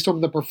judge based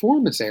on the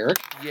performance, Eric.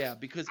 Yeah,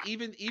 because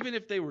even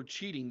if they were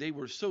cheating, they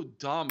were so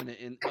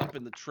dominant up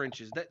in the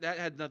trenches. That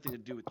had nothing to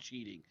do with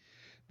cheating.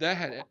 That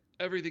had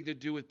everything to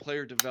do with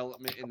player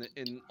development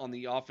on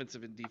the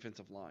offensive and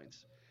defensive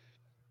lines.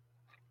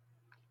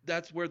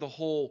 That's where the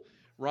whole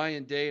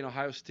Ryan Day and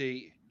Ohio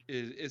State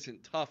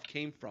isn't tough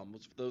came from,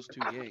 was those 2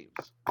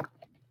 games.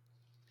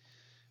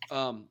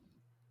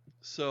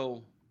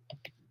 So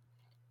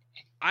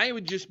I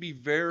would just be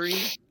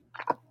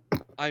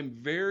I'm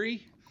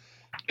very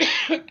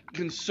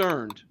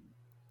concerned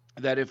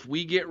that if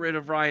we get rid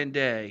of Ryan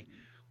Day,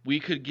 we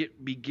could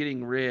be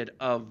getting rid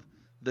of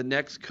the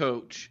next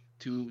coach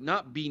to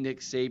not be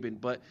Nick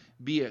Saban, but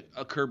be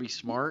a Kirby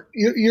Smart.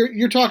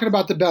 You're talking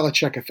about the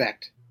Belichick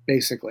effect,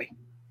 basically.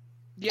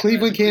 Yeah,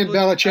 Cleveland canned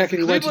Belichick, and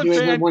he went to New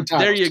England one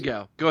time. There you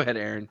go. Go ahead,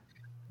 Aaron.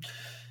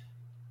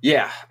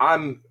 Yeah,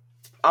 I'm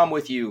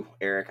with you,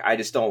 Eric. I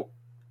just don't.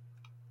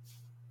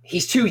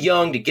 He's too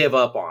young to give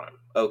up on him.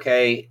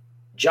 Okay,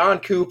 John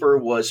Cooper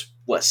was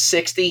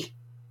 60,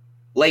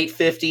 late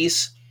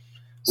 50s.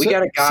 We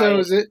got a guy. So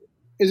is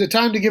it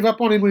time to give up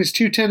on him when he's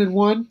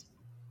 2-10-1?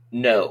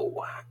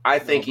 No, I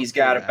think he's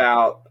got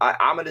about.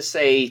 I'm going to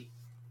say.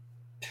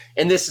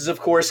 And this is, of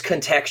course,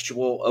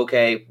 contextual,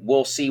 okay?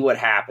 We'll see what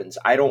happens.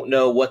 I don't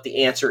know what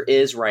the answer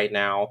is right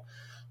now,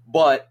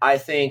 but I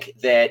think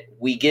that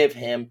we give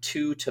him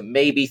 2 to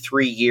maybe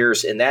 3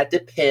 years, and that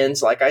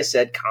depends, like I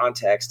said,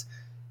 context.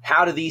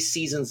 How do these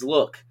seasons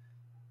look?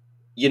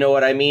 You know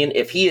what I mean?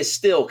 If he is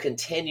still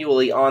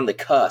continually on the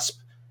cusp,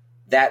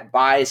 that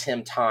buys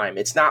him time.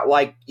 It's not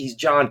like he's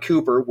John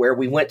Cooper, where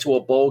we went to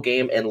a bowl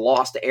game and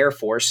lost to Air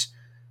Force.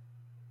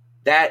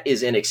 That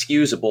is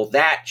inexcusable.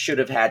 That should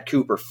have had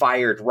Cooper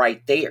fired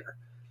right there.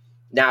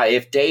 Now,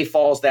 if Day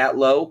falls that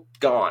low,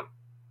 gone.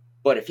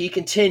 But if he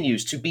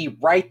continues to be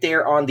right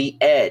there on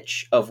the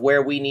edge of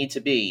where we need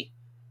to be,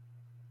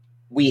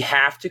 we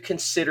have to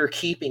consider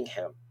keeping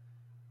him.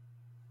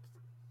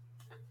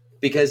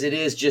 Because it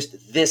is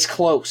just this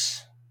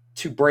close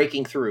to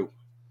breaking through.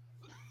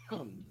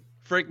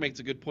 Frank makes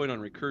a good point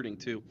on recruiting,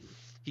 too.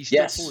 He's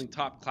still pulling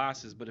top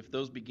classes, but if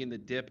those begin to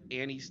dip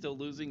and he's still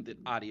losing, then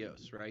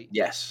adios, right?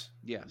 Yes.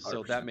 Yeah,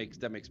 so 100%.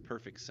 that makes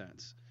perfect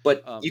sense.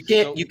 But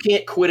you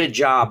can't quit a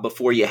job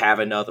before you have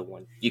another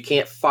one. You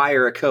can't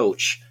fire a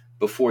coach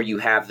before you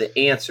have the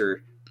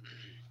answer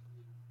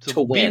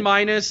to win.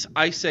 B-,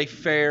 I say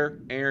fair.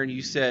 Aaron,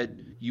 you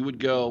said you would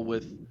go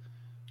with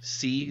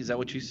C. Is that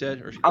what you said?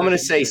 Or I'm going to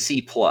say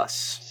C+.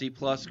 C+.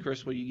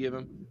 Chris, what do you give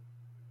him?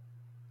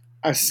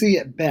 A C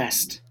at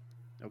best.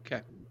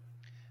 Okay.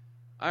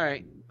 All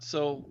right.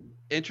 So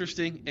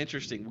interesting. We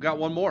got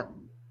one more,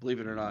 believe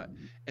it or not.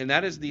 And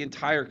that is the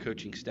entire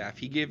coaching staff.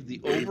 He gave the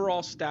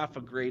overall staff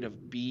a grade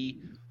of B-.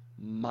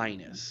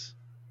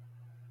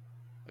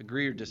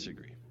 Agree or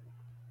disagree?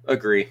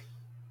 Agree.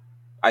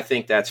 I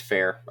think that's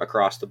fair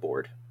across the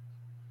board.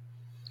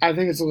 I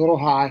think it's a little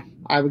high.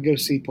 I would go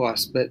C+,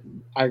 but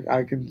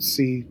I can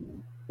see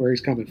where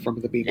he's coming from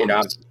with the B-. And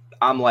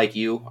I'm like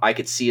you. I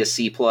could see a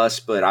C+,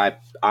 but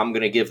I'm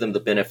going to give them the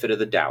benefit of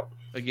the doubt.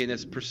 Again,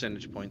 it's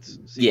percentage points.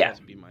 C+, B-.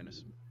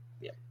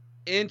 Yeah.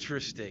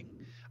 Interesting.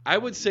 I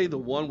would say the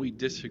one we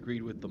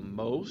disagreed with the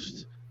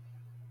most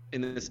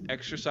in this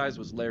exercise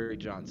was Larry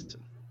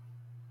Johnson.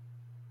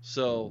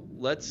 So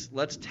let's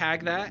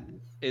tag that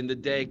in the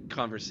day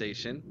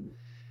conversation,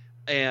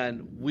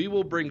 and we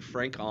will bring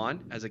Frank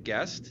on as a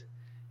guest,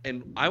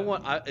 and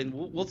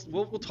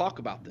we'll talk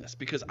about this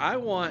because I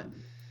want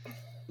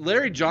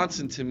Larry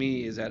Johnson. To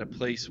me, is at a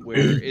place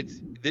where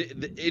it's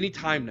any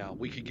time now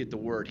we could get the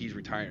word he's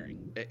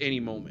retiring at any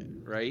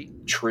moment, right?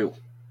 True.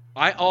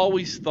 I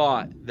always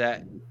thought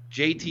that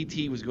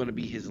JTT was going to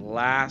be his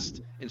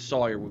last, and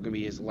Sawyer were going to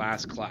be his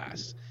last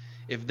class.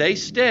 If they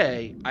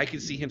stay, I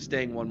could see him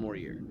staying one more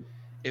year.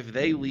 If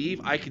they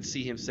leave, I could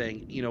see him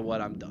saying, you know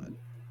what, I'm done.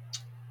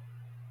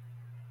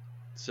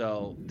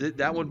 So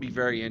that would be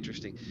very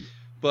interesting.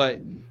 But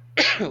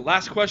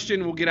last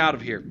question, we'll get out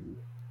of here.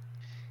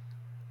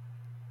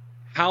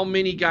 How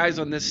many guys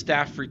on this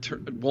staff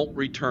won't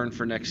return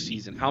for next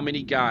season? How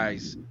many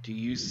guys do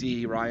you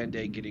see Ryan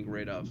Day getting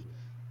rid of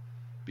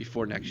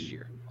before next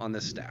year on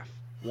this staff?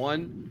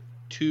 1,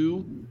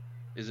 2,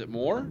 is it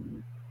more?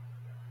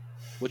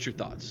 What's your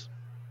thoughts?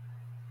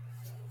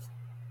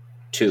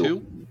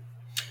 2.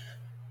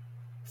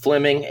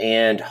 Fleming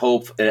and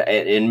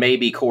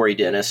maybe Corey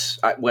Dennis.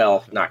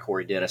 Not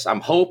Corey Dennis. I'm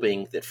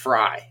hoping that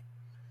Fry.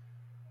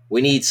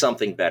 We need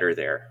something better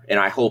there, and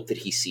I hope that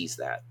he sees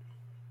that.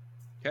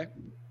 Okay,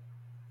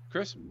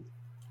 Chris.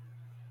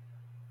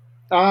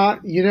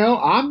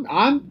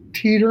 I'm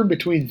teetering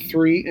between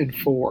 3 and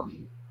 4.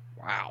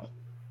 Wow,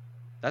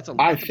 that's a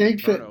lot of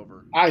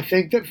turnover. I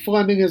think that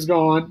Fleming is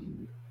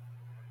gone.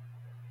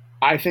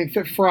 I think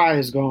that Fry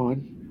is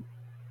gone.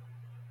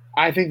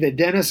 I think that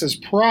Dennis is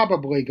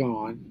probably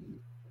gone.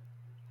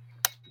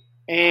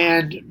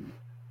 And,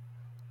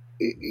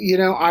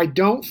 I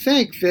don't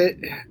think that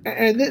 –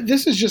 and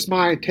this is just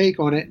my take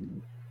on it.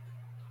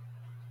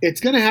 It's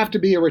going to have to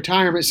be a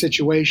retirement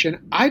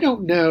situation. I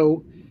don't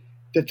know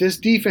that this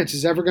defense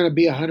is ever going to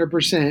be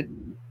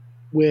 100%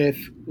 with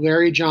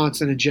Larry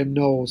Johnson and Jim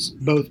Knowles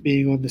both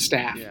being on the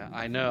staff. Yeah,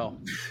 I know.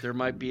 There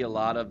might be a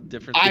lot of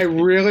different I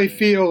really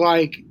feel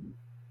like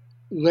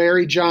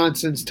Larry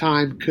Johnson's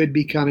time could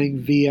be coming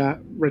via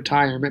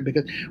retirement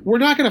because we're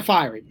not going to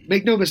fire him.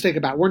 Make no mistake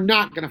about it. We're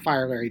not going to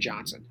fire Larry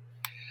Johnson.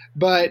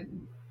 But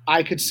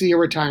I could see a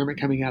retirement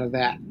coming out of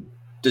that.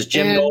 Does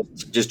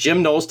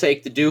Jim Knowles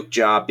take the Duke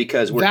job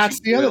because that's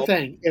the other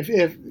thing.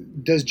 If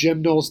does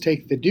Jim Knowles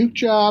take the Duke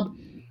job,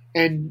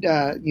 and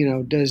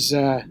does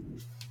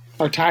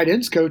our tight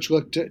ends coach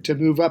look to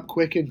move up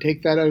quick and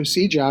take that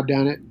OC job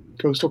down at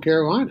Coastal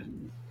Carolina?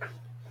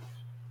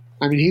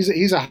 I mean,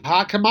 he's a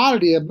hot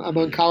commodity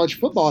among college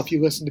football if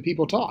you listen to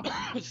people talk.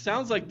 It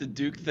sounds like the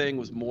Duke thing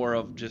was more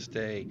of just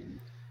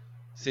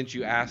since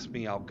you asked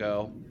me, I'll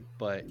go,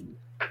 but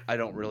I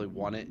don't really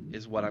want it,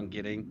 is what I'm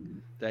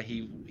getting. That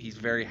he's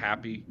very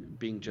happy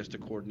being just a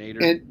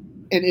coordinator. And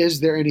is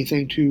there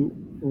anything to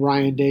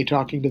Ryan Day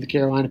talking to the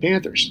Carolina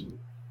Panthers?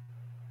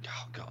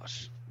 Oh,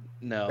 gosh.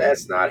 No.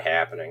 That's not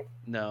happening.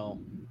 No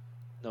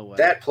way.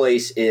 That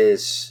place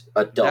is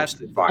a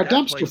dumpster fire. A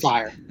dumpster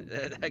fire.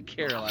 That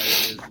Carolina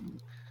is.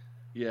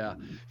 Yeah.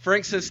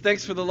 Frank says,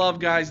 thanks for the love,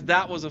 guys.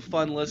 That was a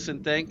fun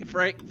listen.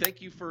 Frank,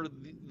 thank you for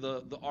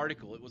the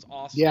article. It was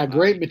awesome. Yeah,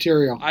 great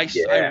material. I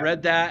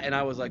read that, and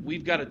I was like,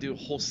 we've got to do a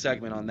whole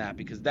segment on that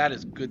because that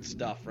is good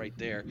stuff right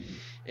there.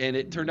 And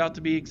it turned out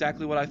to be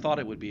exactly what I thought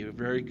it would be. A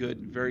very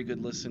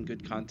good listen,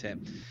 good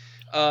content.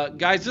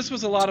 Guys, this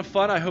was a lot of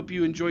fun. I hope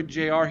you enjoyed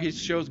JR.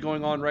 His show's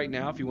going on right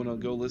now if you want to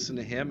go listen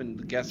to him and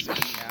the guests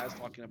that he has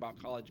talking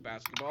about college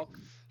basketball.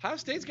 Ohio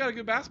State's got a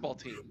good baskall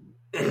team.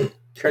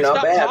 They're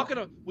not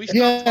bad.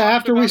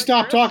 After we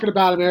stopped talking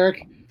about them,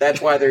 Eric.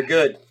 That's why they're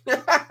good.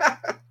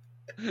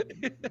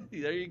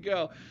 There you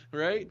go.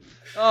 Right?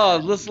 Oh,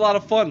 this is a lot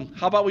of fun.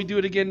 How about we do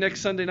it again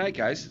next Sunday night,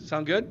 guys?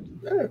 Sound good?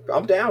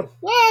 I'm down.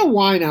 Well,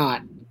 why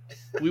not?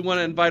 We want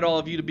to invite all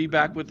of you to be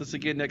back with us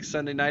again next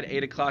Sunday night,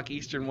 8 o'clock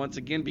Eastern. Once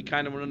again, be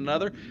kind to one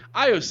another.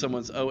 I owe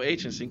someone's OH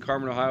and sing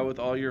Carmen, Ohio with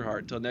all your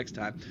heart. Till next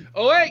time.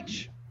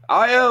 OH!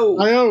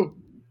 I-O!